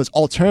try. Oh no, it's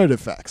alternative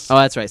facts. Oh,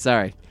 that's right.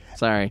 Sorry.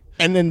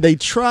 And then they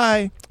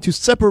try to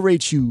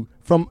separate you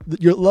from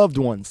your loved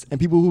ones and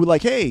people who are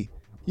like, hey,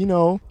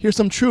 here's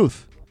some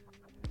truth.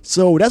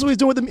 So that's what he's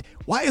doing with the.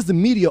 Why is the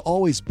media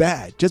always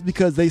bad? Just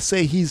because they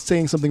say he's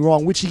saying something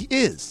wrong, which he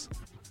is.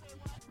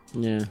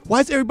 Yeah. Why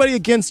is everybody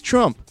against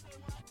Trump?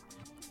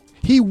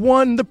 He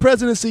won the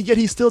presidency, yet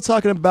he's still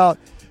talking about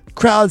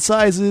crowd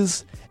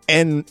sizes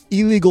and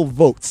illegal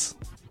votes.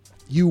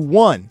 You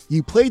won.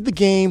 You played the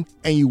game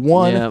and you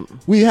won. Yep.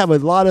 We have a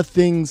lot of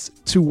things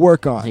to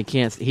work on.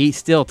 He's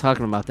still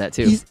talking about that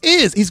too.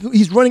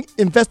 He's running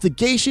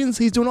investigations.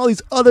 He's doing all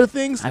these other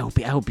things. I hope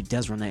he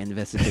does run that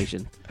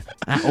investigation.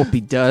 I hope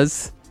he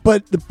does.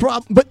 But the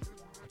problem. But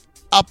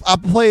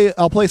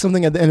I'll play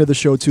something at the end of the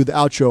show too. The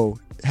outro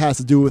has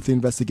to do with the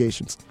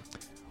investigations.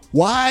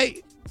 Why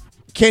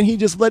can't he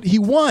just he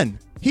won?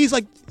 He's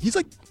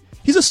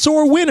a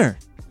sore winner.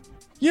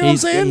 You know what I'm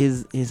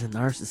saying? He's a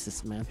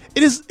narcissist, man.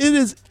 It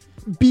is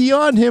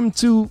beyond him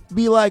to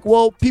be like,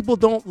 well, people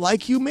don't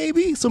like you,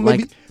 maybe. So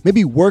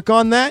maybe work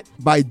on that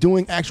by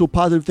doing actual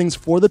positive things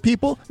for the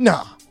people.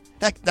 Nah,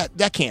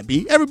 that can't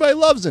be. Everybody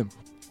loves him.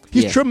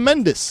 He's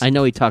tremendous. I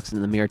know he talks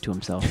in the mirror to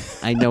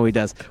himself. I know he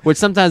does. Which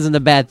sometimes is a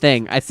bad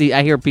thing. I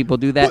hear people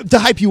do that to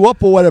hype you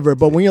up or whatever.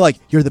 But when you're like,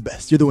 you're the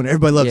best, you're the winner,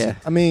 everybody loves you.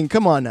 I mean,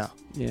 come on now.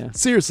 Yeah.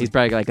 Seriously. He's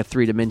probably like a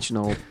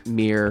 3-dimensional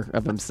mirror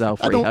of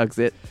himself where he hugs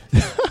it.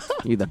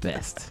 You're the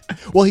best.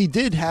 Well, he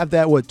did have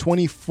that,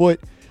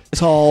 20-foot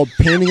tall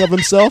painting of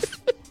himself.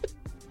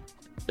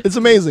 It's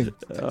amazing.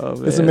 Oh,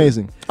 man. It's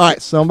amazing. All right,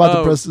 so I'm about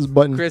to press this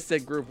button. Chris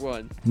said group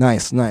 1.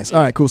 Nice. All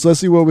right, cool. So let's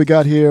see what we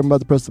got here. I'm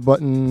about to press the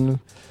button.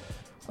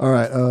 All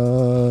right.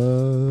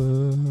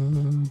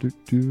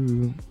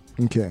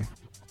 Okay.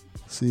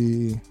 Let's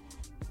see.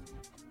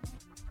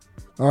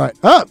 All right.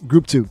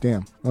 Group 2.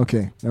 Damn.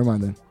 Okay. Never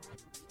mind then.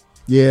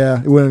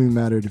 Yeah, it wouldn't even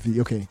matter if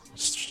he. Okay.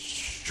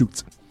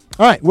 Shoot.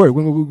 All right. We're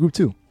going to go group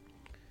 2.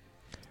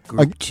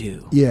 Group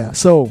 2. Yeah.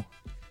 So,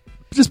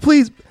 just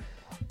please.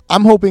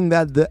 I'm hoping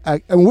that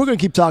and we're going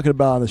to keep talking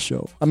about it on the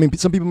show. I mean,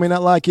 some people may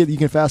not like it. You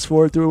can fast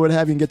forward through it, what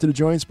have you, and get to the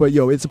joints. But,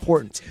 it's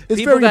important.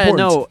 It's people very important.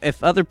 Know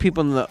if other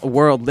people in the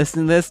world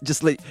listen to this,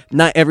 just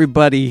not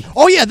everybody.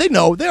 Oh, yeah, they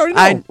know. They already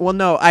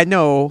know. I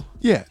know.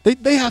 Yeah,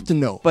 they have to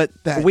know. But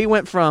we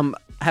went from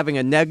having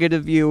a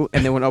negative view,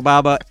 and then when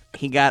Obama,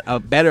 he got a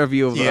better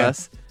view of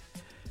us.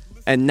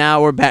 And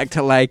now we're back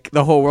to,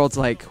 the whole world's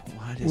like,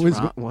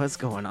 what's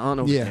going on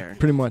over there? Yeah,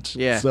 pretty much.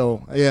 Yeah.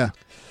 So, yeah.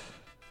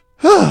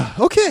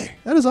 Okay,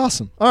 that is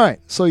awesome. All right,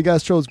 so you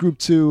guys chose Group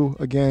 2.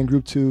 Again,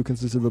 Group 2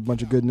 consists of a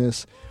bunch of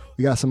goodness.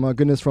 We got some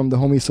goodness from the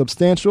homie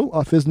Substantial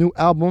off his new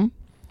album,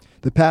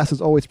 The Past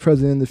is Always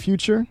Present in the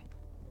Future.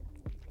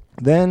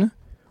 Then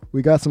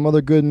we got some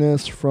other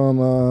goodness from,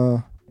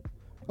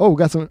 we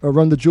got some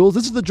Run the Jewels.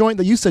 This is the joint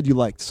that you said you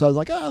liked, so I was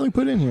like, let me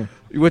put it in here.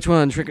 Which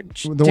one?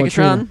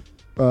 Ticketron?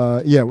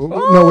 Yeah,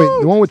 no,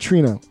 wait, the one with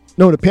Trina.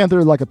 No, the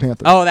Panther Like a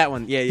Panther. Oh, that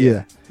one.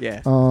 Yeah.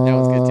 That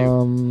was good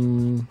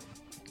too.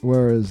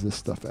 Where is this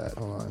stuff at?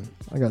 Hold on.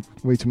 I got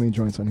way too many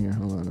joints on here.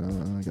 Hold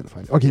on. I got to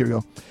find it. Okay, here we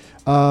go.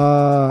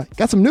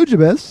 Got some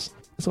Nujabes.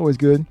 It's always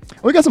good.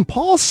 And we got some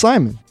Paul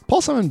Simon. Paul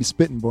Simon be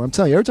spitting, boy. I'm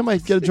telling you, every time I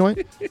get a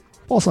joint,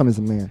 Paul Simon's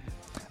the man.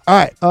 All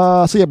right.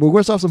 So, yeah, but we're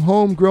going to start some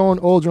homegrown,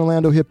 old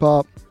Orlando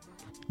hip-hop.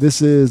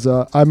 This is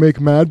I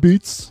Make Mad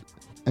Beats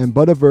and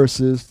Butter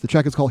Verses. The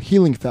track is called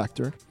Healing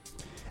Factor.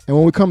 And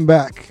when we come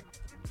back,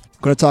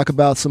 we're going to talk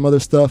about some other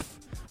stuff.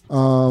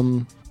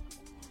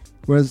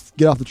 We're going to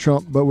get off the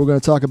Trump, but we're going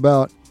to talk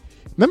about...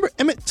 Remember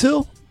Emmett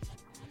Till?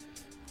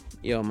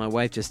 Yo, my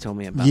wife just told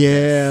me about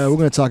Yeah, we're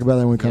going to talk about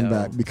that when we come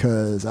back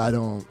because I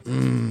don't...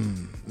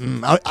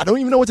 I don't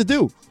even know what to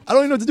do. I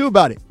don't even know what to do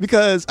about it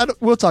because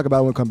we'll talk about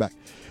it when we come back.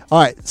 All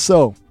right,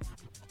 so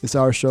it's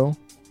our show.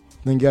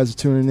 Thank you guys for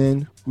tuning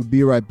in. We'll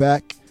be right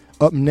back.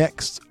 Up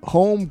next,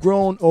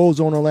 homegrown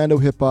Ozone Orlando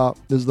hip-hop.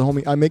 This is the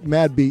homie I Make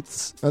Mad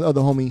Beats.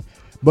 Other homie,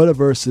 Butter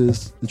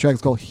Verses. The track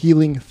is called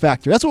Healing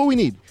Factor. That's what we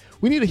need.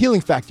 We need a healing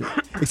factor.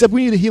 Except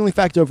we need a healing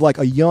factor of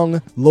a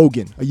young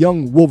Logan, a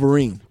young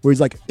Wolverine, where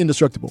he's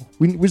indestructible.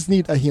 We just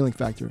need a healing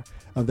factor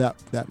of that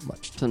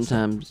much.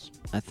 Sometimes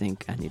I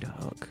think I need a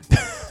hug.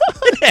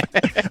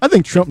 I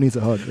think Trump needs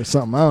a hug or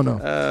something. I don't know.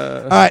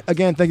 All right.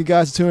 Again, thank you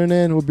guys for tuning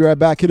in. We'll be right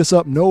back. Hit us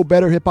up,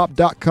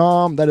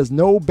 knowbetterhiphop.com. That is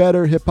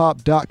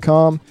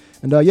knowbetterhiphop.com.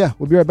 And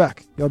we'll be right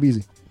back. Y'all be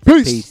easy.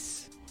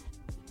 Peace.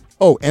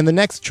 Oh, and the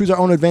next Choose Our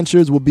Own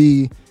Adventures will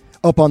be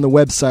up on the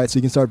website so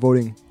you can start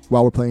voting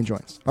while we're playing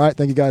joints. All right,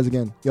 thank you guys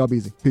again. Y'all be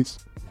easy. Peace.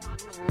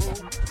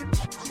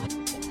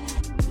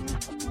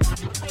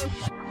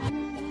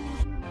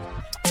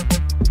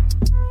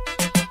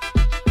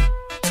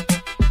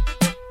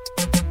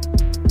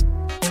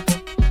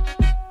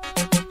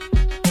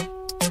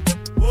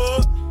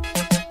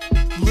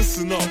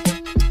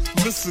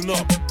 Listen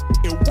up,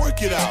 and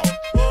work it out.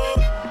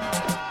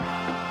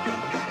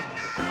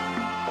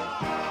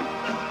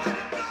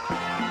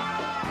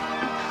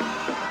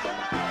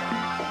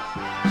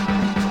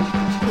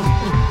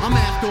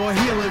 A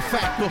healing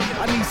factor.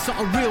 I need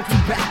something real to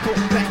back up.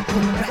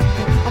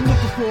 I'm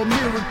looking for a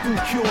miracle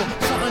cure,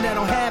 something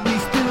that'll have me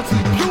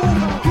spiritually pure.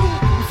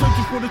 I'm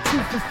searching for the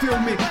truth, fulfill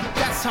me.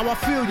 That's how I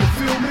feel. You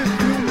feel me?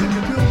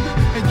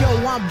 And yo,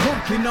 I'm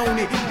working on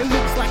it. It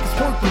looks like it's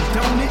working,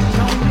 don't it?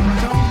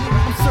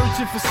 I'm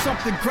searching for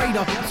something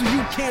greater, so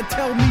you can't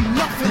tell me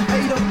nothing,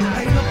 hater.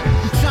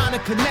 I'm trying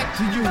to connect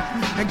to you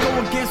and go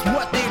against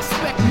what they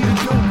expect me to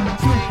do.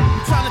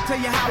 I'm trying to tell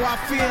you how I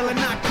feel and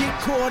not get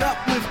caught up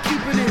with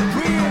keeping it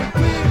real.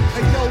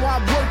 Hey yo,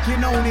 I'm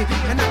working on it,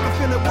 and I can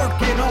feel it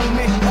working on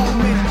me.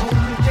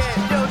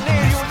 Yeah, yo,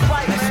 Neil, you was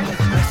right, man.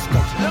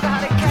 Look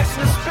how they catch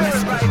the spirit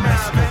right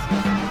now, man.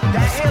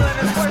 That healing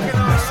is working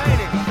on us,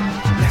 ain't it?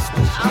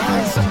 I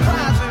ain't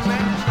surprising,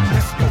 man.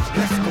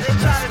 They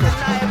try to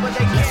deny it, but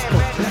they can't,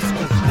 man.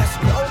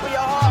 Open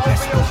your heart,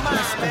 open your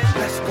mind, man.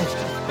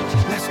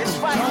 It's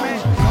right,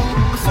 man.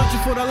 I'm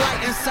searching for the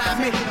light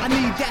inside me. I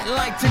need that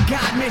light to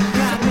guide me.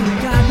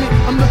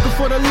 I'm looking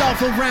for the love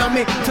around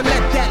me, to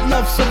let that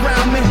love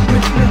surround me.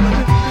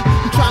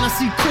 I'm trying to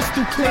see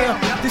crystal clear.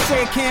 They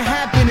say it can't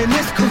happen in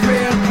this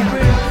career,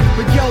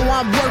 but yo,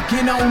 I'm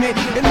working on it.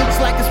 It looks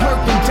like it's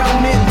working,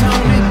 don't it?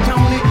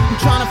 I'm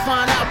trying to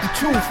find out the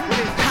truth.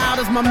 How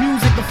does my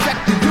music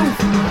affect the youth?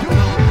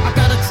 I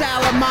got a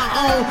child of my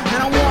own, and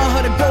I want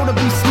her to grow to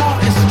be smart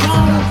and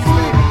strong.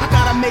 I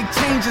gotta make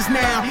changes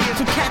now,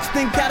 so cats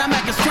think that I'm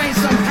acting strange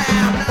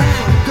somehow.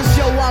 Cause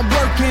yo, I'm I'm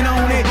working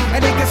on it,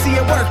 and they can see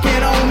it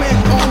working on me,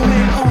 on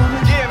me, on me.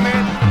 Yeah,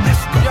 man.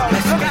 Let's go. Yo,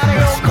 let's look how they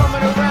all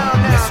coming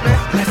around now,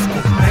 man. Let's go.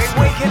 They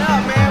waking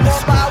up, man,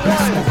 one by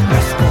one.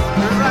 Let's go.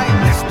 You're right.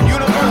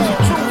 Universal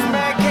truth,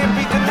 man, can't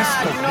be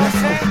denied. You know what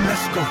I'm saying?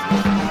 Let's go.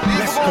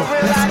 You gonna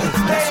realize it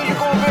today, you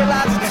gonna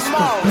realize it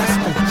tomorrow,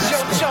 man. It's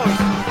your choice.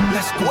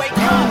 Let's go. Wake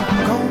up.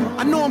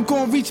 I know I'm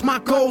gonna reach my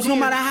goals no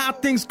matter how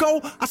things go.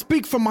 I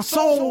speak from my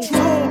soul.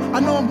 I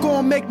know I'm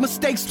gonna make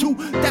mistakes too.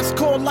 That's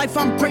called life.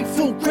 I'm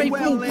grateful,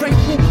 grateful,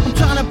 grateful. I'm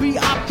trying to be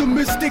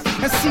optimistic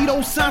and see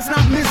those signs,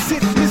 not miss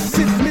it, miss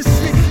it, miss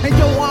it. And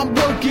yo, I'm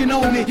working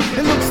on it.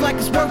 It looks like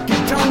it's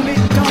working, don't it,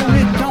 don't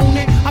it, don't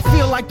it? I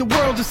feel like the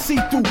world is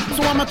see-through,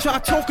 so I'ma try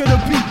talking to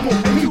people,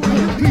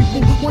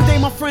 people. One day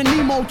my friend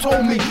Nemo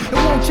told me it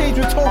won't change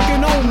with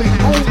talking only.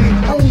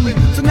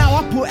 So now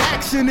I put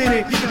action in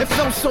it. It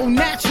felt so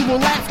natural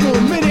after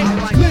a minute.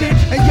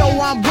 And yo,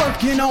 I'm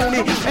working on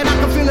it, and I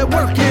can feel it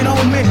working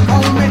on me.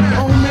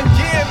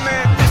 Yeah,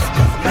 man.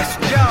 Let's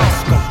go. Yo.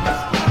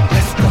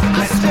 Let's go.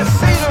 I just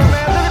see them,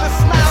 man. Look at the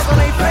smiles on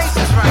their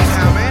faces right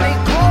now, man. They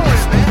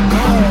glowing, man.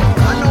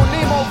 I know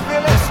Nemo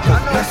feel it. I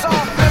know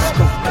Saul feel it.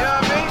 You know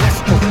what I mean?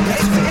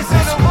 It's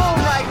in the room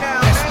right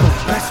now, man.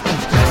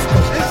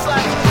 It's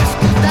like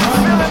that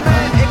feeling,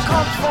 man. It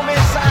comes from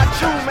inside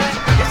too, man.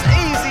 It's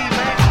easy,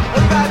 man.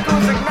 What you gotta do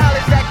is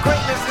acknowledge that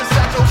greatness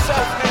inside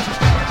yourself, man.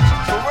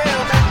 For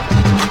real, man.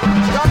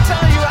 I'm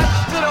telling you, I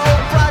did a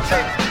whole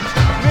project.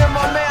 Me and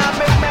my man, I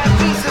make mad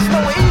beats. There's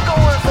no ego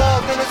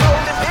involved in this whole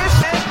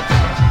shit.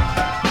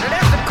 And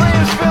that's the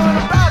greatest feeling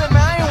about it,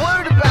 man. I ain't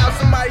worried about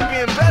somebody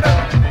being better.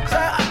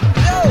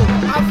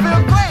 I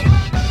feel great.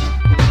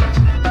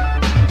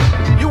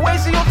 You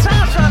wasting your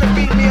time trying to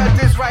beat me at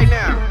this right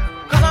now.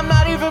 Cause I'm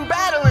not even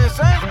battling,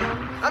 son.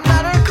 I'm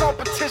not in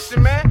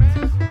competition, man.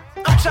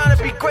 I'm trying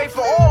to be great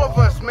for all of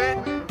us,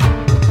 man.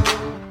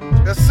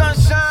 The sun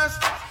shines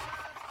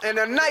and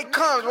the night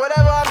comes.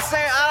 Whatever I'm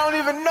saying, I don't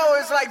even know.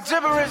 It's like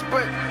gibberish,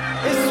 but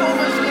it's so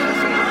much good.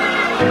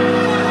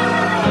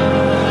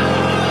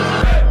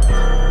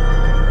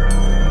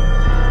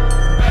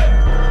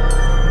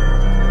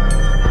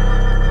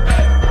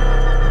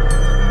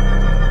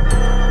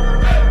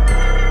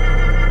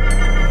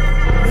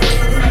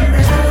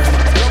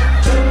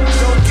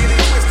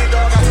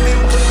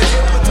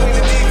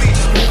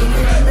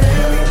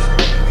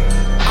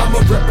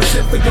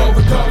 Represent for y'all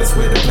regardless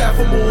where the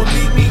platform will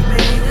lead me.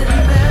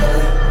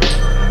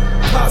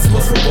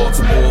 Cosmos from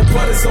Baltimore,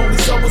 but it's only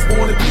some was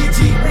born in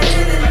PG.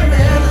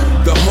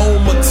 The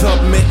home of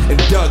Tubman and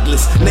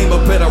Douglas. Name a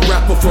better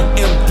rapper from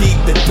MD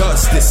that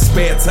does this.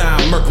 Spare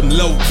time, Merkham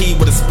low key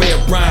with a spare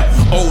rhyme.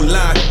 Old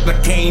line, I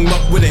came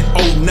up with an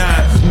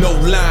 09. No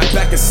line,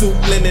 back in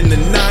Suitland in the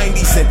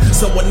 90s. And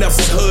someone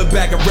else's hood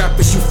bag of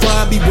rappers. You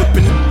find me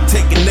whipping,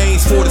 taking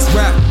names for this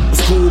rap.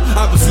 Was cool.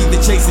 I was either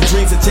chasing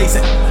dreams or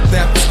chasing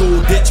after school.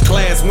 Ditch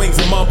class, wings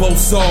and mumbo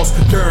sauce.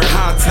 During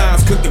high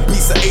times, cooking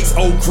beats of Ace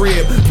old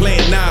crib.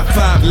 Playing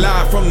 9-5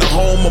 live from the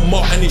home of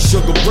Martin and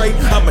Sugar Ray.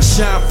 I'ma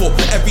shine for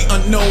every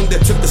unknown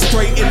that took the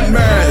straight in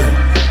Maryland.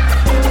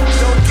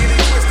 Don't get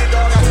it twisted,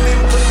 dog. I spin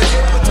with the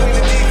hip between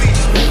the TV.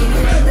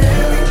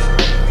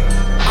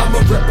 I'ma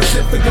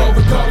represent for y'all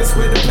regardless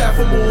where the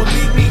platform will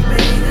lead me.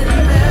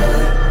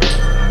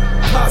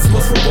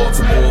 Cosmos from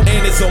Baltimore,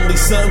 and his only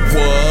son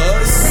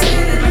was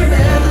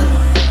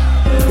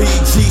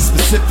PG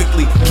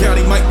specifically.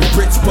 County might be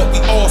rich, but we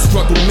all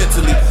struggle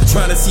mentally.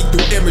 Trying to see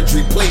through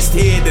imagery placed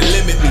here to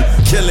limit me,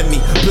 killing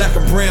me. Black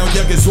and brown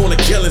youngers on a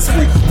killing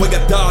spree. When I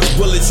dodge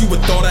bullets, you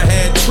would thought I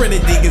had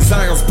Trinity. And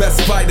Zion's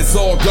best fighters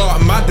all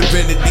guard my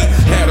divinity.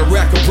 Had a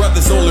rack of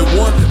brothers, only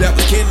one that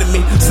was kin to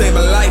me. Saved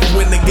my life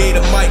when they gave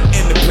a mic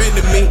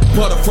independent me.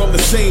 But I'm from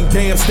the same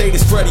damn state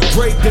as Freddie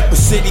Gray. Different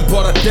city,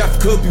 but our death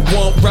could be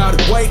one right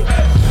away.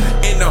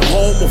 In the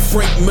home of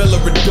Frank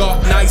Miller and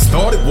Dark Knights.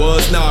 Thought it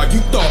was, nah,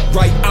 you thought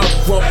right, I'm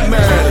from Maryland.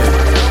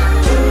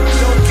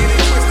 Don't get it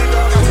twisted,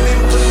 dog. I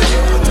spin with the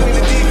hip between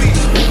the TV.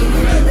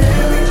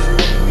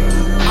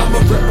 I'ma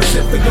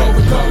represent for y'all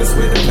regardless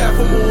where the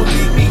platform will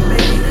lead me.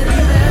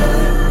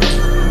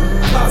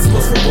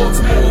 Cosmos from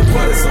Baltimore,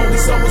 but it's only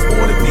some was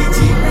born in PG.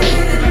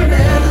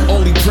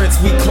 Only Prince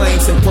we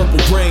claims in purple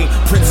rain.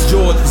 Prince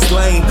George is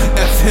lame,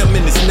 F him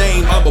in his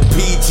name. I'm a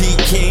PG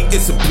king,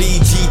 it's a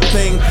PG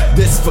thing.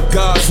 This for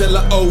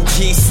Godzilla,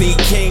 OGC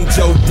King,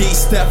 Joe D,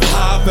 Steph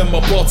Hive, and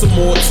my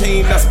Baltimore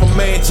team. That's my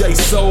man J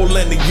Soul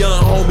and the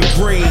young homie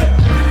Green.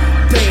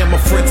 Damn, my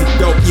friends are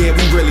dope, yeah,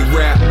 we really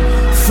rap.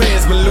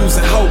 Fans been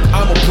losing hope,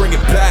 I'ma bring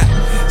it back.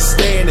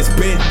 Stan has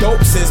been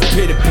dope since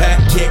Pitty Pat.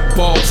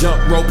 Kickball,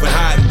 jump rope, and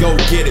hide and go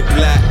get it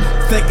black.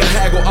 Think I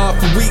haggle off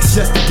for weeks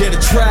just to get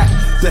a track.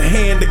 The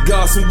hand of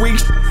God some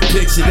weeks.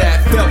 Picture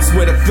that, Phelps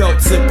with a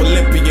felt tip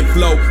Olympian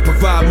flow.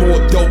 Provide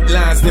more dope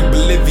lines than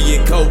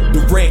Bolivian coat.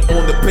 Durant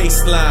on the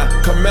baseline,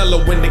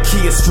 Carmelo in the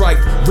key of strike.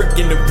 Rick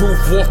in the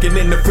roof, walking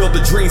in the field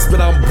of dreams.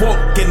 But I'm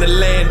woke in the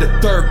land of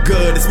third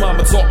good. His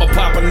mama taught my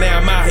papa, now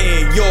I'm out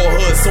here in your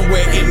hood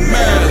somewhere in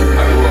Maryland.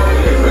 I grew up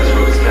in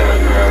Crestwood,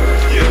 Maryland.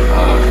 Yes.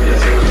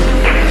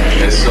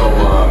 And so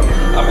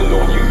I've been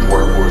doing youth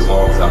work for as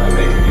long as I've been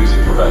making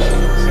music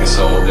professionally.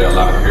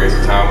 periods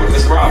of time with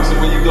Mr. Robinson.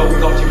 Where you go? We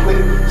thought you quit.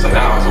 So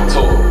now I was on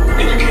tour.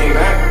 And you came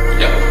back?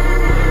 Yep.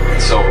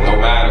 And so no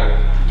matter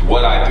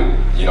what I do,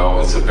 you know,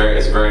 it's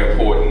very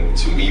important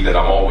to me that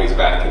I'm always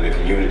back in the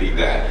community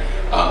that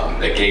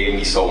gave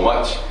me so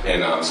much.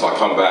 And so I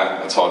come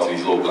back, I talk to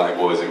these little black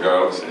boys and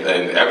girls,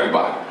 and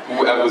everybody,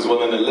 whoever was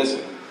willing to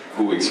listen,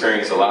 who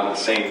experienced a lot of the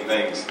same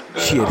things.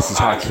 Shit, this is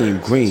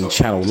Hakeem Green,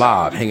 Channel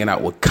Live, hanging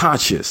out with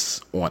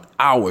Conscious on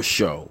our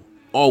show.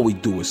 All we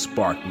do is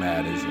spark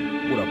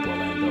madism. What up,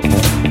 Orlando?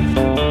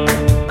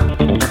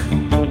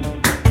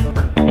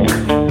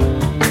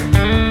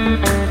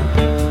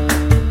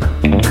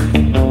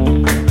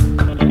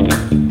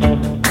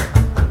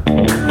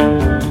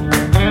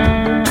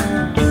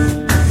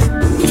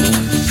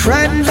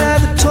 Frightened by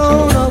the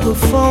tone of the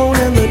phone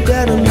in the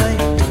dead of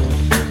night,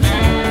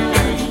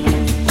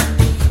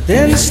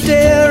 then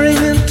staring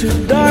into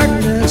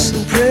darkness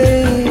and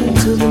praying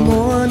to the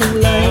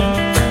morning light.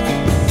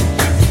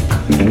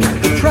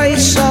 The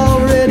price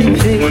already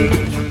paid,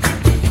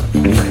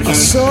 a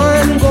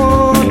son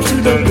gone to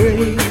the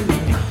grave.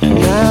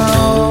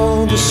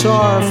 Now the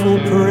sorrowful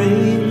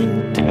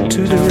parade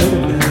to the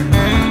riverbed.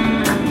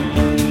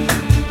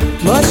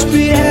 Must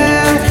be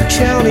half the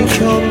county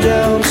come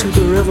down to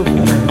the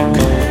riverbank.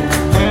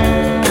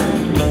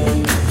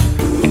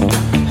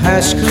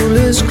 High school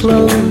is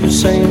closed,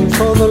 same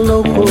for the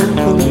local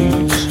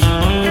police.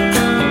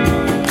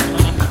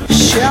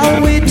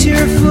 Shall we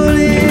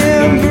tearfully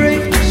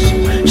embrace?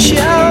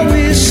 Shall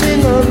we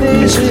sing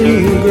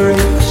Amazing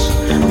Grace?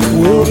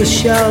 Will the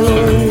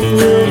shallow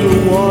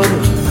river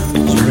waters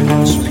bring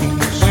us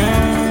peace?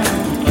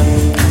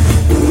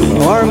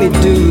 Army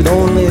dude,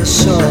 only a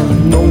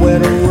son, nowhere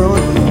to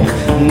run,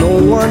 no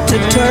one to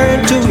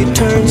turn to. He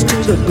turns to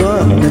the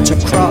gun. It's a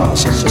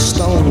cross, it's a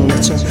stone,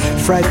 it's a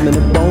fragment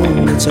of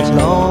bone. It's a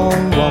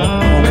long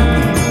walk home.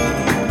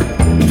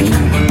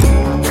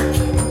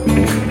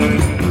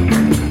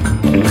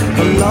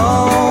 A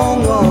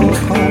long walk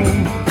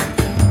home.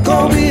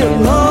 Gonna be a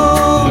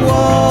long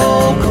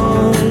walk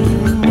home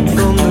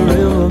from the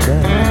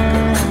riverbank.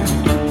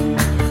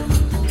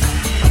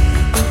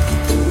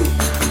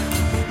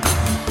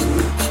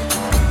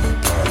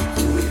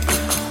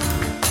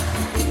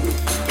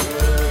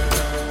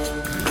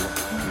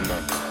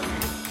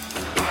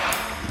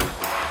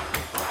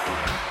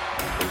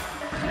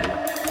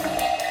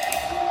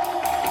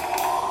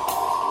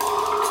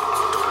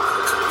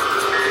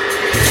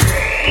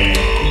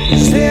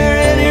 Is there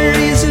any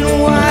reason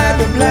why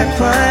the black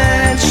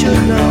pine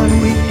should not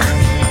weep?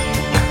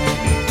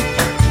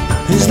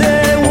 Is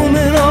there a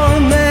woman or a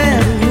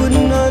man who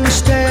wouldn't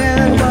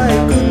understand why he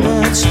could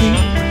not sleep?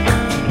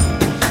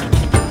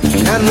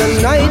 And the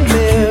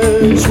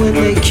nightmares when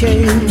they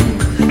came,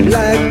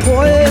 like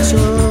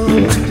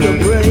poison to the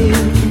brain,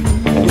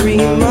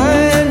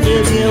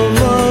 reminded him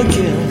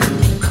again,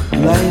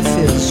 life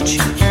is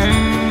cheap.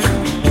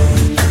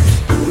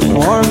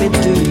 Army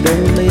dude,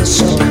 only a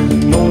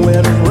son,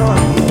 nowhere to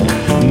run,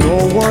 no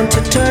one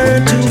to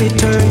turn to. He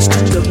turns to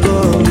the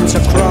gun. It's a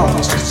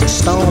cross, it's a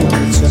stone,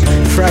 it's a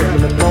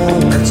fragment of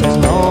bone. It's a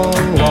long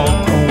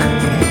walk home.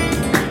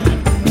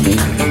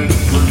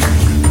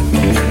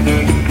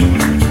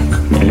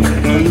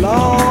 A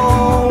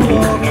long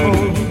walk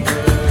home.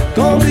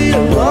 Gonna be a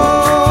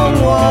long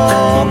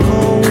walk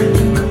home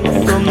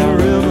from the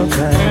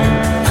riverbank.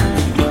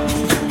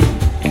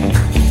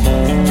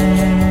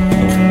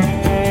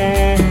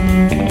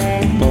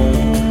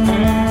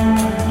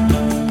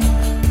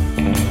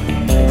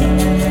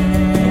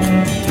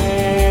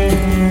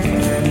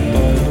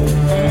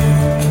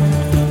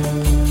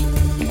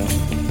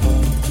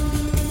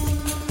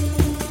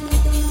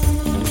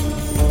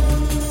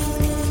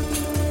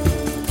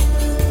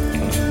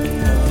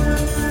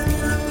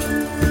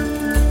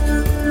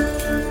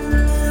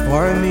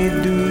 Army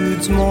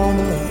dudes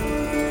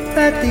moment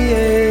at the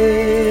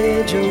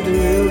edge of the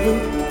river,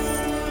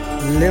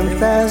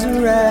 limp as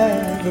a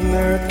rag,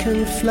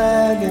 American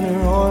flag in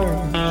her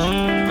arms.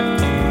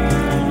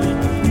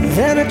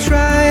 Then a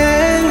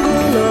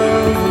triangle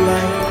of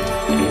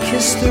light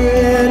kissed the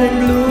red and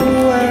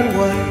blue and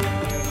white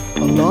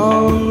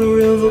along the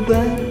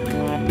riverbank,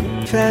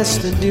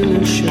 past the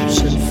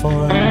dealerships and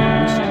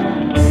farms.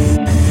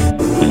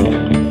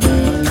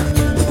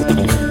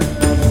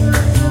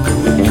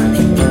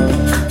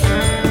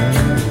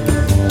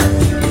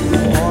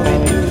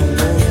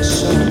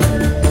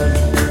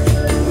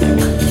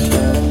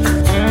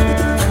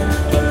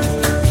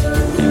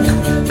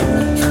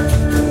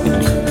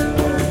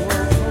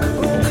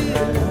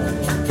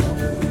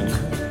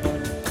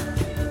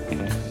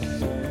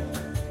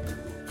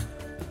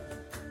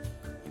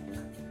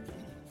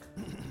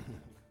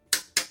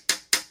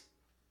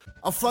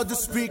 I'll flood the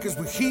speakers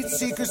with heat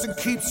seekers and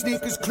keep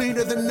sneakers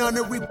cleaner than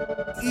nunnery.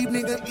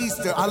 Evening of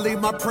Easter, I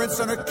leave my prince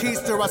on a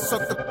keister. I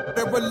suck the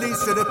and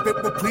release it. If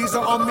it will please her,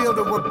 I'll meal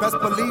to her. Best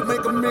believe,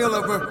 make a meal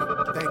of her.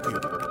 Thank you.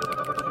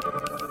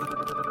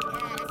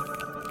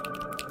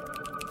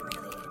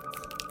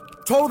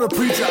 told the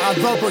preacher I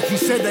love her. He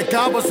said that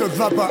God was a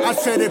lover. I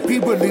said if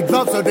people he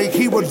loves her, then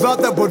he would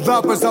love that with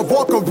lovers. I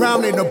walk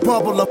around in a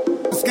bubble of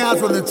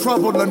scoundrel in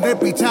trouble. And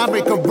every time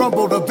make a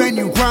rumble, the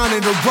venue ground in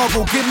the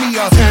rubble. Give me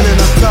a 10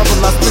 and a double.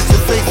 I split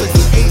your face like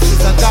some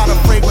aces. I got a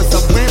fragrance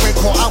of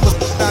miracle. I was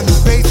down to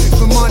basics.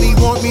 The money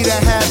want me to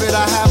have it.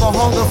 I have a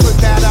hunger for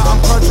data.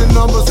 I'm crunching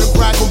numbers and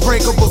crack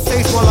unbreakable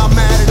safes while I'm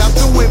at it. I'm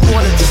doing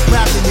more than just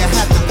rapping. You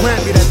have to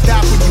grant me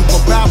that when you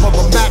go back on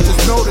a map.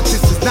 Just know that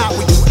this is not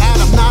where you at.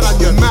 I'm not on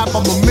your map.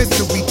 I'm a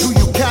mystery to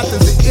you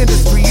captains in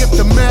industry. If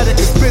the matic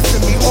is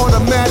missing me,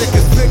 automatic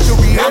is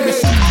victory.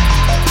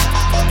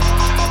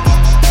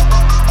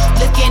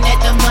 Looking at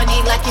the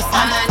money like it's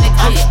mine to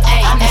get.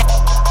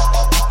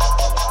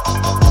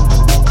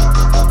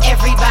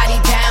 Everybody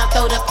down,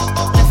 throw the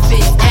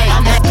fist.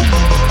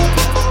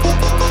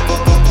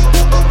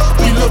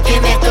 We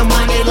looking at the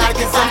money like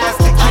it's ours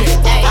to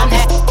get.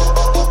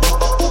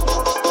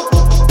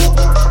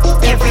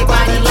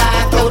 Everybody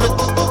live, throw the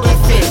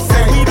fist.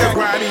 We the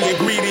grimy and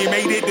greedy,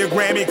 made it the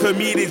Grammy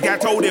comedians.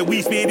 Got told that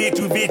we spit it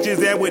to bitches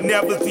that would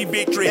never see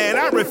victory. And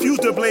I refuse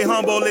to play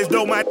humble as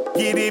though my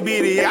itty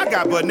bitty. I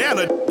got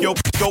banana, yo,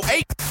 go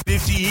 8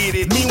 if she hit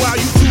it. Meanwhile,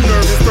 you too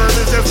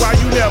nervous, that's why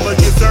you never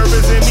get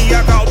service. And me,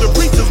 I called the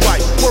preacher's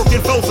wife,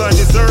 working for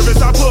Sunday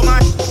service. I put my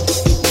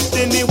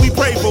and then we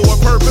pray for a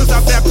purpose.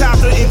 I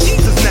baptized her in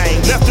Jesus'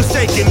 name, left her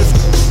shaking the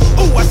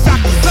ooh, I shot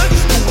the Sunday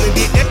school and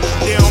did that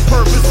there on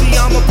purpose. See,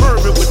 I'm a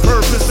pervert with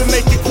purpose to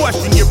make you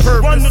question your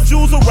purpose. Run the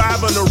Jews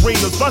arrive in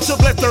arenas, bunch of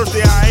black thirsty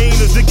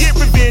hyenas to get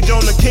revenge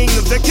on the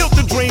kingdoms that killed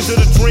the dreams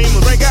of the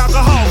dreamers. Drink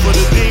alcohol for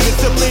the demons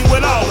to blink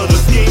with all of the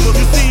schemers.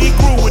 You see, he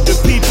grew with the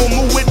people,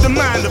 move with the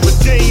mind of a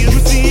genius.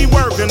 You see, he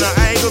working the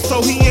angle,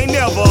 so he ain't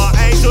never an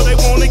angel. They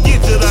wanna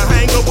get to the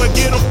hangar, but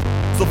get him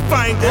so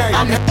find that.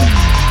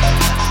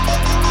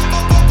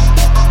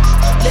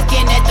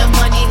 Looking at the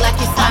money like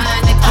it's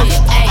mine to get.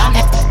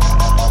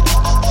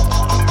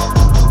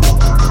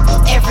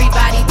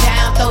 Everybody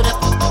down, throw the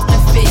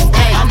fist.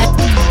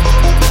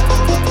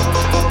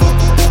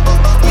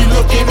 We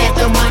looking at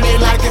the money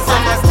like it's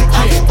ours to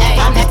get.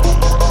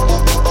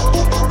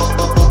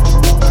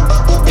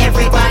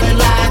 Everybody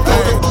live,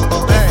 throw the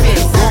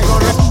fist.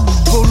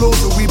 Who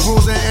losing? We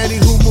bruising any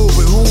who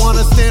moving. Who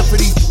wanna stand for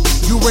these?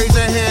 You raise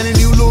a hand and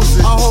you lose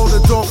it. I hold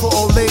the door for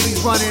old ladies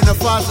running the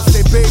foster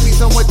state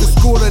babies. I went to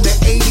school in the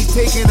 80s,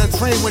 taking a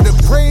train with the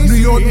crazy. New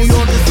York is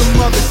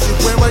some other shit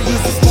where I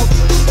used to smoke.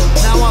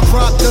 Now I'm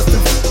rock dustin',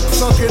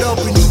 suck it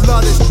up and you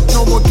love it.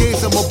 No more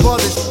games, I'm a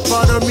bullish.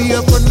 Butter me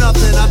up for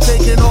nothing. I'm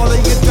taking all of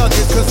your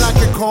ducats, cause I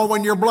can call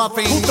when you're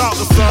bluffing. Who thought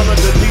the son of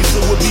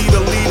Delisa would be the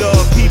leader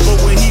of people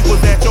when he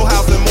was at your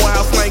house in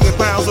Morehouse slanging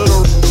pounds of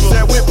the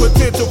that with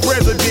potential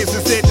presidents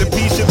and said the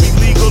beef should be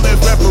legal as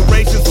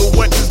reparations for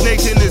what this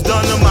nation has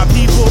done to my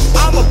people?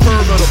 I'm a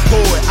pervert, a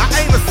poet.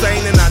 I ain't a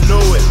saint and I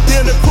know it.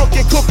 Then the crook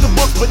and cook the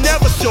book but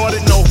never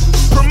shorted no.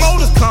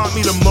 Promoters caught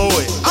me to mow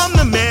it. I'm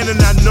the man and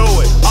I know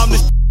it. I'm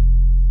the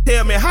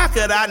tell me how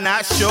could I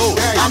not show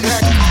it?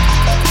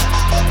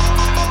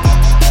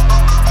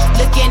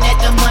 Looking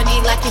at the money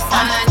like it's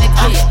mine to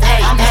get.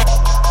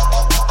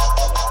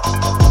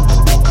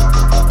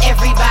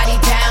 Everybody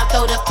down,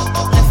 throw the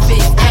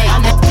fist.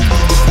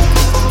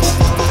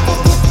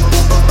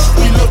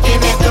 We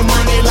looking at the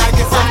money like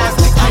it's ours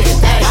to get.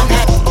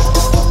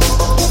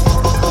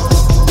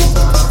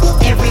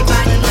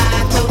 Everybody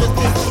live, throw the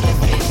fist.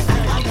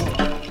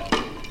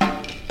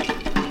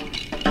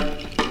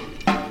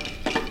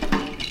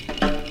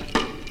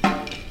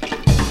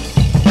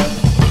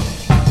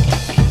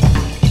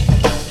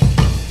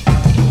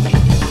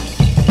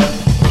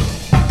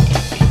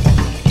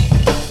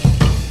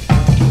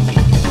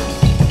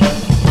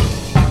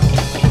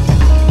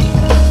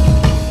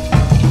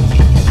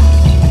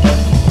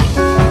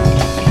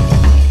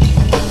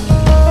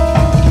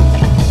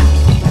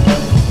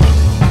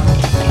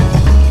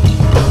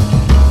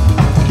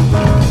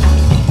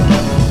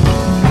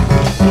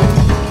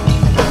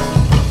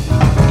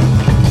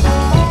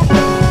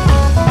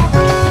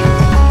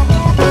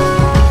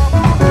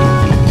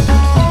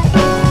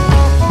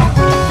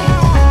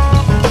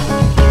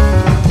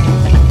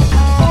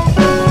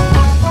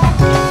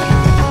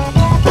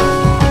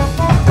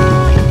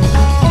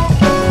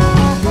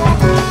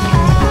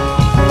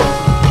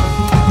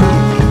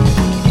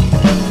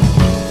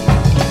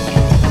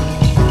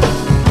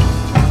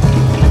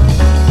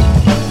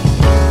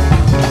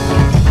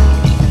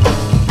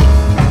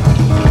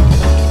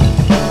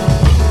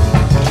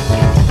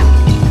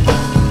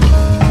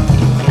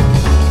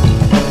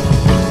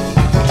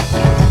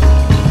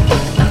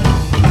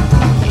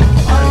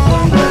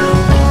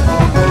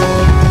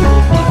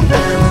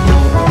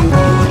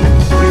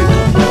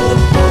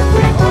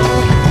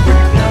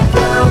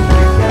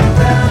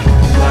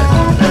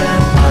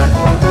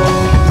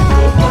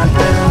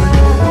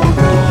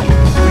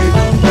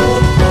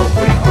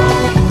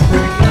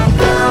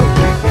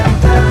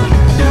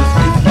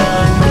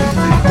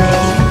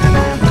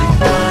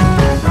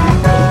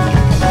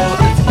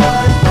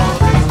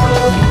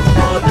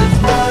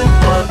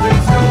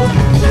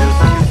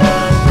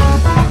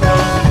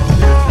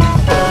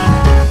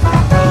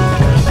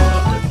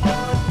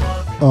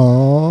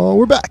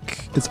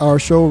 It's our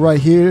show right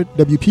here,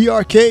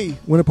 WPRK,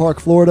 Winter Park,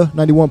 Florida,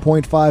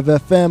 91.5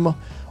 FM,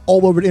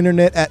 all over the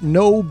internet at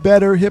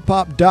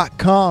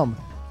knowbetterhiphop.com.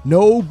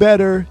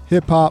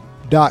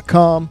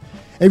 knowbetterhiphop.com.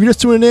 And if you're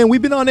just tuning in,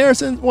 we've been on air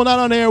since, well, not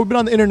on air, we've been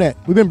on the internet.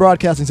 We've been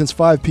broadcasting since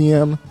 5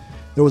 p.m.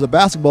 There was a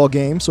basketball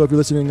game, so if you're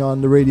listening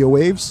on the radio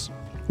waves,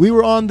 we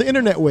were on the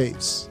internet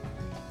waves.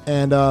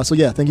 And so,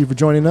 yeah, thank you for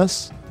joining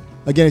us.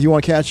 Again, if you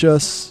want to catch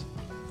us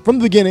from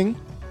the beginning,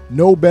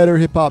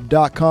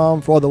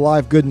 knowbetterhiphop.com for all the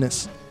live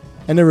goodness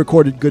and the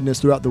recorded goodness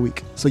throughout the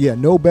week. So, yeah,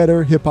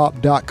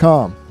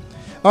 knowbetterhiphop.com.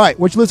 All right,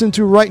 what you're listening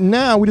to right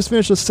now, we just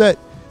finished a set.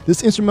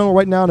 This instrumental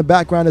right now in the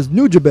background is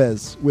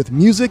Nujabes with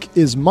Music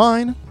Is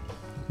Mine.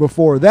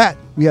 Before that,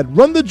 we had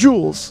Run the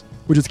Jewels,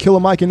 which is Killer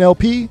Mike and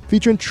LP,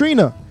 featuring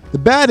Trina, the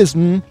baddest,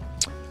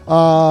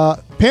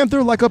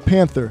 Panther Like a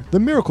Panther, the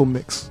Miracle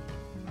Mix.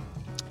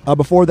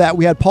 Before that,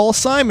 we had Paul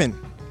Simon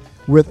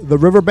with The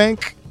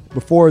Riverbank.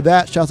 Before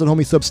that, shouts out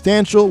homie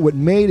Substantial with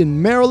Made in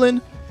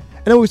Maryland.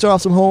 And then we start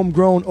off some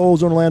homegrown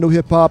Ozone Orlando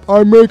hip-hop,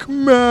 I Make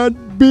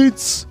Mad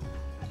Beats,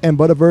 and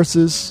Butter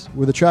Versus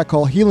with a track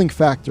called Healing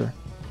Factor.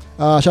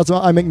 Shouts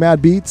out I Make Mad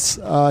Beats.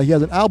 He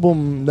has an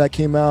album that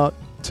came out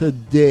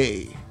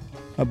today,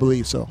 I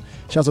believe so.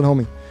 Shouts out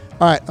homie.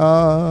 All right.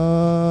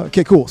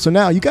 Okay, cool. So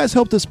now you guys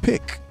helped us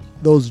pick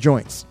those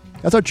joints.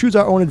 That's our Choose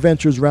Our Own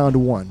Adventures round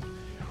 1.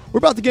 We're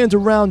about to get into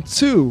round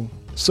 2.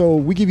 So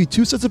we give you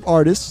 2 sets of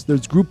artists.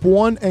 There's group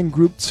 1 and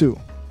group 2.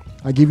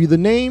 I give you the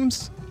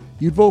names.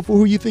 You vote for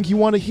who you think you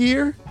want to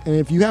hear. And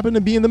if you happen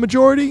to be in the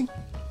majority,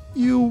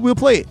 you will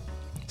play it.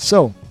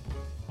 So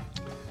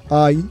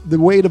the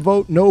way to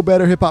vote,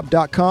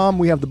 knowbetterhiphop.com.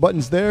 We have the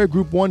buttons there.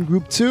 Group 1,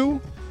 group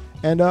 2.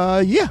 And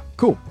yeah,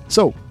 cool.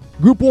 So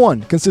group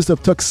 1 consists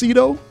of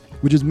Tuxedo,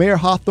 which is Mayor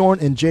Hawthorne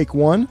and Jake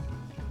 1.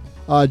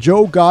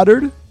 Joe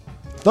Goddard,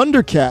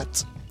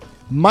 Thundercat,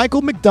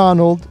 Michael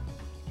McDonald,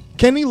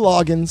 Kenny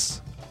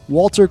Loggins,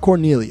 Walter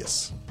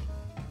Cornelius.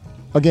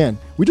 Again,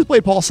 we just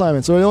played Paul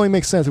Simon, so it only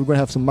makes sense if we're going to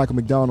have some Michael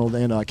McDonald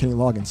and Kenny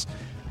Loggins.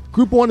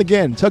 Group 1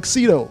 again,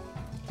 Tuxedo,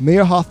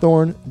 Mayor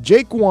Hawthorne,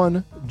 Jake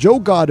 1, Joe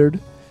Goddard,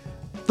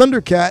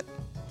 Thundercat,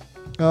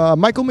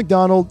 Michael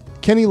McDonald,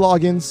 Kenny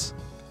Loggins,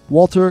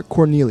 Walter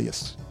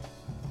Cornelius.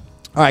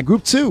 All right,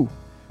 group 2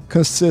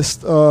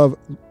 consists of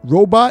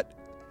Robot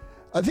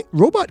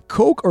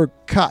Coke or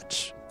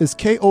Koch is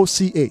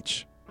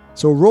Koch.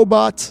 So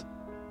Robot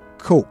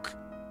Coke,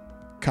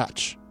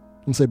 Koch.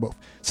 I'm going to say both.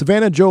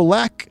 Savannah Joe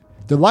Lack,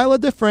 Delilah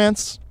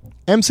DeFrance,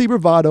 MC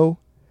Bravado,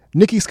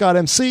 Nikki Scott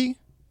MC,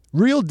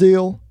 Real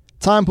Deal,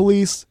 Time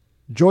Police,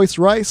 Joyce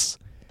Rice,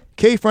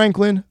 Kay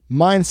Franklin,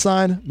 Mind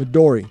Sign,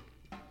 Midori.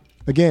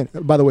 Again,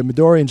 by the way,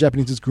 Midori in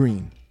Japanese is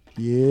green.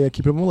 Yeah,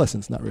 keep up on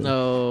lessons. Not really.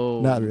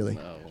 No. Not really.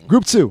 No.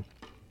 Group 2,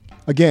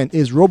 again,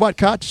 is Robot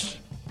Koch,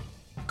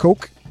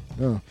 Coke.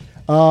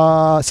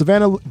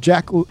 Savannah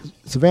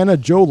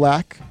Joe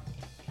Lack,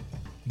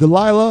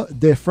 Delilah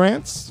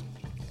DeFrance,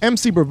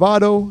 MC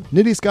Bravado,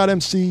 Nitty Scott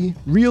MC,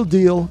 Real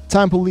Deal,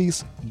 Time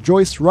Police,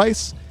 Joyce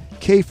Rice,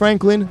 Kay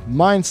Franklin,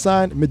 Mind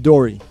Sign,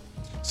 Midori.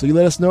 So you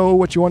let us know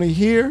what you want to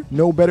hear,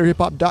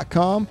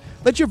 knowbetterhiphop.com.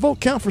 Let your vote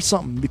count for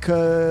something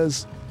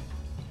because,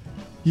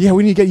 yeah,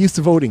 we need to get used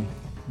to voting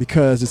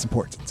because it's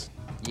important.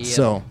 Yeah.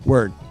 So,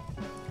 word.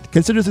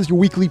 Consider this your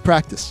weekly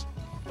practice.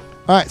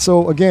 All right,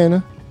 so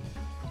again,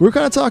 we're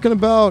kind of talking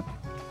about,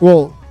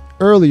 well,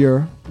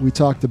 earlier we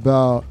talked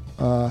about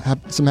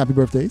some happy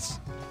birthdays.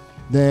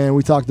 Then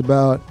we talked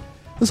about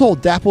this whole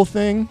DAPL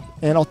thing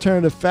and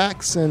alternative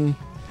facts.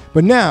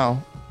 But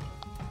now,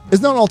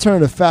 it's not an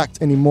alternative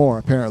fact anymore,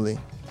 apparently.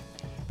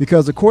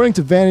 Because according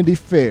to Vanity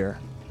Fair,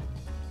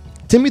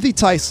 Timothy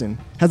Tyson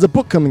has a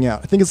book coming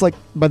out. I think it's like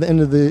by the end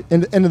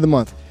of the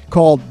month,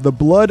 called The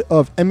Blood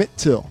of Emmett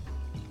Till.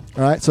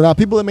 All right, so now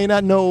people that may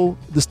not know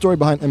the story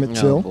behind Emmett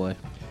Till. Oh, boy.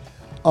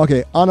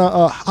 Okay, on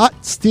a hot,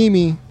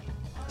 steamy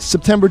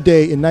September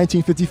day in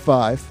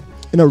 1955,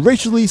 in a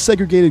racially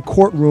segregated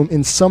courtroom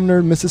in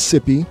Sumner,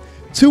 Mississippi,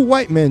 2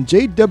 white men,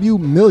 J.W.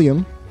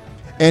 Milliam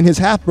and his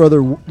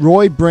half-brother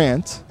Roy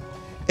Brandt,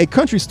 a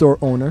country store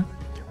owner,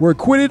 were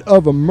acquitted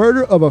of a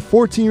murder of a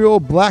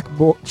 14-year-old black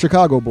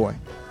Chicago boy.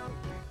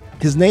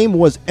 His name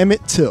was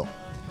Emmett Till.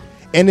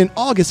 And in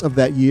August of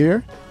that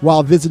year,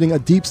 while visiting a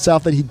deep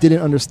south that he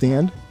didn't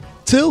understand,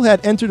 Till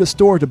had entered a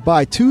store to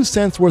buy 2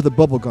 cents worth of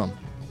bubblegum.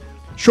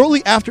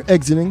 Shortly after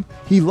exiting,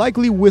 he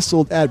likely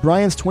whistled at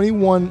Bryant's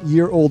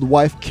 21-year-old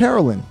wife,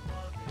 Carolyn.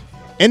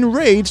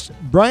 Enraged,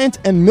 Bryant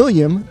and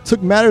Milliam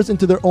took matters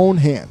into their own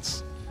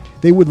hands.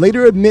 They would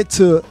later admit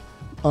to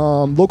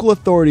local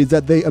authorities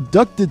that they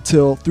abducted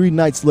Till 3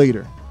 nights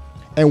later.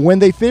 And when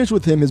they finished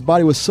with him, his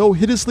body was so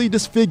hideously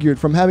disfigured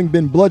from having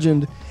been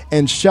bludgeoned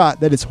and shot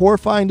that its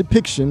horrifying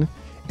depiction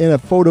in a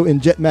photo in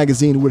Jet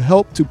magazine would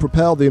help to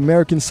propel the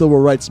American civil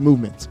rights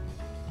movement.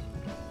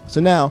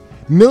 So now,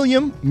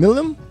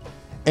 Milliam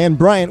and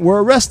Bryant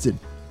were arrested,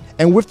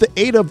 and with the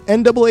aid of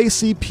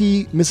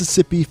NAACP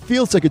Mississippi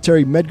Field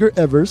Secretary Medgar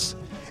Evers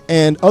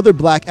and other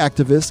black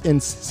activists in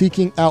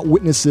seeking out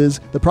witnesses,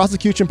 the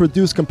prosecution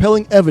produced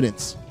compelling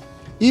evidence.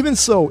 Even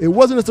so, it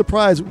wasn't a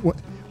surprise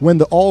when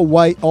the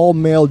all-white,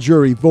 all-male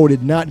jury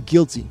voted not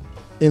guilty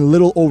in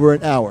little over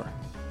an hour.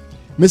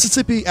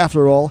 Mississippi,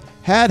 after all,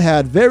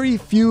 had very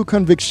few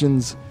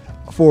convictions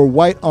for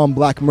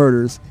white-on-black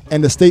murders,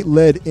 and the state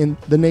led in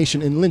the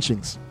nation in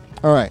lynchings.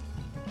 All right.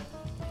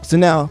 So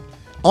now,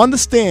 on the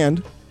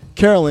stand,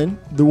 Carolyn,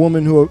 the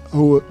woman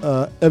who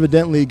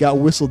evidently got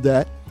whistled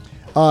at,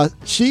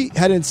 she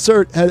had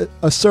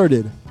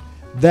asserted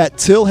that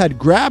Till had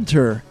grabbed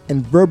her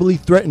and verbally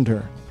threatened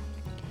her.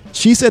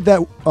 She said that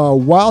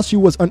while she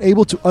was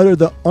unable to utter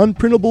the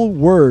unprintable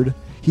word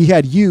he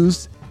had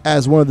used,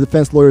 as one of the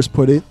defense lawyers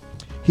put it,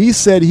 he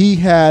said he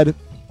had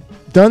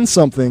done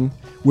something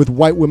with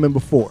white women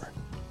before.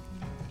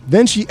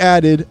 Then she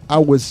added, "I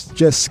was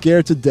just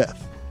scared to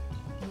death."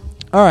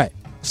 All right,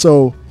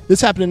 so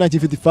this happened in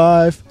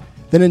 1955.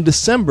 Then in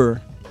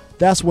December,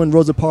 that's when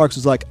Rosa Parks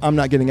was like, "I'm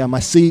not getting out of my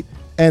seat."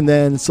 And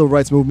then civil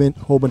rights movement,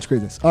 whole bunch of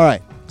craziness. All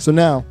right,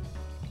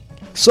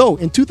 so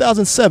in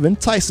 2007,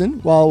 Tyson,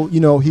 while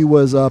he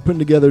was putting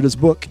together this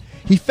book,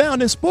 he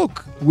found and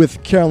spoke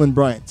with Carolyn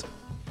Bryant,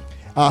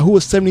 who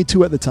was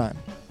 72 at the time.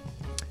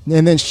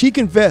 And then she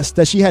confessed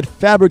that she had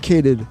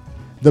fabricated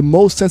the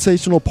most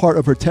sensational part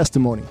of her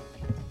testimony.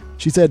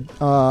 She said,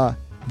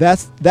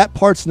 that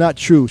part's not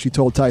true, she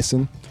told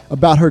Tyson,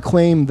 about her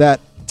claim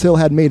that Till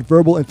had made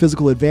verbal and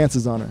physical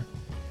advances on her.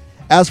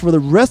 As for the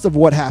rest of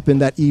what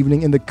happened that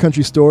evening in the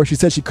country store, she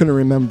said she couldn't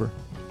remember.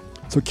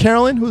 So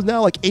Carolyn, who's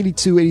now like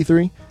 82,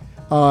 83,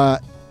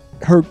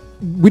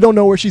 we don't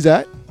know where she's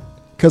at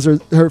because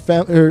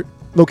her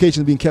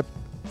location is being kept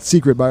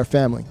secret by her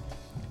family.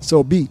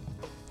 So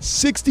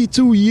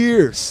 62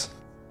 years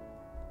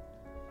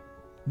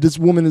this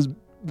woman has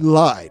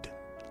lied.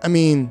 I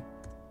mean,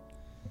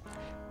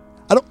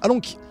 I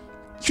don't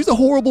she's a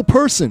horrible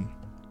person.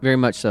 Very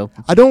much so.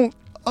 I don't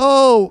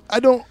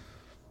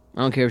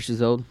care if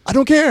she's old. I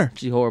don't care.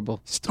 She's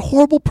horrible. She's a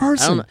horrible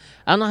person.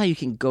 I don't know how you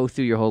can go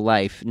through your whole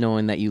life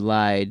knowing that you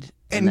lied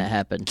and that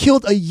happened.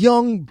 Killed a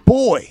young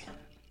boy.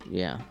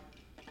 Yeah.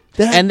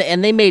 And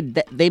they made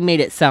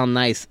it sound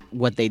nice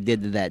what they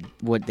did to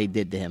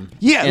him.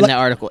 Yeah, in the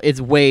article,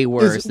 it's way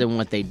worse than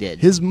what they did.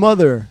 His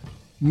mother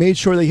made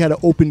sure they had an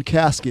open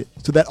casket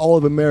so that all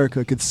of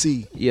America could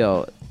see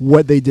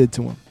what they did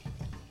to him.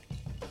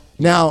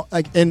 Now,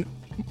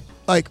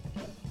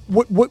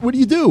 what do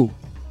you do?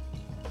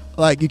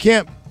 Like, you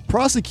can't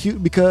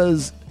prosecute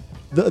because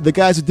the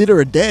guys who did her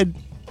are dead.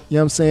 You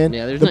know what I'm saying?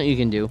 Yeah, there's nothing you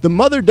can do. The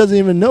mother doesn't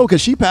even know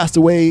because she passed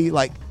away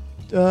like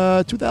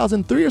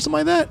 2003 or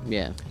something like that.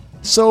 Yeah.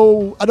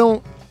 So I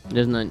don't.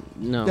 There's no.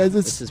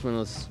 It's just one of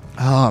those.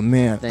 Oh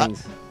man.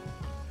 Things.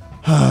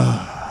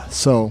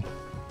 So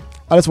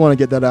I just want to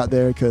get that out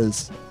there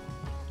because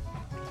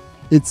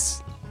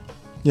it's.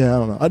 Yeah, I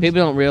don't know.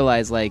 People don't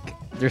realize like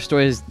there's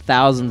stories,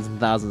 thousands and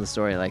thousands of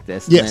stories like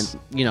this. Yes.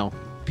 And then,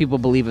 people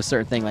believe a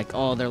certain thing like,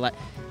 oh, they're like,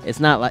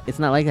 it's not like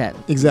that.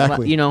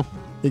 Exactly.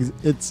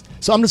 It's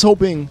so I'm just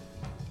hoping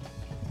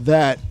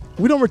that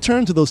we don't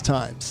return to those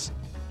times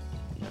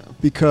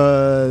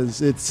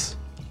because it's.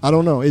 I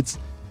don't know. It's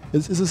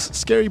a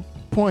scary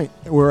point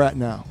we're at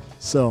now.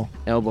 So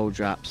elbow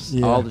drops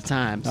all the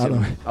time.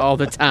 All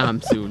the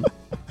time soon.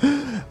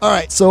 All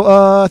right. So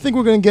I think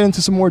we're gonna get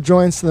into some more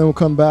joints, and then we'll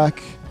come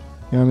back.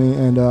 You know what I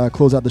mean, and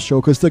close out the show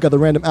because still got the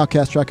random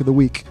Outcast track of the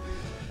week.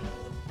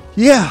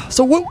 Yeah.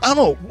 So I don't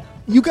know.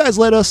 You guys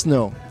let us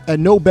know at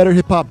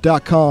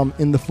knowbetterhiphop.com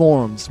in the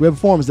forums. We have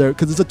forums there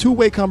because it's a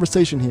two-way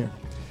conversation here.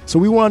 So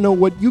we want to know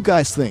what you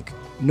guys think.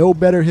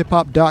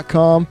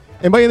 knowbetterhiphop.com.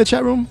 Anybody in the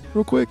chat room,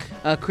 real quick?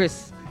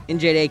 Chris,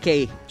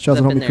 NJDAK. Shout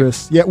out to homie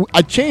Chris. Yeah,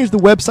 I changed the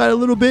website a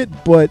little bit,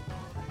 but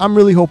I'm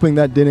really hoping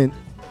that didn't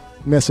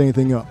mess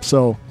anything up.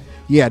 So,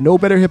 yeah,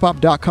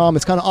 knowbetterhiphop.com.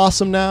 It's kind of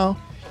awesome now.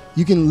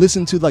 You can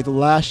listen to like the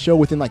last show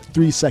within like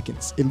 3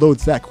 seconds. It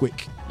loads that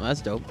quick. Well,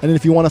 that's dope. And then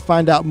if you want to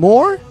find out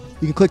more,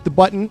 you can click the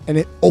button, and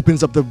it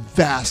opens up the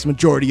vast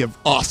majority of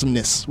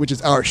awesomeness, which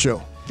is our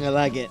show. I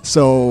like it.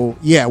 So,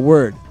 yeah,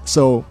 word.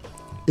 So,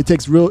 it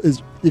takes real...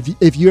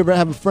 If you ever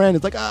have a friend,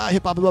 it's like,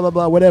 hip-hop, blah, blah,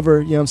 blah,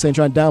 whatever, you know what I'm saying,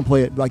 trying to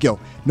downplay it. Like,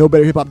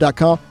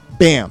 knowbetterhiphop.com,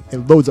 bam, it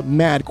loads up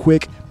mad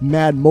quick,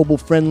 mad mobile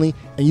friendly,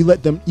 and you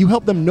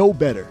help them know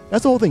better.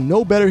 That's the whole thing,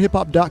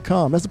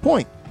 knowbetterhiphop.com. That's the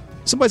point.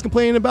 Somebody's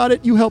complaining about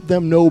it, you help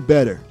them know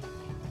better.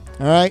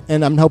 All right?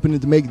 And I'm helping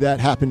to make that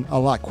happen a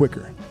lot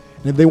quicker.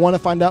 And if they want to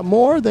find out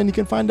more, then you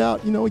can find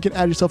out, you can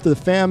add yourself to the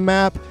fam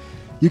map.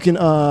 You can,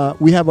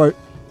 we have our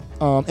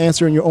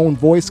answer in your own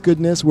voice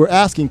goodness. We're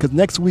asking because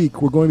next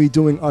week we're going to be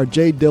doing our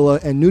Jay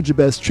Dilla and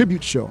Nujabes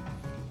tribute show,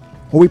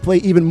 where we play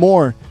even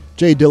more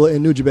Jay Dilla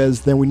and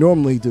Nujabes than we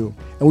normally do.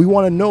 And we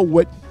want to know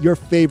what your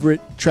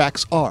favorite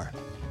tracks are.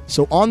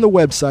 So on the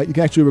website, you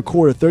can actually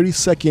record a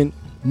 30-second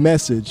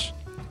message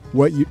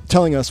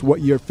telling us what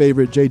your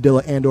favorite Jay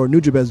Dilla and or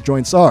Nujabes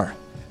joints are.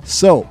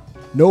 So,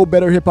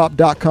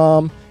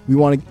 knowbetterhiphop.com.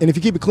 And if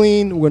you keep it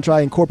clean, we're going to try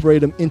and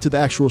incorporate them into the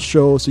actual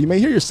show so you may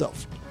hear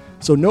yourself.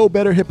 So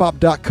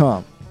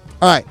knowbetterhiphop.com.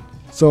 All right.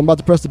 So I'm about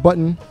to press the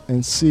button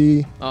and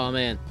see. Oh,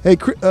 man. Hey,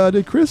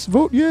 did Chris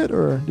vote yet,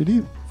 or did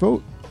he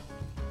vote?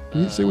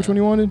 Did he say which one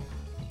he wanted?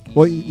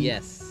 Well,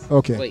 yes.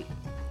 Okay. Wait.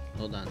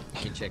 Hold on.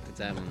 Let me check the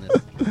time on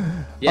this.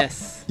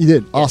 Yes. You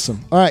did. Yes.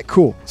 Awesome. All right,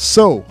 cool.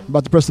 So,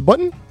 about to press the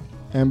button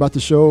and about to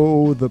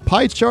show the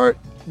pie chart,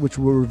 which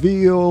will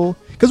reveal,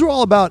 because we're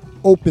all about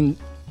openness,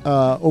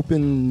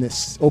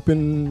 what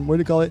do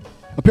you call it?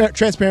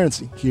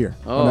 Transparency here.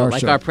 Oh, on our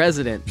like show. Our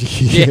president.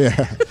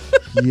 Yeah.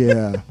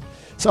 Yeah.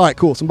 So, all right,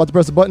 cool. So I'm about to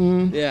press the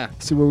button. Yeah.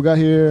 See what we got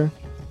here.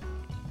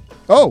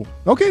 Oh,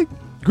 okay.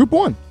 Group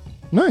 1.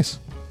 Nice.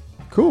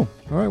 Cool.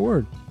 All right,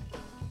 word.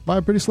 By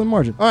a pretty slim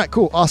margin. All right,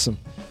 cool. Awesome.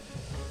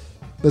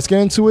 Let's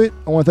get into it.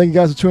 I want to thank you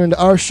guys for tuning into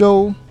our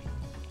show.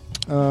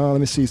 Let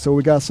me see. So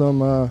we got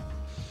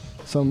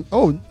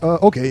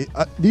okay.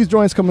 These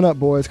joints coming up,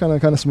 boys.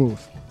 Kind of smooth.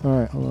 All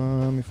right, hold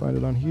on. Let me find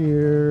it on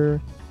here.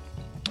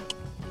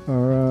 All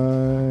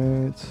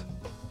right.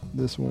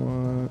 This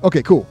one.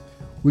 Okay, cool.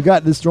 We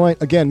got this joint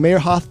again. Mayor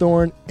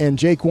Hawthorne and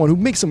Jake One, who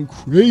make some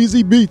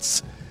crazy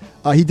beats.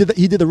 He did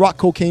the Rock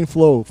Cocaine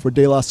Flow for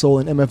De La Soul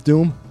and MF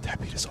Doom.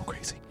 That beat is so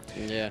crazy.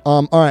 Yeah.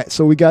 All right,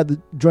 so we got the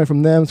joint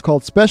from them. It's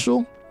called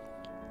Special.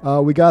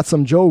 We got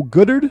some Joe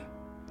Goodard.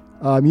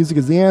 Music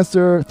is the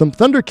Answer.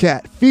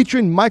 Thundercat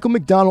featuring Michael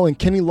McDonald and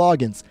Kenny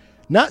Loggins.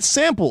 Not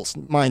samples,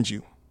 mind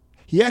you.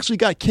 He actually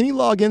got Kenny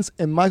Loggins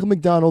and Michael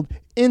McDonald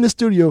in the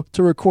studio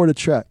to record a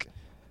track.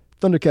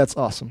 Thundercat's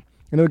awesome.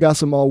 And then we got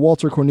some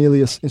Walter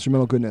Cornelius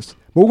instrumental goodness.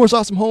 But we're going to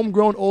start some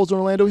homegrown Ozone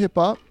Orlando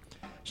hip-hop.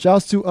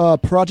 Shouts to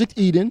Project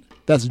Eden.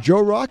 That's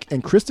Joe Rock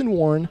and Kristen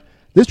Warren.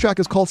 This track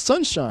is called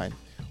Sunshine,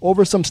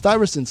 over some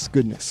Stuyvesant's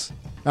goodness.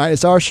 All right,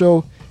 it's our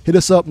show. Hit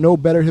us up,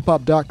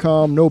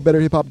 knowbetterhiphop.com,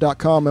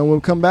 knowbetterhiphop.com. And when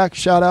we come back,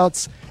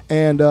 shout-outs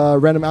and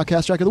random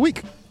Outcast track of the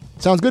week.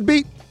 Sounds good,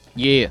 beat?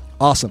 Yeah.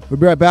 Awesome. We'll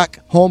be right back.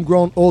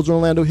 Homegrown Ozone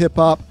Orlando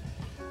hip-hop.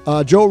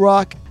 Joe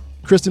Rock,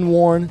 Kristen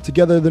Warren,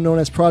 together they're known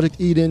as Project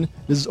Eden.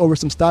 This is over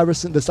some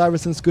the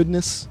Stuyvesant's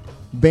Goodness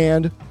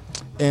band,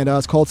 and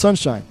it's called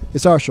Sunshine.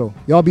 It's our show.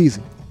 Y'all be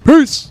easy.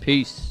 Peace.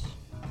 Peace.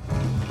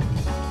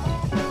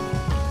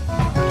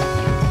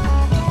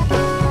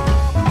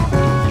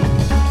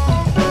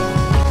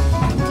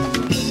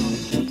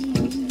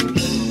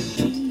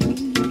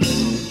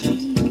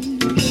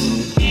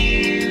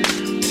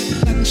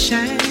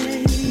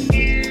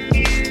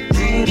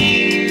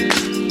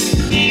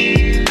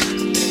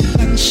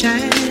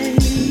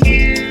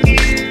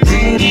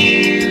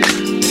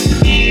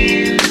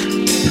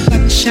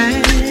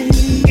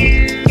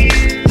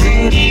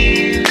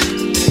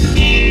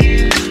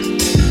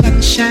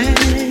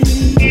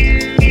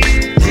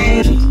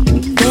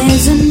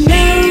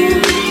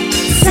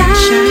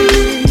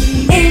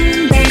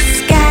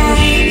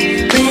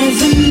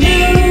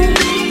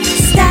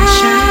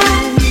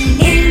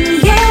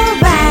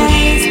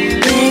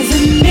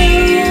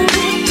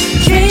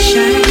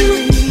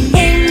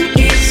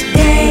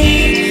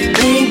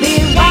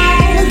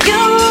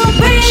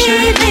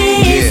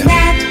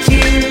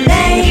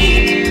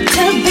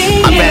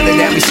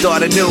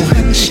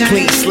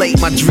 Clean slate,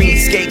 my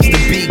dreamscapes to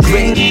be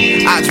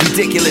great. Odds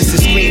ridiculous,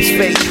 it screams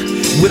fake.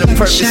 With a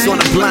purpose on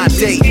a blind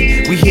date.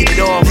 We hit it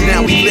off,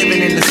 now we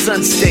living in the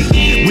sun state.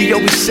 We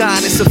always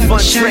shine, it's a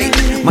fun trait.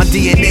 My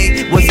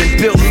DNA wasn't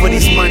built for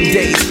these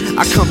Mondays.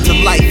 I come to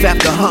life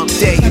after hump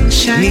day.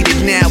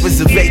 Needed now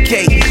is a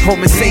vacate.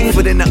 Home is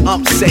safer than the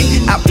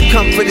upstate. Out the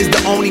comfort is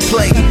the only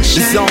play.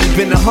 The zone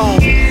been a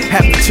home.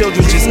 Half the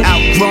children just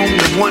outgrown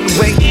the one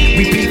way.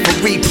 Repeat for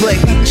replay.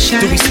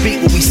 Do we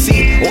speak what we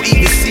see or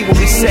even see what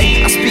we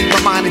say? I speak my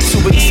mind into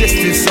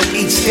existence, so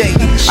each day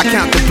I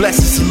count the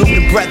blessings, salute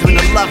the brethren,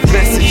 a love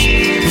message.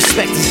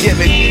 Respect is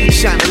given,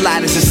 shine a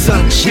light as the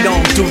sun. We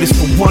don't do this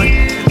for one,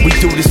 we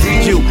do this for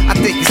you. I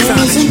think it's time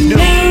that you knew.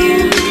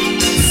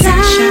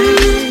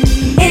 Sunshine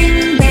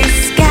in the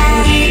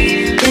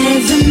sky.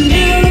 There's a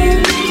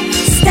new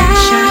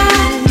star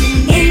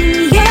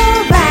in your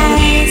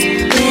eyes.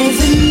 There's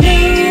a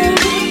new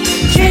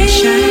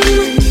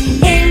dream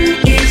in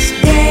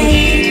each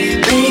day.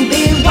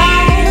 Baby,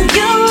 while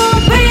you're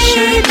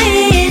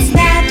breathing, it's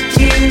not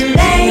too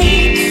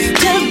late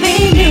to be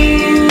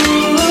new.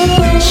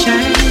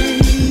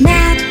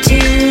 Not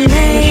too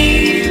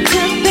late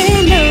to be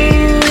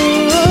new.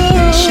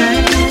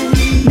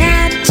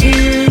 Not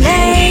too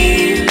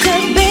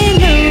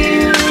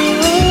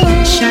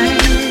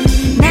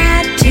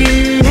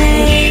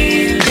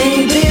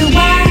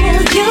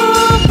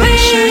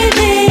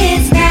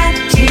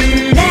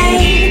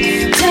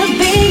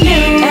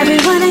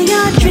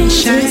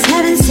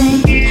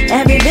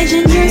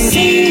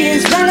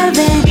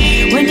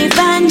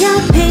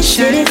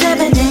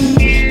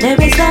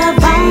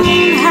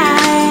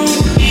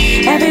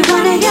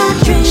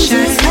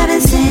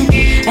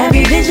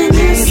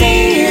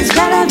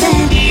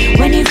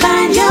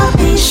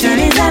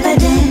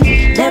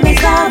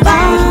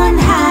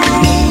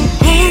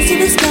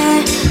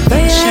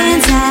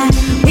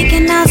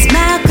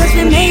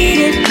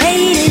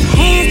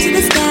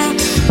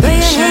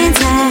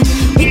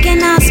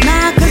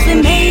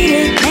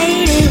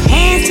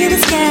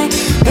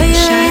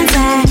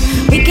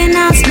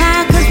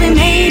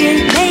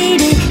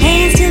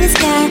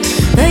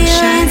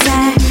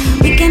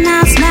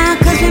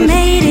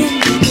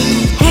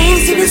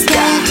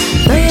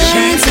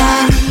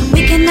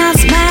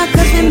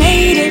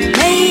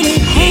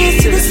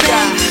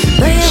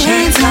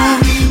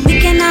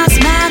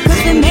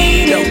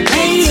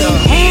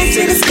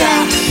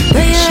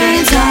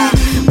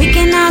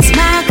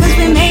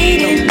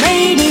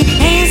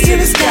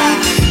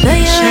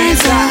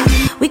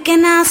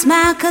now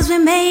smile 'cause we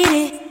made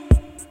it.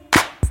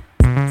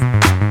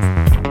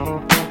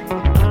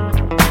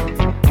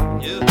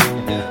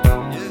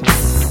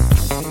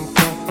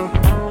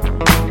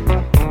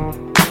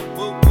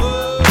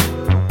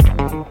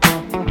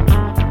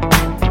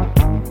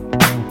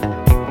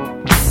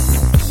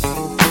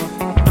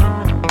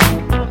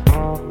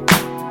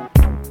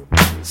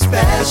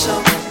 Special,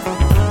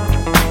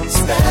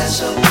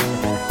 special,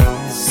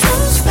 so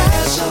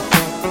special,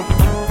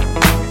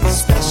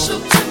 special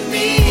to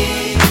me.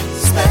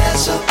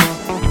 Special,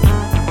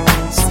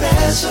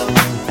 special,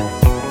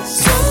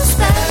 so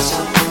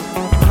special,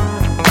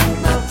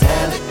 my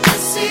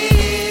delicacy.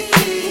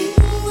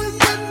 When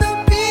the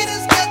beat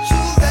has got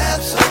you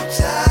wrapped so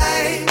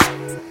tight,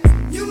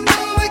 you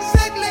know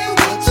exactly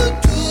what to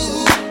do.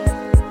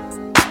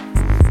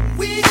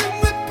 We hit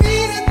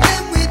repeat and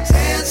then we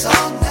dance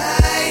all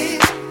night.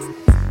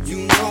 You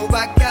know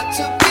I got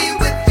to be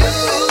with you.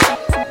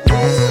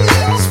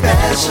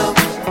 Special,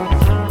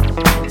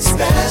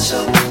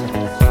 special,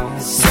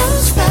 so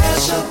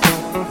special,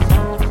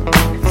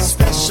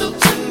 special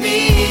to me.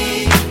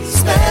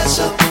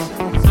 Special,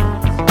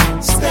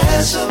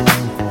 special,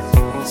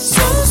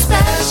 so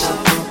special,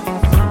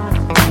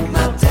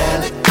 my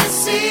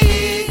delicacy.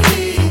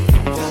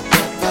 Da,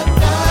 da, da,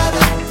 da,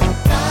 da,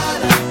 da,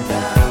 da,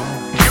 da.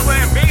 You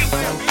and me.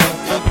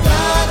 Da,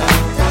 da, da,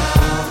 da,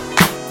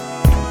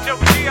 Till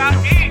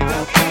G.I.E.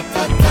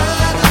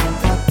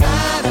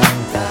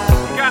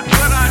 Got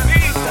what I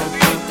need.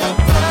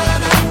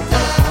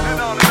 And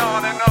on and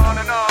on and on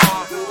and on.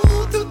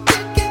 through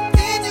thick and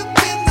thin, you've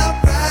been the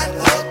ride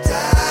or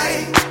die.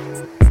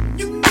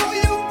 You know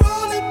you're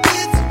rolling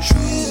with the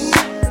truth.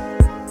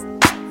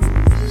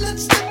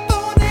 Let's step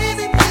on in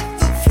and hit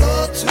the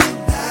floor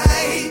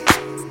tonight.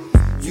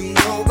 You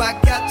know I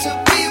got to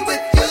be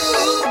with you.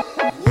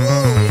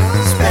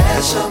 You're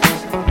special,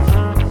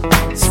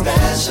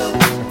 special,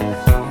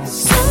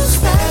 so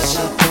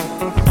special,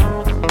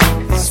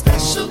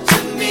 special to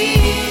me.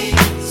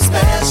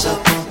 Special,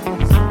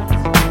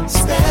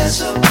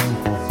 special,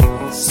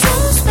 so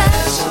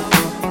special,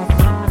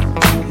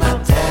 my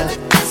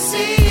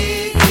delicacy.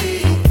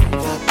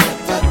 Da, da,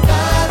 da, da,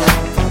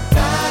 da,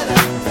 da, da,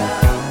 da.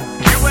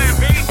 You and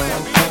me.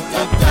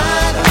 Da, da,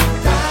 da,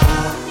 da,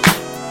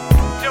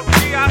 Till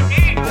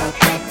G.I.E. da,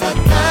 da, da,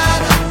 da,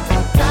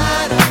 da,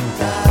 da,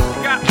 da.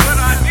 Got what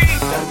I need.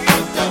 Da,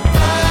 da,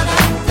 da, da,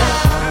 da.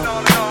 And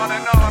on and on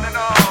and on and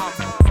on.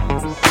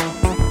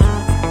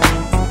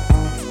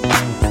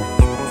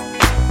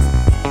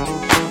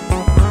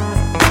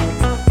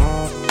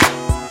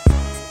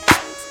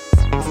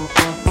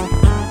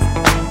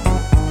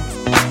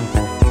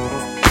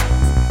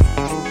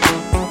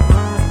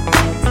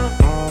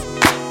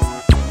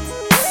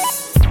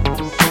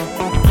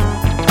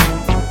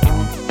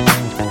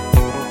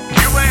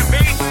 You and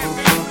me.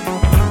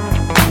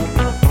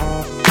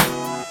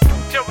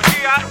 Till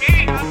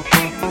G.I.E.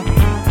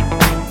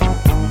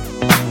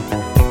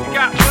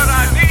 Got what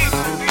I need.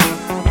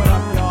 What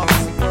up, y'all?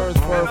 This is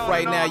Wordsworth.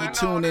 Right now, you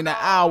tune in to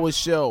our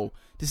show.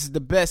 This is the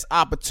best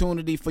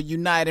opportunity for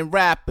uniting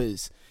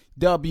rappers.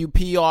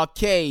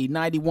 WPRK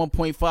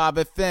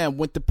 91.5 FM,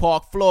 Winter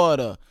Park,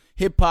 Florida.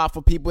 Hip hop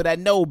for people that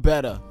know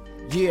better.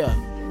 Yeah,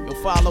 you'll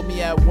follow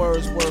me at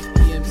Wordsworth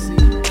PMC.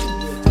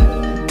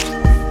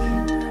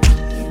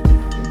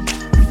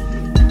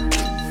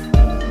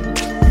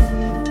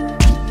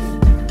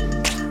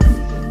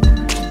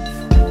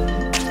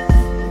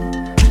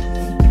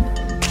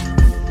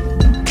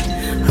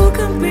 Who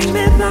can bring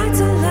me back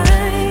to life?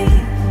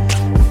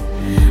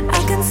 I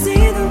can see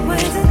the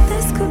way that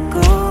this could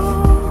go.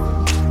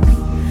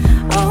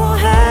 Oh,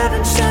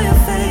 heaven, show your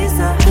face.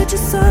 I heard you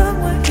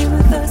somewhere here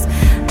with us.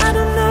 I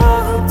don't know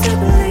who to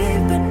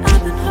believe, but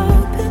I've been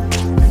hoping.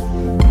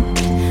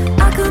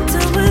 I can't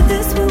tell where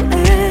this will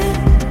end,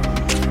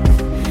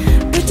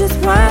 which is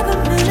why the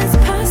minutes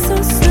pass so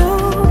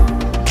slow.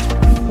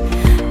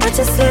 I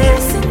just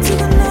listen to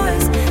the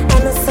noise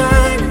and the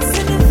silence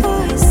in your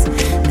voice.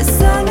 The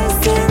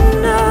silence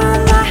in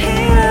all I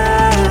hear.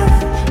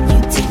 You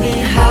take me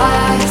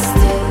high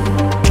still.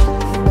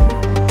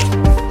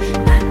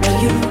 I know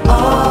you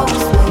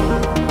always will.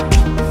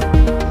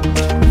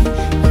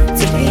 You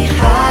take me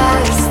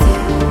high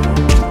still.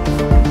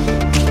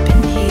 You've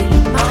been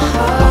healing my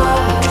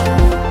heart.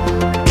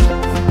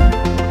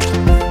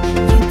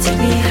 You take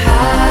me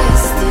high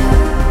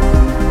still.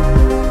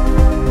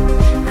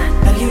 I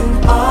know you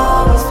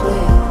always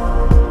will.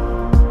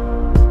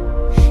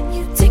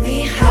 You take me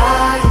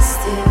high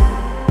still.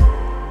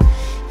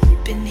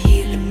 You've been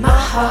healing my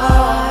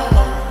heart.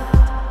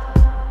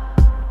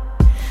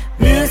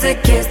 Music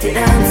is the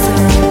answer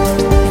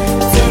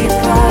to your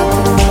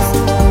problems.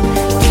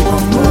 Keep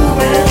on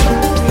moving,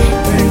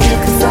 when you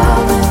can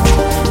solve them.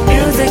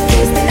 Music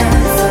is the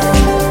answer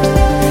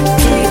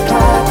to your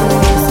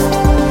problems.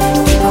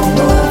 Keep on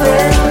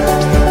moving,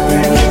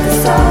 when you can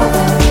solve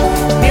them.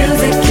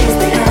 Music is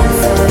the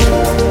answer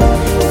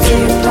to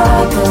your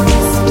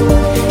problems.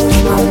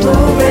 Keep on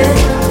moving,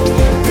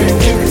 when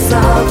you can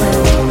solve them.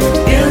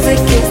 Music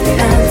is the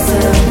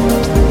answer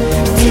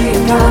to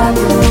your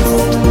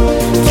problems.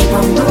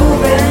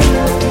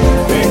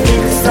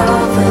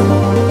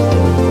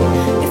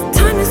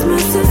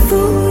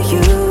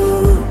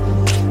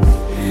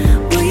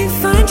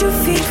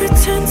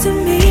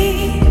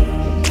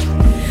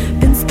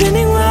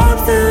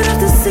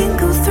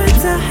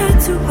 I had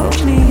to hold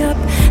me up.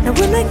 Now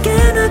and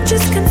again I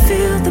just can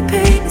feel the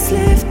pain is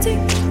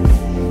lifting.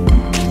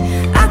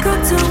 I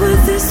can't tell where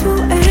this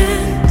will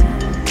end,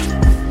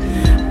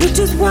 which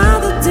is why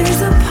the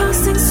days are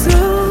passing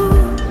slow.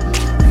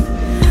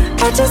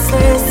 I just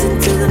listen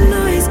to the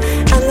noise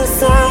and the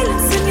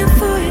silence in your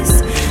voice.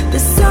 The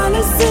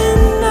solace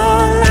in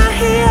all I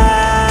hear.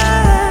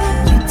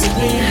 You take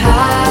me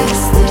high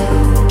still.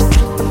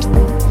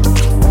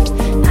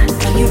 I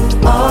know you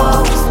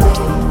always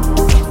will.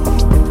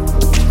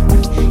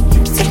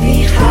 You take me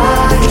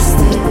high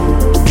still.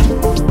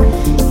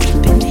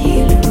 You've been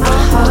healing my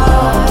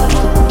heart.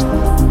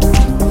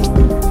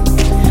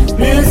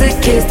 Music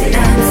is the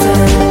answer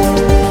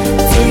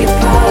to your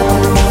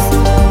problems.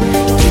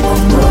 Keep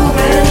on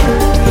moving,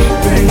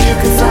 then you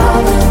can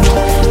solve them.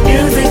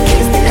 Music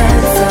is the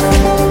answer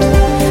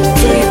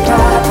to your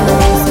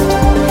problems.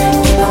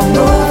 Keep on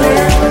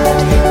moving,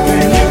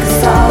 then you can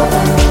solve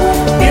them.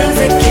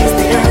 Music is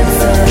the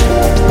answer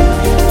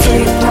to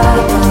your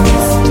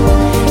problems.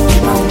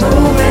 Keep on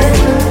moving,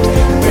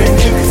 then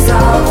you can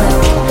solve them.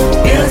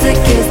 Music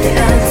is the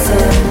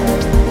answer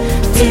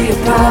to your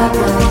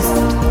problems.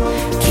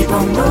 Keep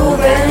on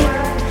moving,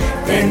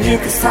 then you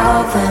can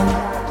solve them.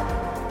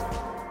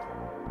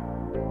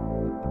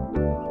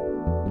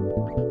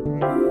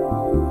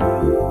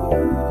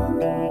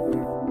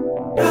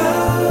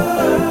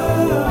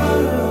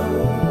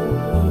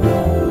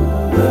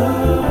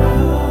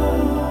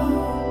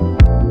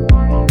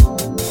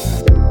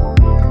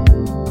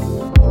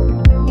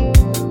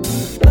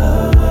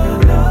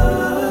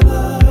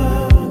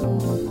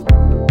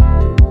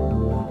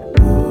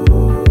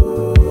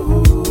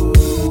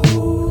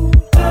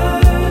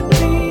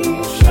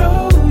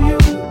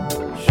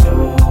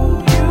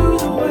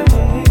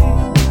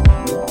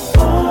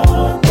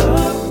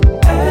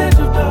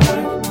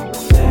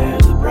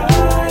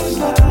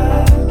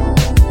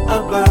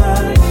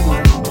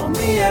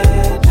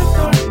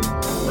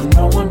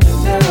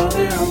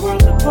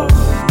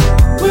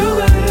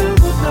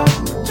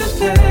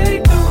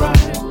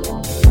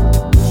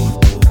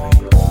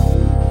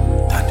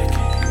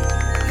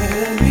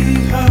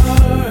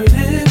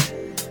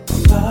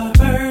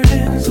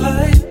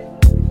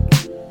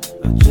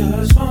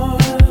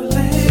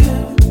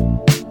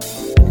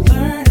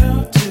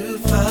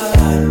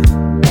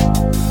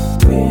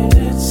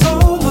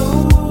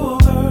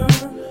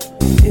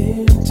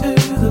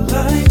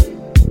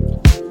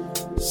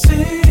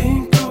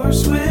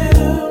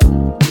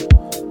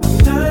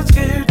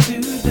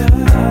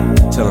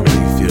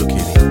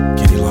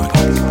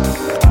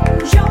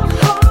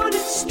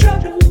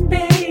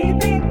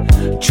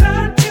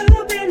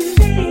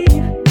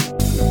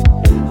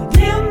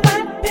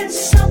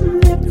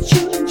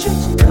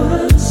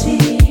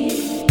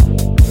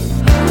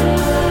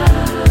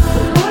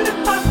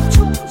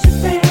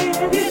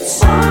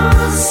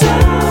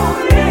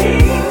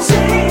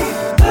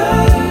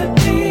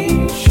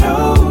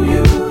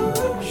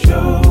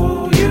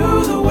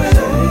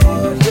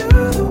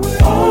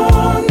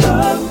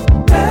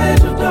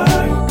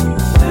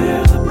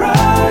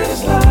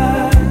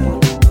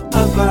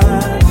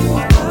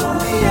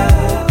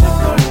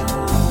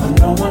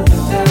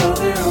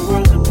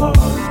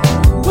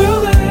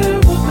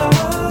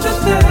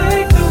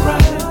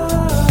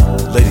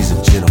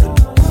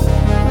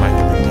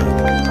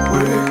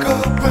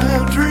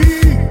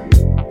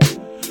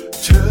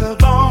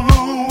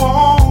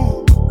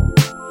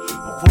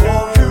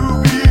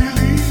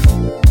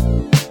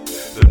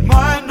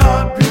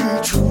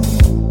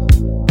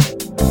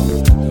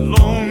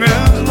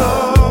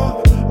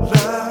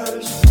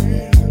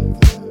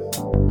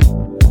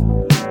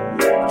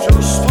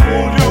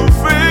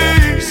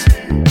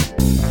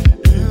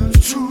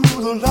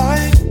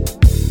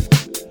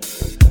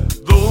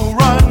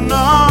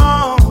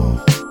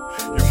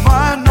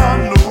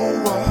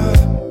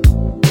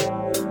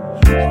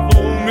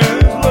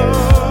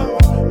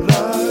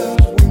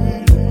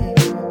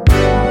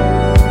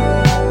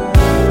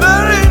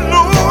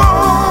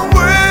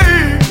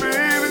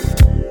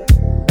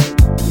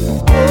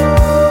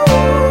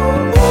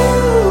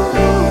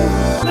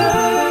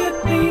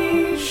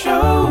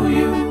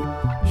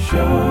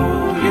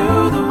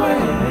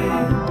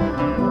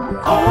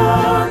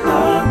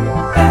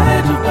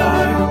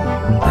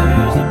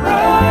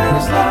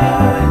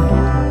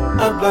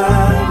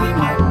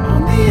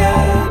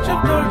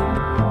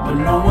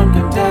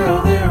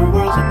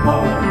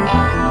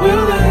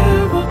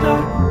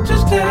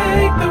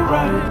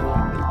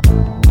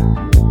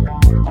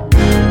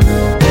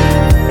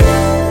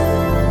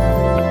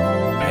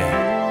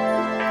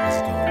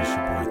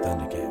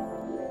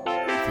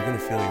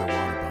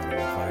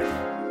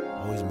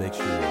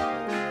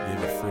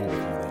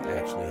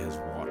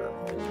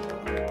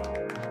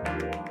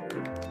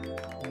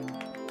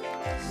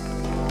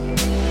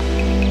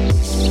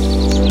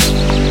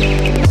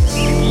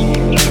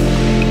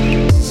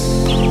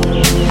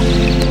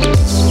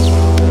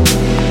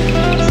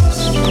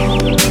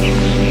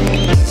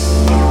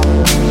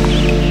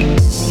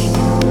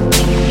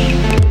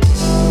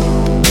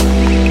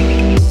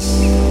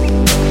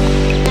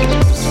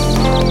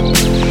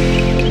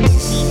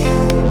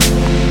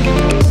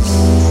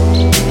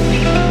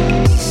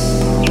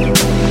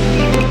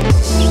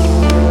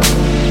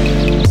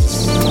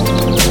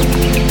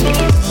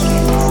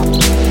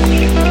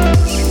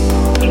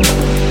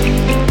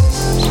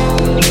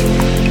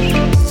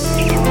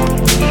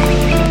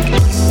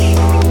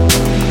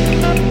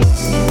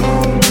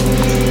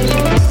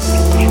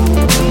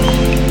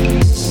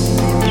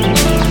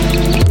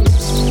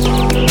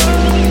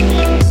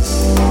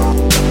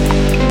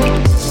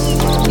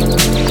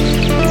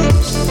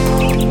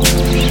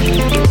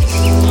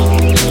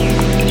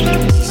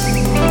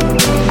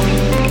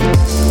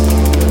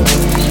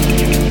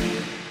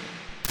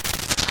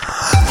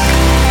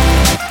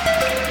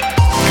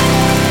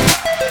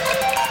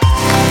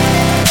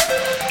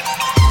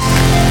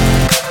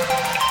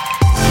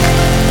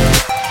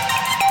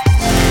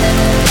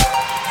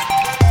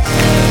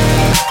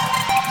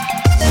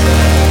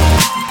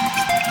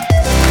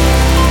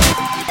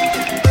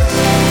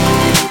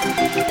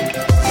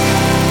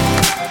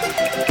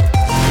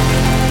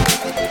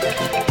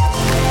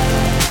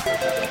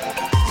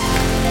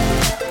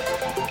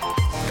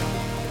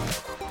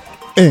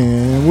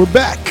 we're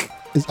back.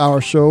 It's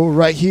our show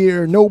right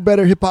here,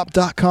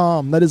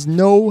 NoBetterHipHop.com. That is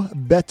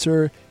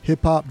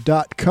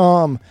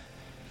NoBetterHipHop.com.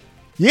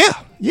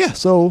 Yeah.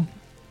 So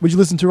what you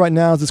listen to right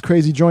now is this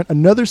crazy joint,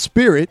 Another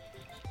Spirit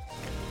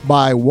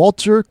by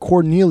Walter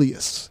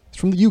Cornelius. It's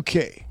from the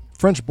UK,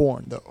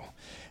 French-born though.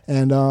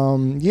 And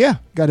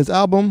got his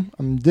album.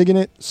 I'm digging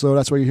it. So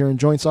that's why you're hearing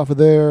joints off of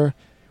there.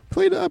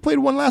 I played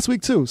one last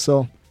week too.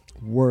 So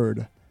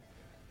word.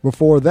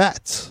 Before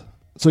that,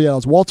 it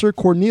was Walter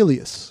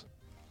Cornelius,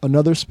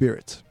 Another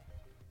Spirit.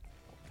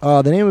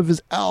 The name of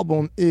his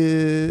album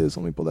is,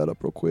 let me pull that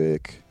up real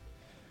quick.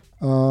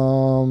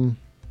 It's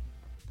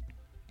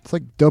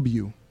like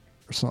W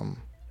or something.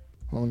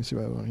 Well, let me see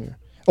what I have on here.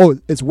 Oh,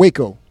 it's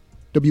Waco,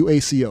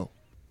 WACO.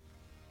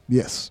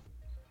 Yes.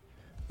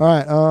 All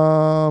right.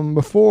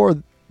 Before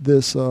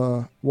this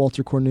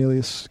Walter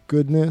Cornelius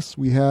goodness,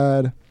 we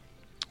had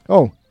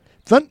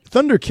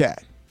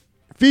Thundercat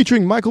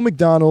featuring Michael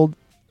McDonald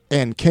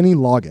and Kenny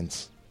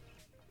Loggins.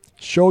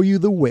 Show You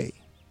the Way.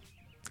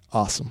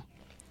 Awesome.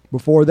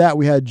 Before that,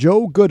 we had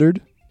Joe Goodard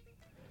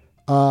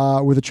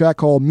with a track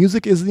called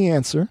Music is the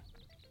Answer.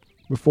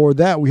 Before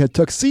that, we had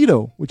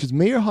Tuxedo, which is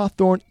Mayor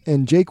Hawthorne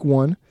and Jake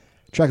One.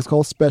 The track is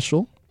called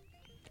Special.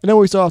 And then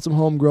we saw some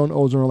homegrown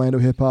Ozone Orlando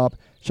hip-hop.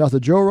 Shout out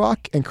to Joe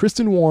Rock and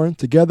Kristen Warren.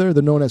 Together,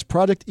 they're known as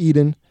Project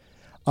Eden.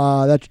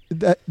 That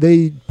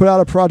they put out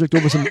a project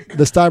over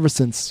the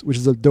Stuyvesants, which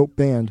is a dope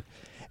band.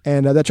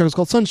 And that track is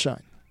called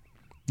Sunshine.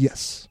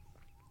 Yes.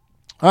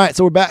 All right,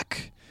 so we're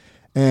back.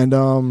 And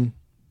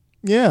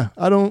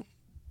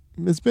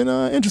it's been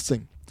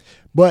interesting.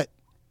 But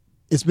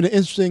it's been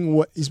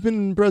interesting. He's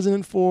been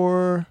president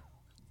for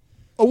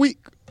a week,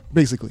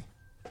 basically.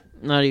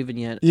 Not even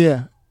yet.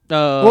 Yeah.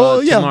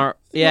 Tomorrow.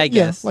 Yeah, I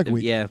guess. Like a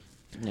week. Yeah.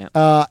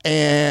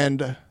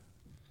 And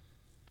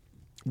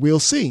we'll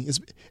see.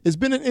 It's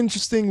been an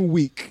interesting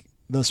week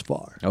thus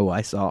far. Oh,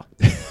 I saw.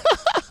 I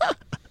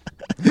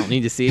don't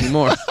need to see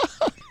anymore.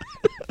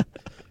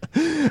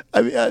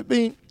 I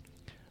mean,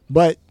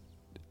 but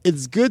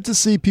it's good to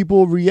see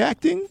people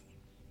reacting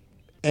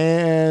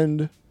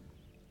and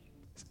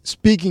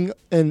speaking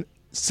and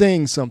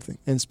saying something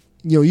and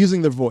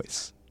using their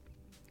voice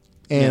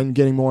and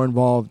getting more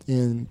involved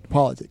in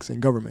politics and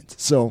government.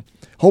 So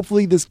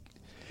hopefully this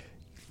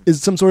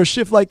is some sort of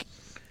shift,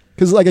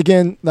 because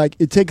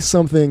it takes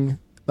something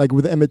like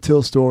with the Emmett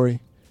Till story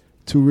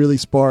to really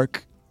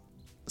spark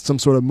some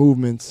sort of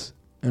movement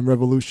and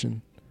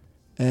revolution.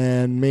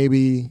 And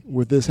maybe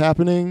with this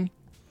happening,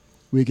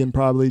 we can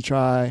probably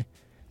try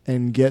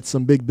and get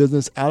some big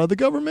business out of the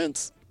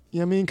government. You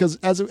know what I mean? Because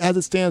as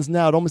it stands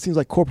now, it almost seems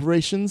like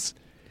corporations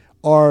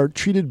are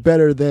treated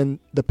better than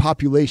the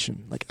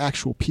population, like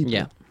actual people.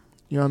 Yeah.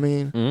 You know what I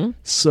mean? Mm-hmm.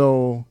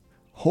 So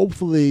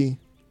hopefully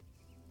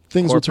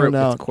things will turn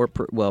out.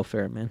 Corporate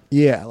welfare, man.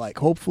 Yeah,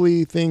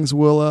 hopefully things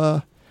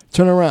will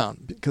turn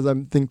around, because I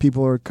think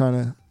people are kind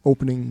of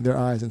opening their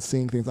eyes and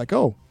seeing things like,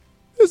 oh,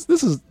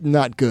 this is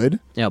not good.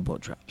 Elbow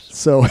drops.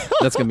 So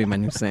that's gonna be my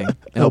new saying.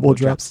 Elbow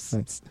drops.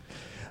 Nice.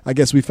 I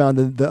guess we found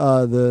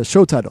the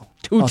show title.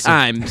 2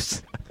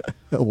 times.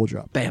 Elbow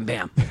drop. Bam,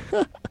 bam.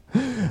 All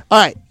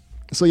right.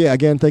 So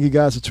again, thank you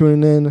guys for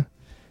tuning in,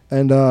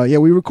 and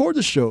we record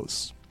the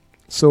shows.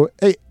 So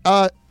hey,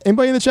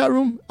 anybody in the chat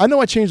room? I know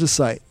I changed the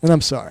site, and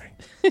I'm sorry,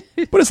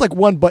 but it's like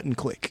one button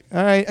click.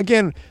 All right.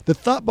 Again, the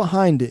thought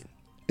behind it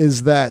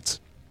is that,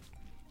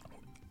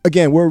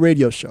 again, we're a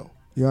radio show.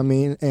 You know what I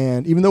mean?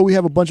 And even though we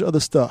have a bunch of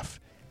other stuff,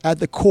 at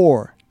the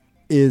core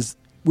is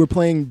we're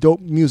playing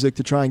dope music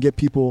to try and get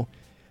people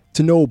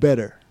to know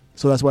better.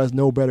 So that's why it's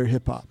Know Better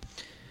Hip Hop.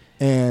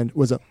 And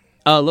what's up?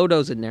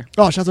 Lodo's in there.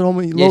 Oh, shout out to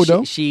homie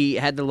Lodo. She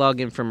had to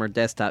log in from her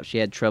desktop. She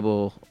had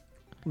trouble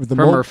with the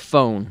her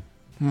phone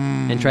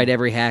and tried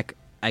every hack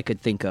I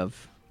could think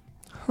of.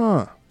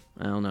 Huh.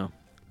 I don't know.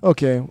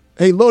 Okay.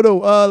 Hey,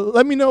 Lodo,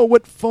 let me know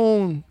what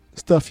phone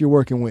stuff you're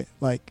working with,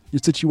 like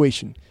your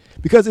situation,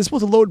 because it's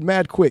supposed to load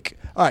mad quick.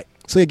 All right.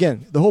 So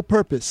again, the whole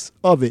purpose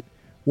of it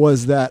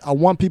was that I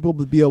want people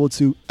to be able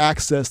to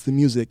access the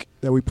music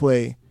that we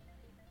play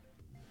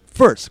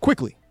first,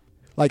 quickly.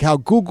 Like how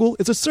Google,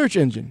 it's a search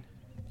engine.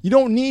 You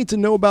don't need to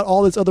know about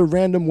all this other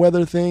random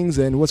weather things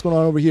and what's going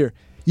on over here.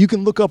 You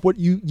can look up what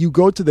you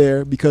go to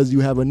there because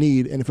you have a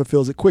need and it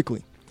fulfills it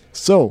quickly.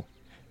 So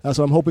that's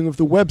what I'm hoping with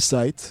the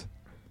website.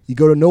 You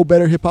go to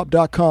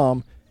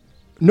knowbetterhiphop.com.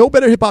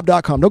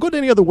 Knowbetterhiphop.com. Don't go to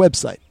any other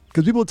website,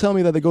 because people tell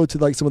me that they go to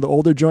like some of the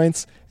older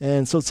joints,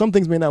 and so some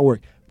things may not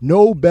work.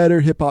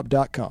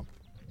 Knowbetterhiphop.com.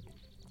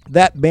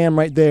 That bam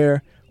right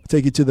there will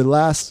take you to the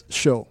last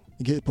show.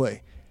 You get to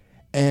play.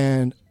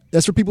 And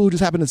that's for people who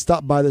just happen to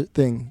stop by the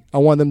thing. I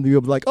want them to be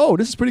able to like, oh,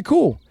 this is pretty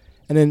cool.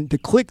 And then to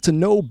click to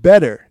know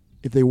better.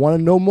 If they want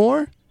to know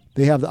more,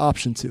 they have the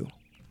option to. You know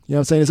what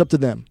I'm saying? It's up to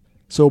them.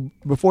 So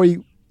before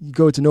you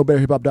go to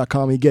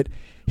knowbetterhiphop.com and you get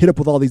hit up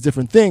with all these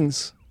different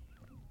things,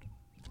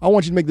 I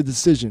want you to make the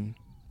decision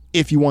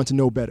if you want to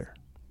know better.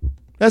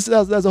 That's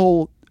the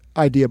whole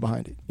idea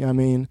behind it. You know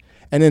what I mean?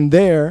 And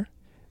then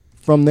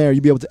from there,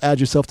 you'll be able to add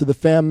yourself to the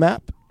fam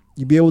map.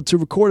 You'll be able to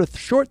record a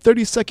short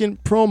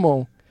 30-second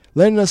promo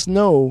letting us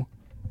know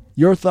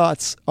your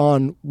thoughts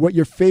on what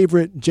your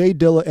favorite Jay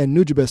Dilla and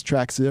Nujabes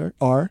tracks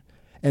are,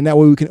 and that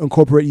way we can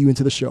incorporate you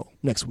into the show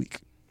next week.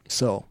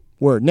 So,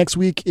 word. Next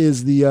week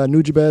is the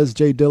Nujabes,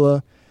 Jay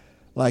Dilla,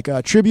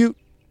 tribute.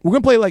 We're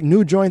going to play,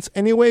 new joints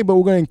anyway, but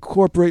we're going to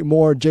incorporate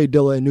more Jay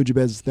Dilla and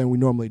Nujabes than we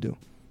normally do.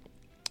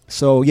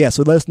 So, yeah,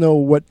 so let us know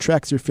what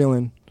tracks you're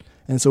feeling,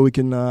 and so we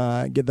can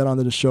get that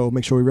onto the show,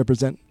 make sure we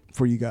represent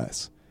for you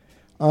guys.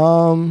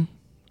 I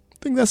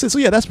think that's it. So,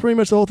 yeah, that's pretty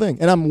much the whole thing.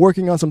 And I'm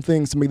working on some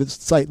things to make the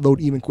site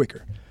load even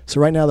quicker. So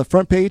right now, the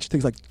front page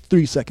takes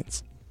 3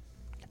 seconds.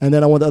 And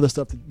then I want the other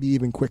stuff to be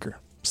even quicker.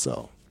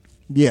 So,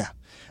 yeah.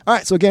 All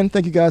right, so again,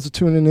 thank you guys for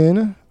tuning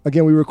in.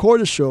 Again, we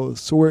record the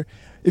shows, so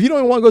if you don't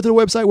even want to go to the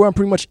website, we're on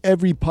pretty much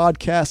every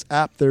podcast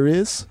app there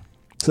is.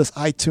 So that's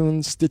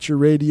iTunes, Stitcher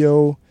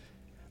Radio,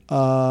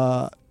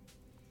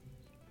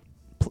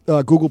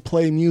 Google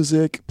Play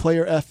Music,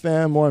 Player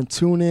FM, or on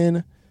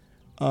TuneIn.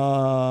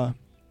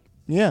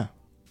 Yeah.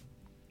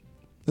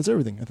 That's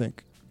everything, I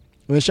think.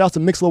 And then shouts to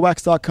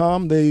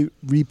mixlowwax.com. They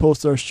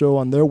repost our show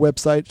on their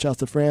website. Shouts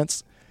to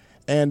France.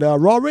 And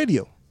Raw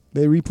Radio.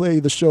 They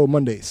replay the show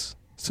Mondays.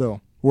 So,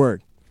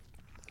 word.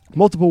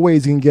 Multiple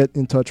ways you can get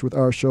in touch with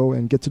our show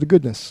and get to the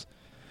goodness.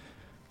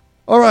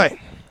 All right.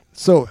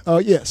 So,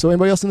 So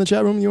anybody else in the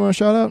chat room you want to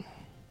shout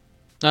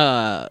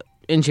out?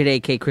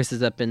 NJDK Chris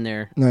is up in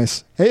there.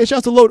 Nice. Hey,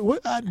 shouts to Load.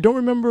 I don't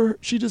remember.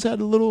 She just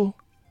had a little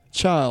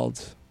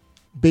child,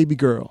 baby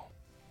girl.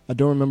 I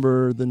don't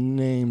remember the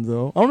name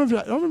though. I don't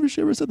remember if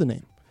she ever said the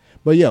name.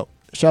 But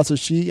shouts to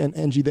she and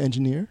NG the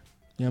engineer.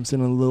 Yeah, I'm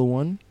sending a little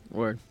one.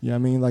 Word. Yeah,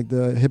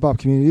 the hip hop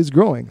community is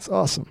growing. It's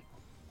awesome.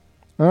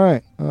 All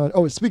right.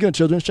 Speaking of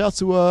children, shouts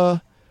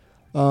to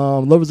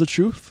Lovers of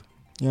Truth.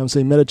 You know what I'm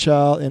saying? Meta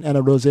Child and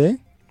Anna Rose. You know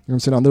what I'm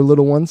saying? On their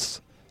little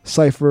ones.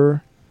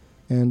 Cypher.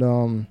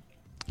 And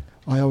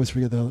I always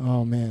forget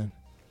man.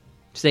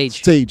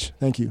 Sage.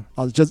 Thank you.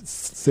 I was just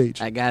Sage.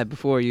 I got it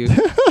before you.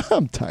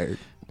 I'm tired.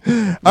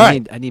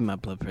 I need my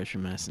blood pressure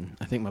medicine.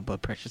 I think my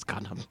blood pressure's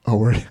gone up. Oh,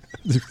 word.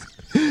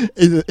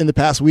 In the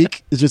past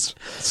week, it's just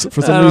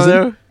for some reason.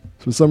 Know.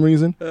 For some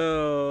reason.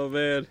 Oh,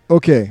 man.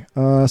 Okay,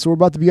 so we're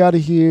about to be out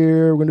of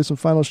here. We're going to do some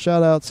final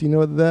shout-outs. You know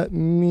what that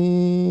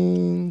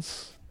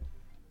means?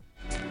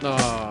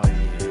 Oh, yeah.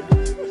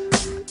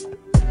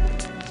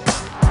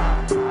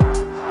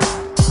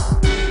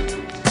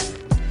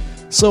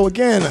 So,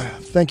 again,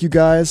 thank you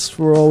guys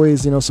for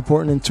always,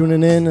 supporting and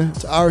tuning in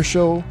to our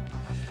show.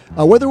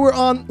 Whether we're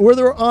on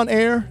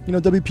air,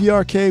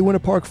 WPRK, Winter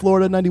Park,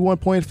 Florida,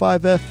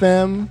 91.5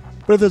 FM.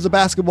 But if there's a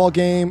basketball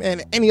game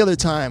and any other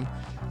time,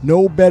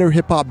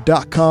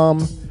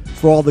 NoBetterHipHop.com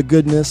for all the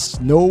goodness.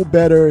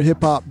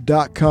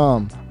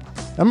 NoBetterHipHop.com.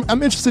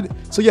 I'm interested.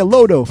 So yeah,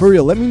 Lodo, for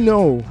real, let me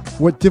know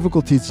what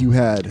difficulties you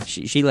had.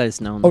 She let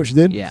us know. Oh, she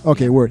did? Yeah.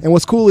 Okay, word. And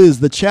what's cool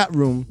is the chat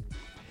room,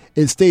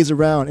 it stays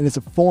around and it's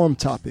a forum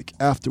topic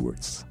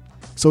afterwards.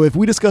 So if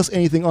we discuss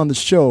anything on the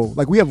show,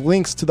 we have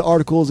links to the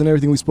articles and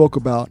everything we spoke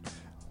about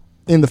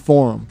in the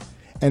forum.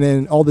 And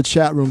then all the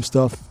chat room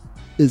stuff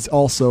is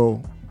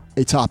also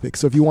a topic.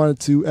 So if you wanted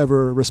to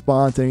ever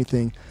respond to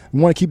anything,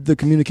 we want to keep the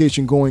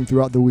communication going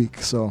throughout the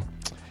week. So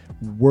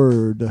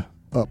word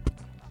up.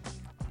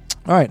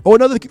 All right. Oh,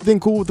 another thing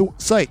cool with the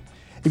site.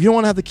 If you don't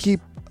want to have to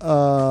keep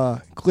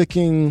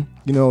clicking,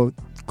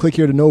 click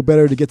here to know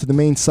better to get to the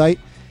main site.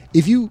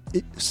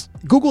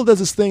 Google does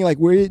this thing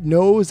where it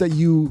knows that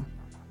you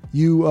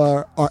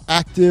are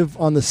active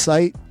on the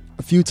site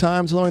a few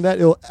times along that,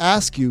 it'll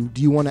ask you,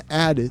 do you want to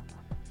add it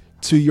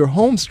to your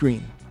home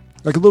screen?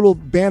 A little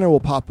banner will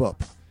pop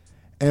up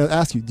and it'll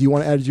ask you, do you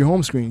want to add it to your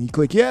home screen? You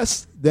click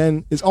yes,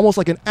 then it's almost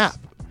like an app.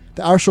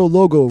 The Our Show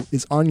logo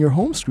is on your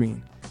home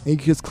screen. And you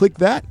can just click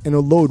that and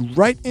it'll load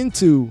right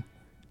into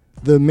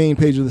the main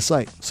page of the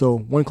site. So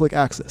one-click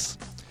access.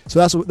 So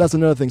that's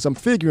another thing. So I'm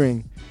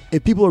figuring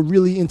if people are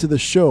really into the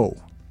show,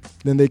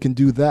 then they can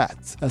do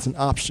that as an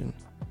option.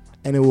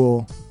 And it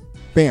will,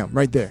 bam,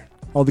 right there.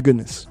 All the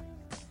goodness.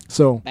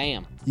 So,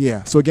 bam.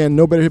 Yeah. So again,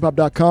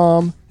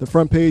 NoBetterHipHop.com. The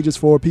front page is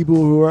for people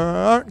who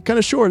aren't kind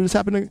of sure. Just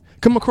happen to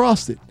come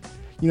across it.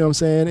 You know what I'm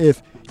saying?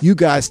 If you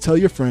guys tell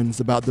your friends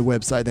about the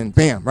website, then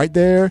bam, right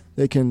there,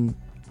 they can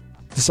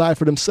decide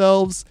for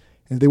themselves.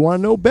 And if they want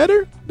to know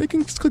better, they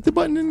can just click the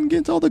button and get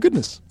into all the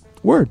goodness.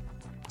 Word.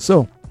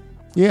 So,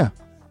 yeah.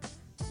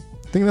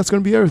 I think that's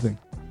going to be everything.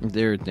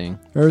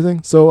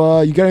 Everything.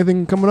 So, you got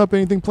anything coming up?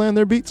 Anything planned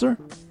there, Beat, sir?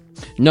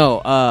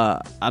 No,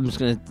 I'm just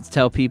going to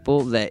tell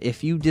people that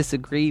if you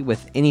disagree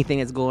with anything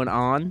that's going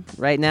on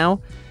right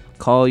now,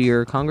 call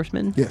your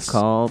congressman. Yes.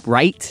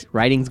 Write.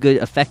 Writing's good,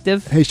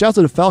 effective. Hey, shout out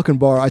to the Falcon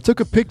Bar. I took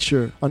a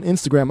picture on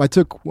Instagram. I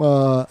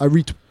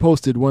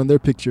reposted one of their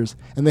pictures,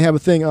 and they have a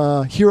thing,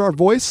 Hear Our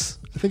Voice,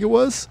 I think it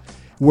was,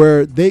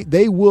 where they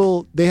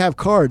have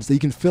cards that you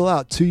can fill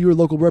out to your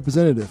local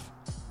representative.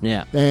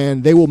 Yeah.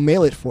 And they will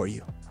mail it for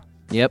you.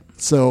 Yep.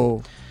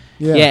 So,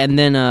 yeah. Yeah, and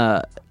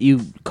then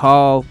you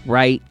call,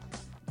 write,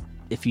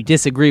 if you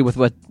disagree with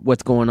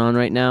what's going on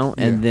right now,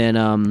 and then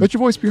let your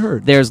voice be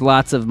heard. There's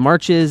lots of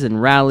marches and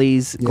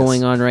rallies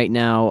going on right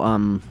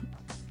now.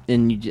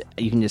 and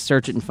you can just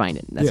search it and find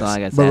it. That's all I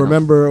got to say. But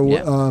remember,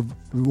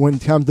 when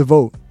it comes to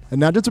vote, and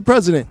not just the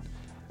president,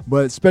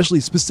 but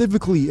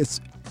specifically, it's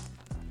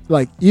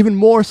like even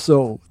more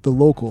so the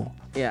local.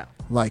 Yeah.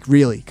 Like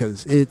really,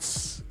 because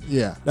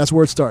that's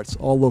where it starts,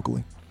 all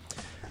locally.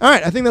 All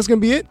right, I think that's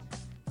gonna be it.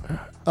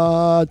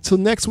 Till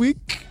next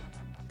week,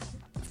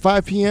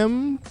 5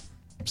 p.m.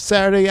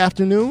 Saturday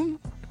afternoon,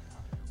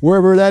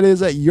 wherever that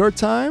is at your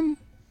time.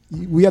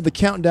 We have the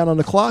countdown on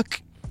the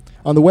clock.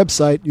 On the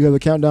website, you have the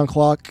countdown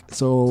clock,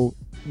 so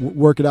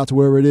work it out to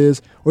wherever it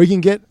is. Or you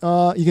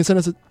can send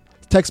us a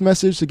text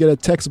message to get a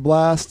text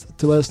blast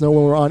to let us know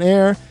when we're on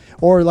air,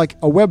 or like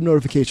a web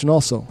notification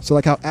also. So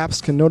like how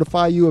apps can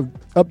notify you of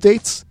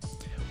updates,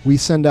 we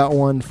send out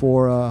one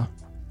for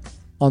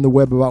on the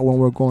web about when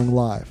we're going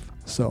live.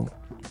 So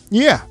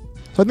yeah,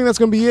 so I think that's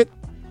going to be it.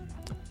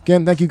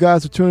 Again, thank you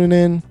guys for tuning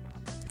in.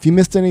 If you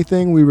missed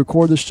anything, we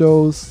record the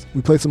shows,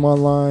 we place them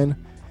online,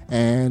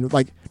 and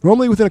like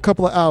normally within a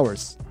couple of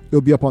hours, it'll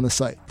be up on the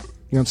site. You know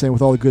what I'm saying?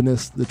 With all the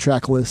goodness, the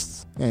track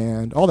lists,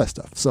 and all that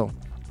stuff. So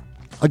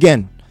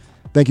again,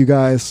 thank you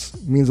guys.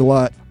 It means a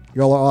lot.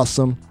 Y'all are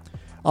awesome.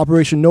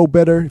 Operation Know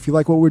Better. If you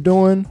like what we're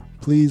doing,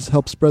 please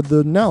help spread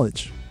the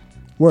knowledge.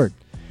 Word.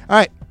 All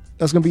right,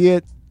 that's going to be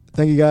it.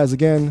 Thank you guys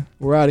again.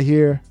 We're out of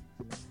here.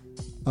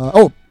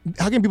 How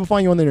can people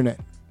find you on the internet,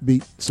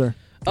 Beat, sir?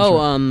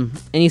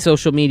 Any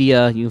social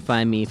media, you can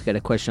find me. If you got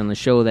a question on the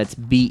show, that's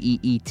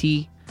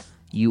BEETUNIQUE.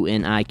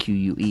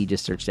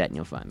 Just search that and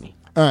you'll find me.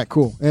 All right,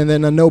 cool. And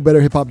then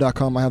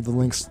knowbetterhiphop.com, I have the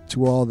links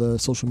to all the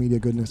social media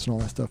goodness and all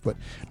that stuff. But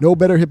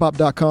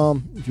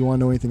knowbetterhiphop.com if you want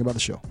to know anything about the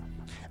show.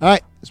 All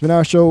right, it's been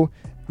our show.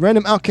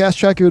 Random Outcast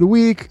track of the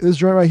week. This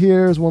joint right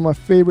here is one of my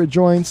favorite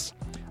joints.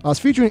 It's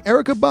featuring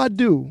Erykah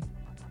Badu.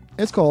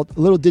 It's called a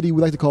little ditty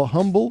we like to call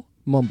Humble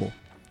Mumble.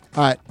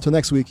 All right, till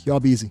next week, y'all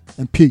be easy.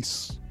 And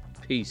peace.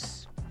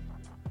 Peace.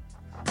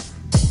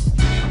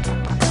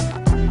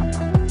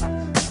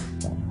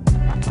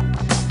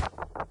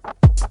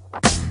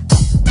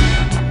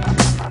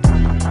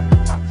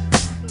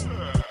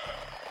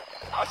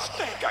 I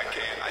think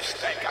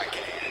I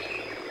can.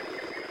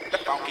 The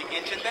funky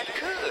engine that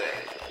could.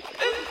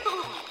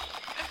 Ooh.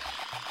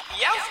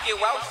 Yowski,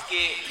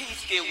 wowski,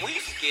 peaski,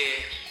 weeski.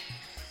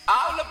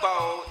 All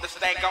aboard the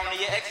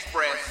Stankonia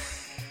Express.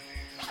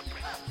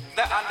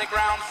 The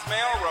underground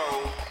smell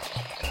road.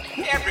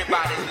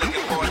 Everybody's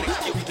looking for an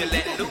excuse to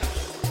let loose.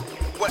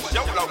 What's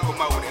your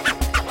locomotive?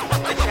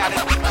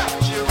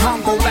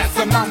 Humble as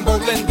a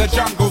mumble in the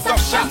jungles of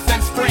shouts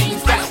and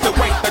screams. That's the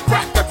way the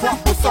cracker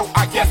crumbles, so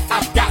I guess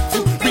I've got to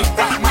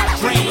rewrite my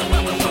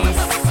dreams.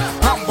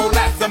 Humble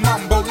as a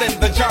mumble in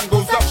the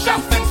jungles of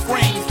shouts and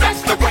screams.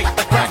 That's the way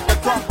the cracker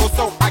crumbles,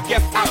 so I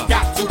guess I've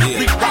got to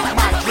rewrite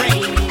my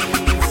dreams.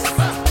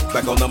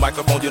 Back on the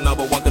microphone, your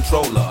number one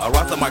controller. I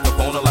rock the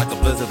microphone like a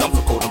blizzard. I'm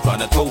so cold, I'm trying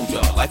to told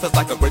ya. Life is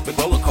like a great big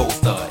roller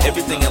coaster.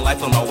 Everything in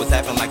life don't always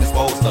happen like it's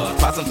supposed to.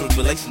 Trials and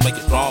tribulations make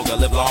you stronger,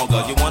 live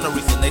longer. You wanna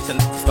reach the nation,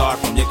 start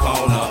from your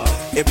corner.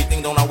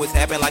 Everything don't always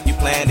happen like you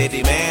planned it,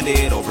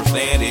 demanded,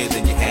 overstand it,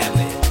 then you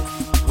handle it.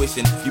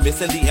 Wishing you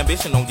missing the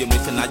ambition on your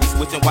mission. Now you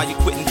switching while you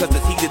quitting, cause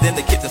it's heated in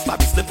the kitchen. Stop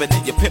you slipping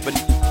and you pimping.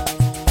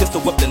 Pistol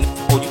whip the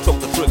or you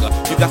choke the trigger.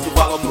 You got to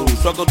follow through,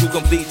 struggle to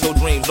complete your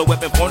dreams. No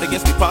weapon formed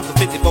against me, Proverbs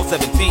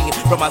 54:17.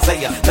 From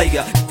Isaiah, lay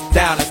ya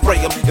down and spray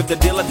them. If the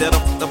dealer did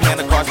them, the plan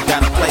of cards, you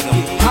gotta play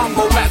them.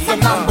 Humble as a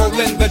mumble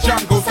in the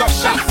jungles of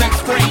shouts and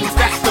screams.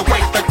 That's the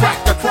way the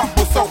cracker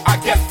crumbles, so I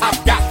guess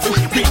I've got to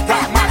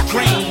rewrite my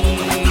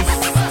dreams.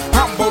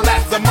 Humble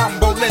as a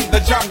mumble in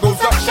the jungles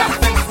of shouts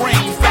and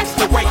screams. That's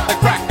the way the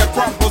cracker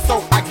crumbles,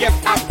 so I guess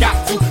I've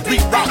got to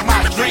rewrite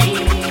my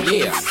dreams.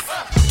 Yeah.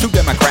 Too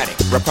democratic,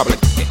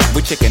 Republican. We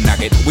chicken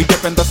nugget, we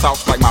dip in the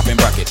sauce like mopping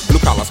bucket. Blue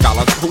collar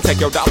scholars who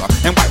take your dollar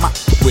and wipe my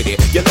with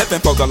it. You're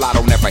living for the lotto,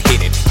 never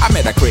hit it. I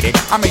met a critic,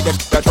 I made a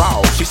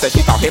draw. She said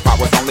she thought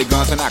hip-hop was only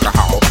guns and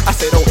alcohol. I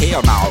said, oh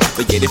hell no,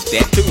 but yeah, it's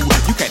that too.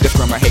 You can't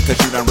discriminate cause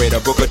you done read a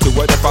book or two.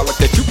 Where the fella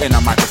that you in a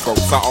microscope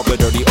saw all the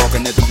dirty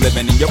organisms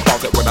living in your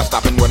closet. Without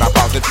stopping, without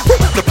pausing.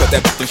 To put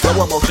that in slow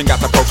motion,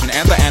 got the potion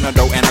and the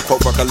antidote and a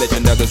quote for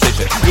collision, the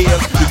decision.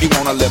 Here's, do you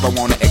wanna live or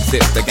wanna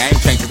exist? The game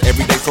changes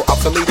every day, so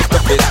obsolete is the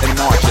fit and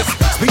marches.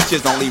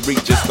 Speeches only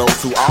reaches those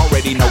who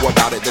already know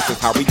about it. This is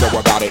how we go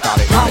about it.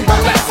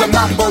 Humble as a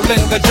mumble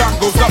in the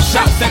jungles of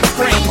shouts and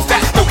screams.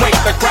 That's the way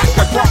the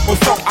cracker crumbles,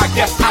 so I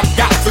guess I've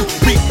got to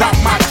rewrite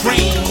my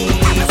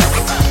dreams.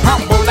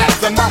 Humble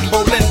as a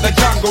mumble in the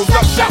jungles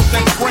of shouts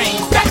and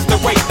screams. That's the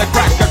way the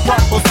cracker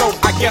crumbles, so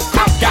I guess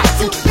I've got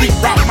to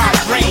rewrite my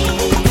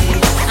dreams.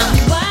 I'm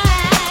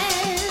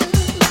wild,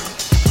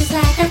 just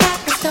like a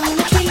rocker stone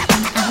a tree,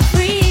 and I'm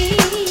free,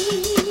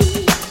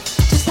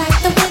 just like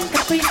the wind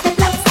that breeze that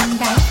blows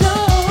and I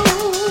flow,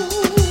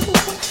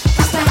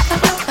 just like a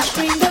boat up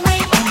in the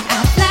rain and I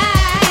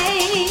fly,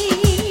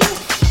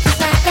 just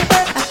like a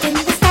bird up in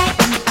the sky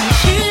and I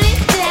shoot.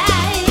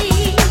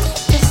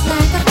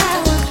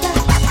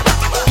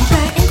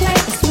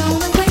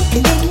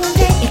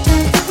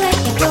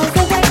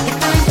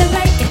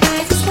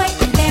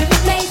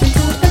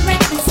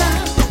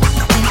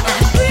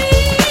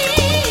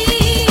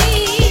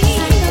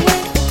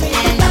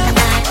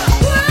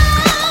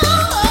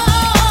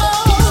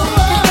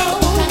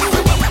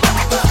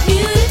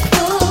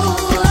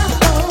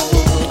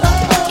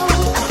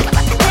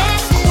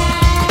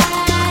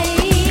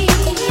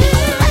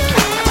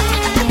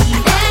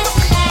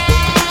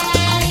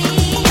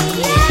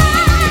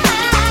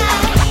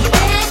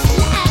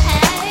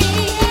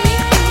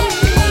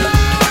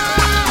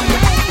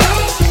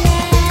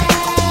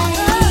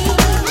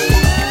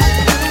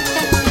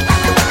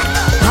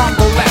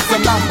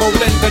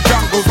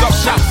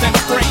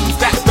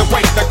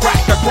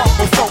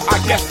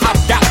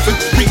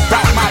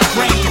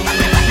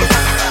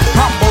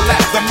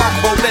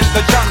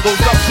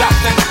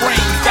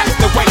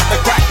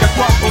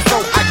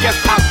 guess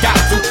I've got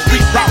to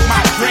reroute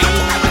my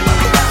dreams.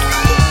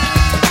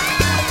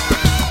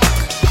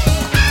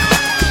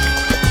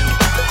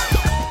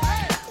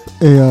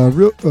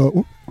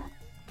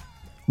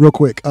 Real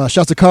quick,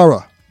 shouts to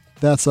Kara.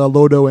 That's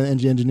Lodo and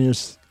NG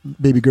Engineers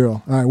baby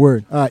girl. All right,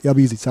 word. All right, y'all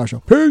be easy. Sour Show.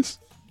 Peace.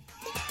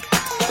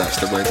 That's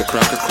the way the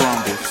cracker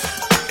crumbles.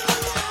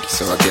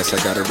 So I guess I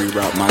gotta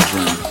reroute my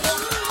dreams.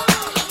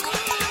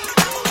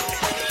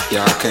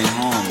 Y'all can't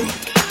harm me.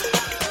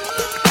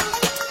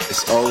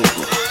 It's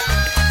over.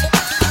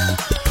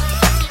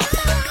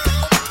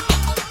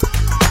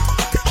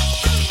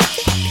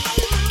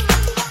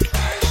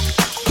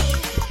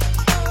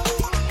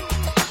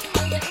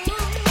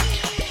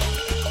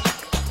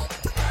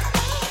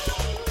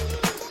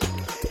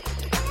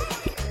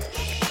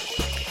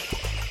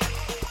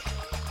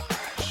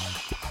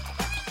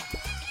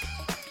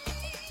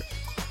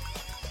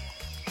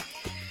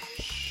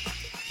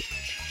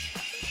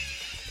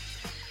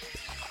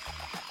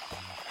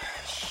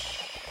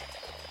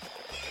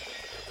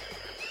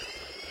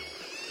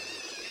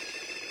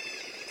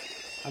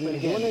 I'm going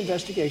to do an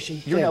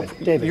investigation. You're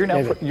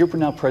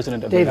now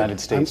president of the United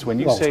States. When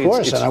you well, say of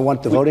course, and I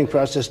want the voting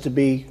process to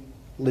be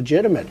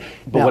legitimate.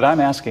 But now, what I'm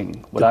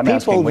asking,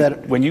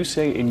 when you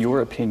say, in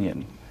your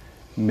opinion,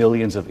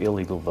 millions of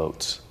illegal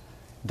votes,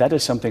 that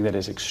is something that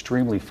is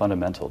extremely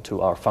fundamental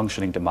to our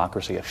functioning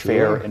democracy, a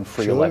fair and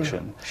free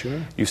election.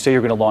 Sure. You say you're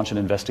going to launch an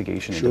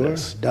investigation into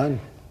this. Done.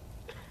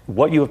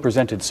 What you have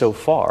presented so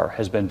far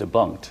has been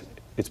debunked.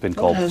 It's been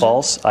called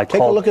false. Take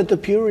a look at the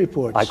Pew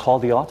reports. I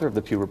called the author of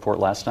the Pew report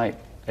last night,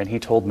 and he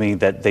told me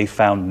that they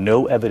found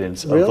no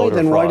evidence of voter fraud.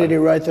 Really? Then why did he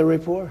write the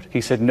report?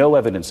 He said no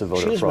evidence of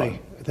voter fraud. Excuse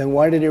me. Then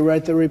why did he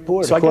write the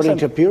report? So according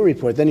to Pew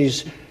report, then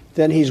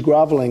he's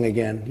groveling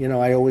again. You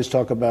know, I always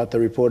talk about the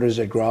reporters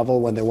that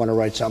grovel when they want to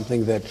write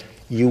something that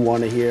you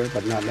want to hear,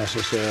 but not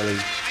necessarily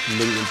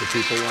millions of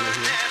people want to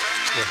hear.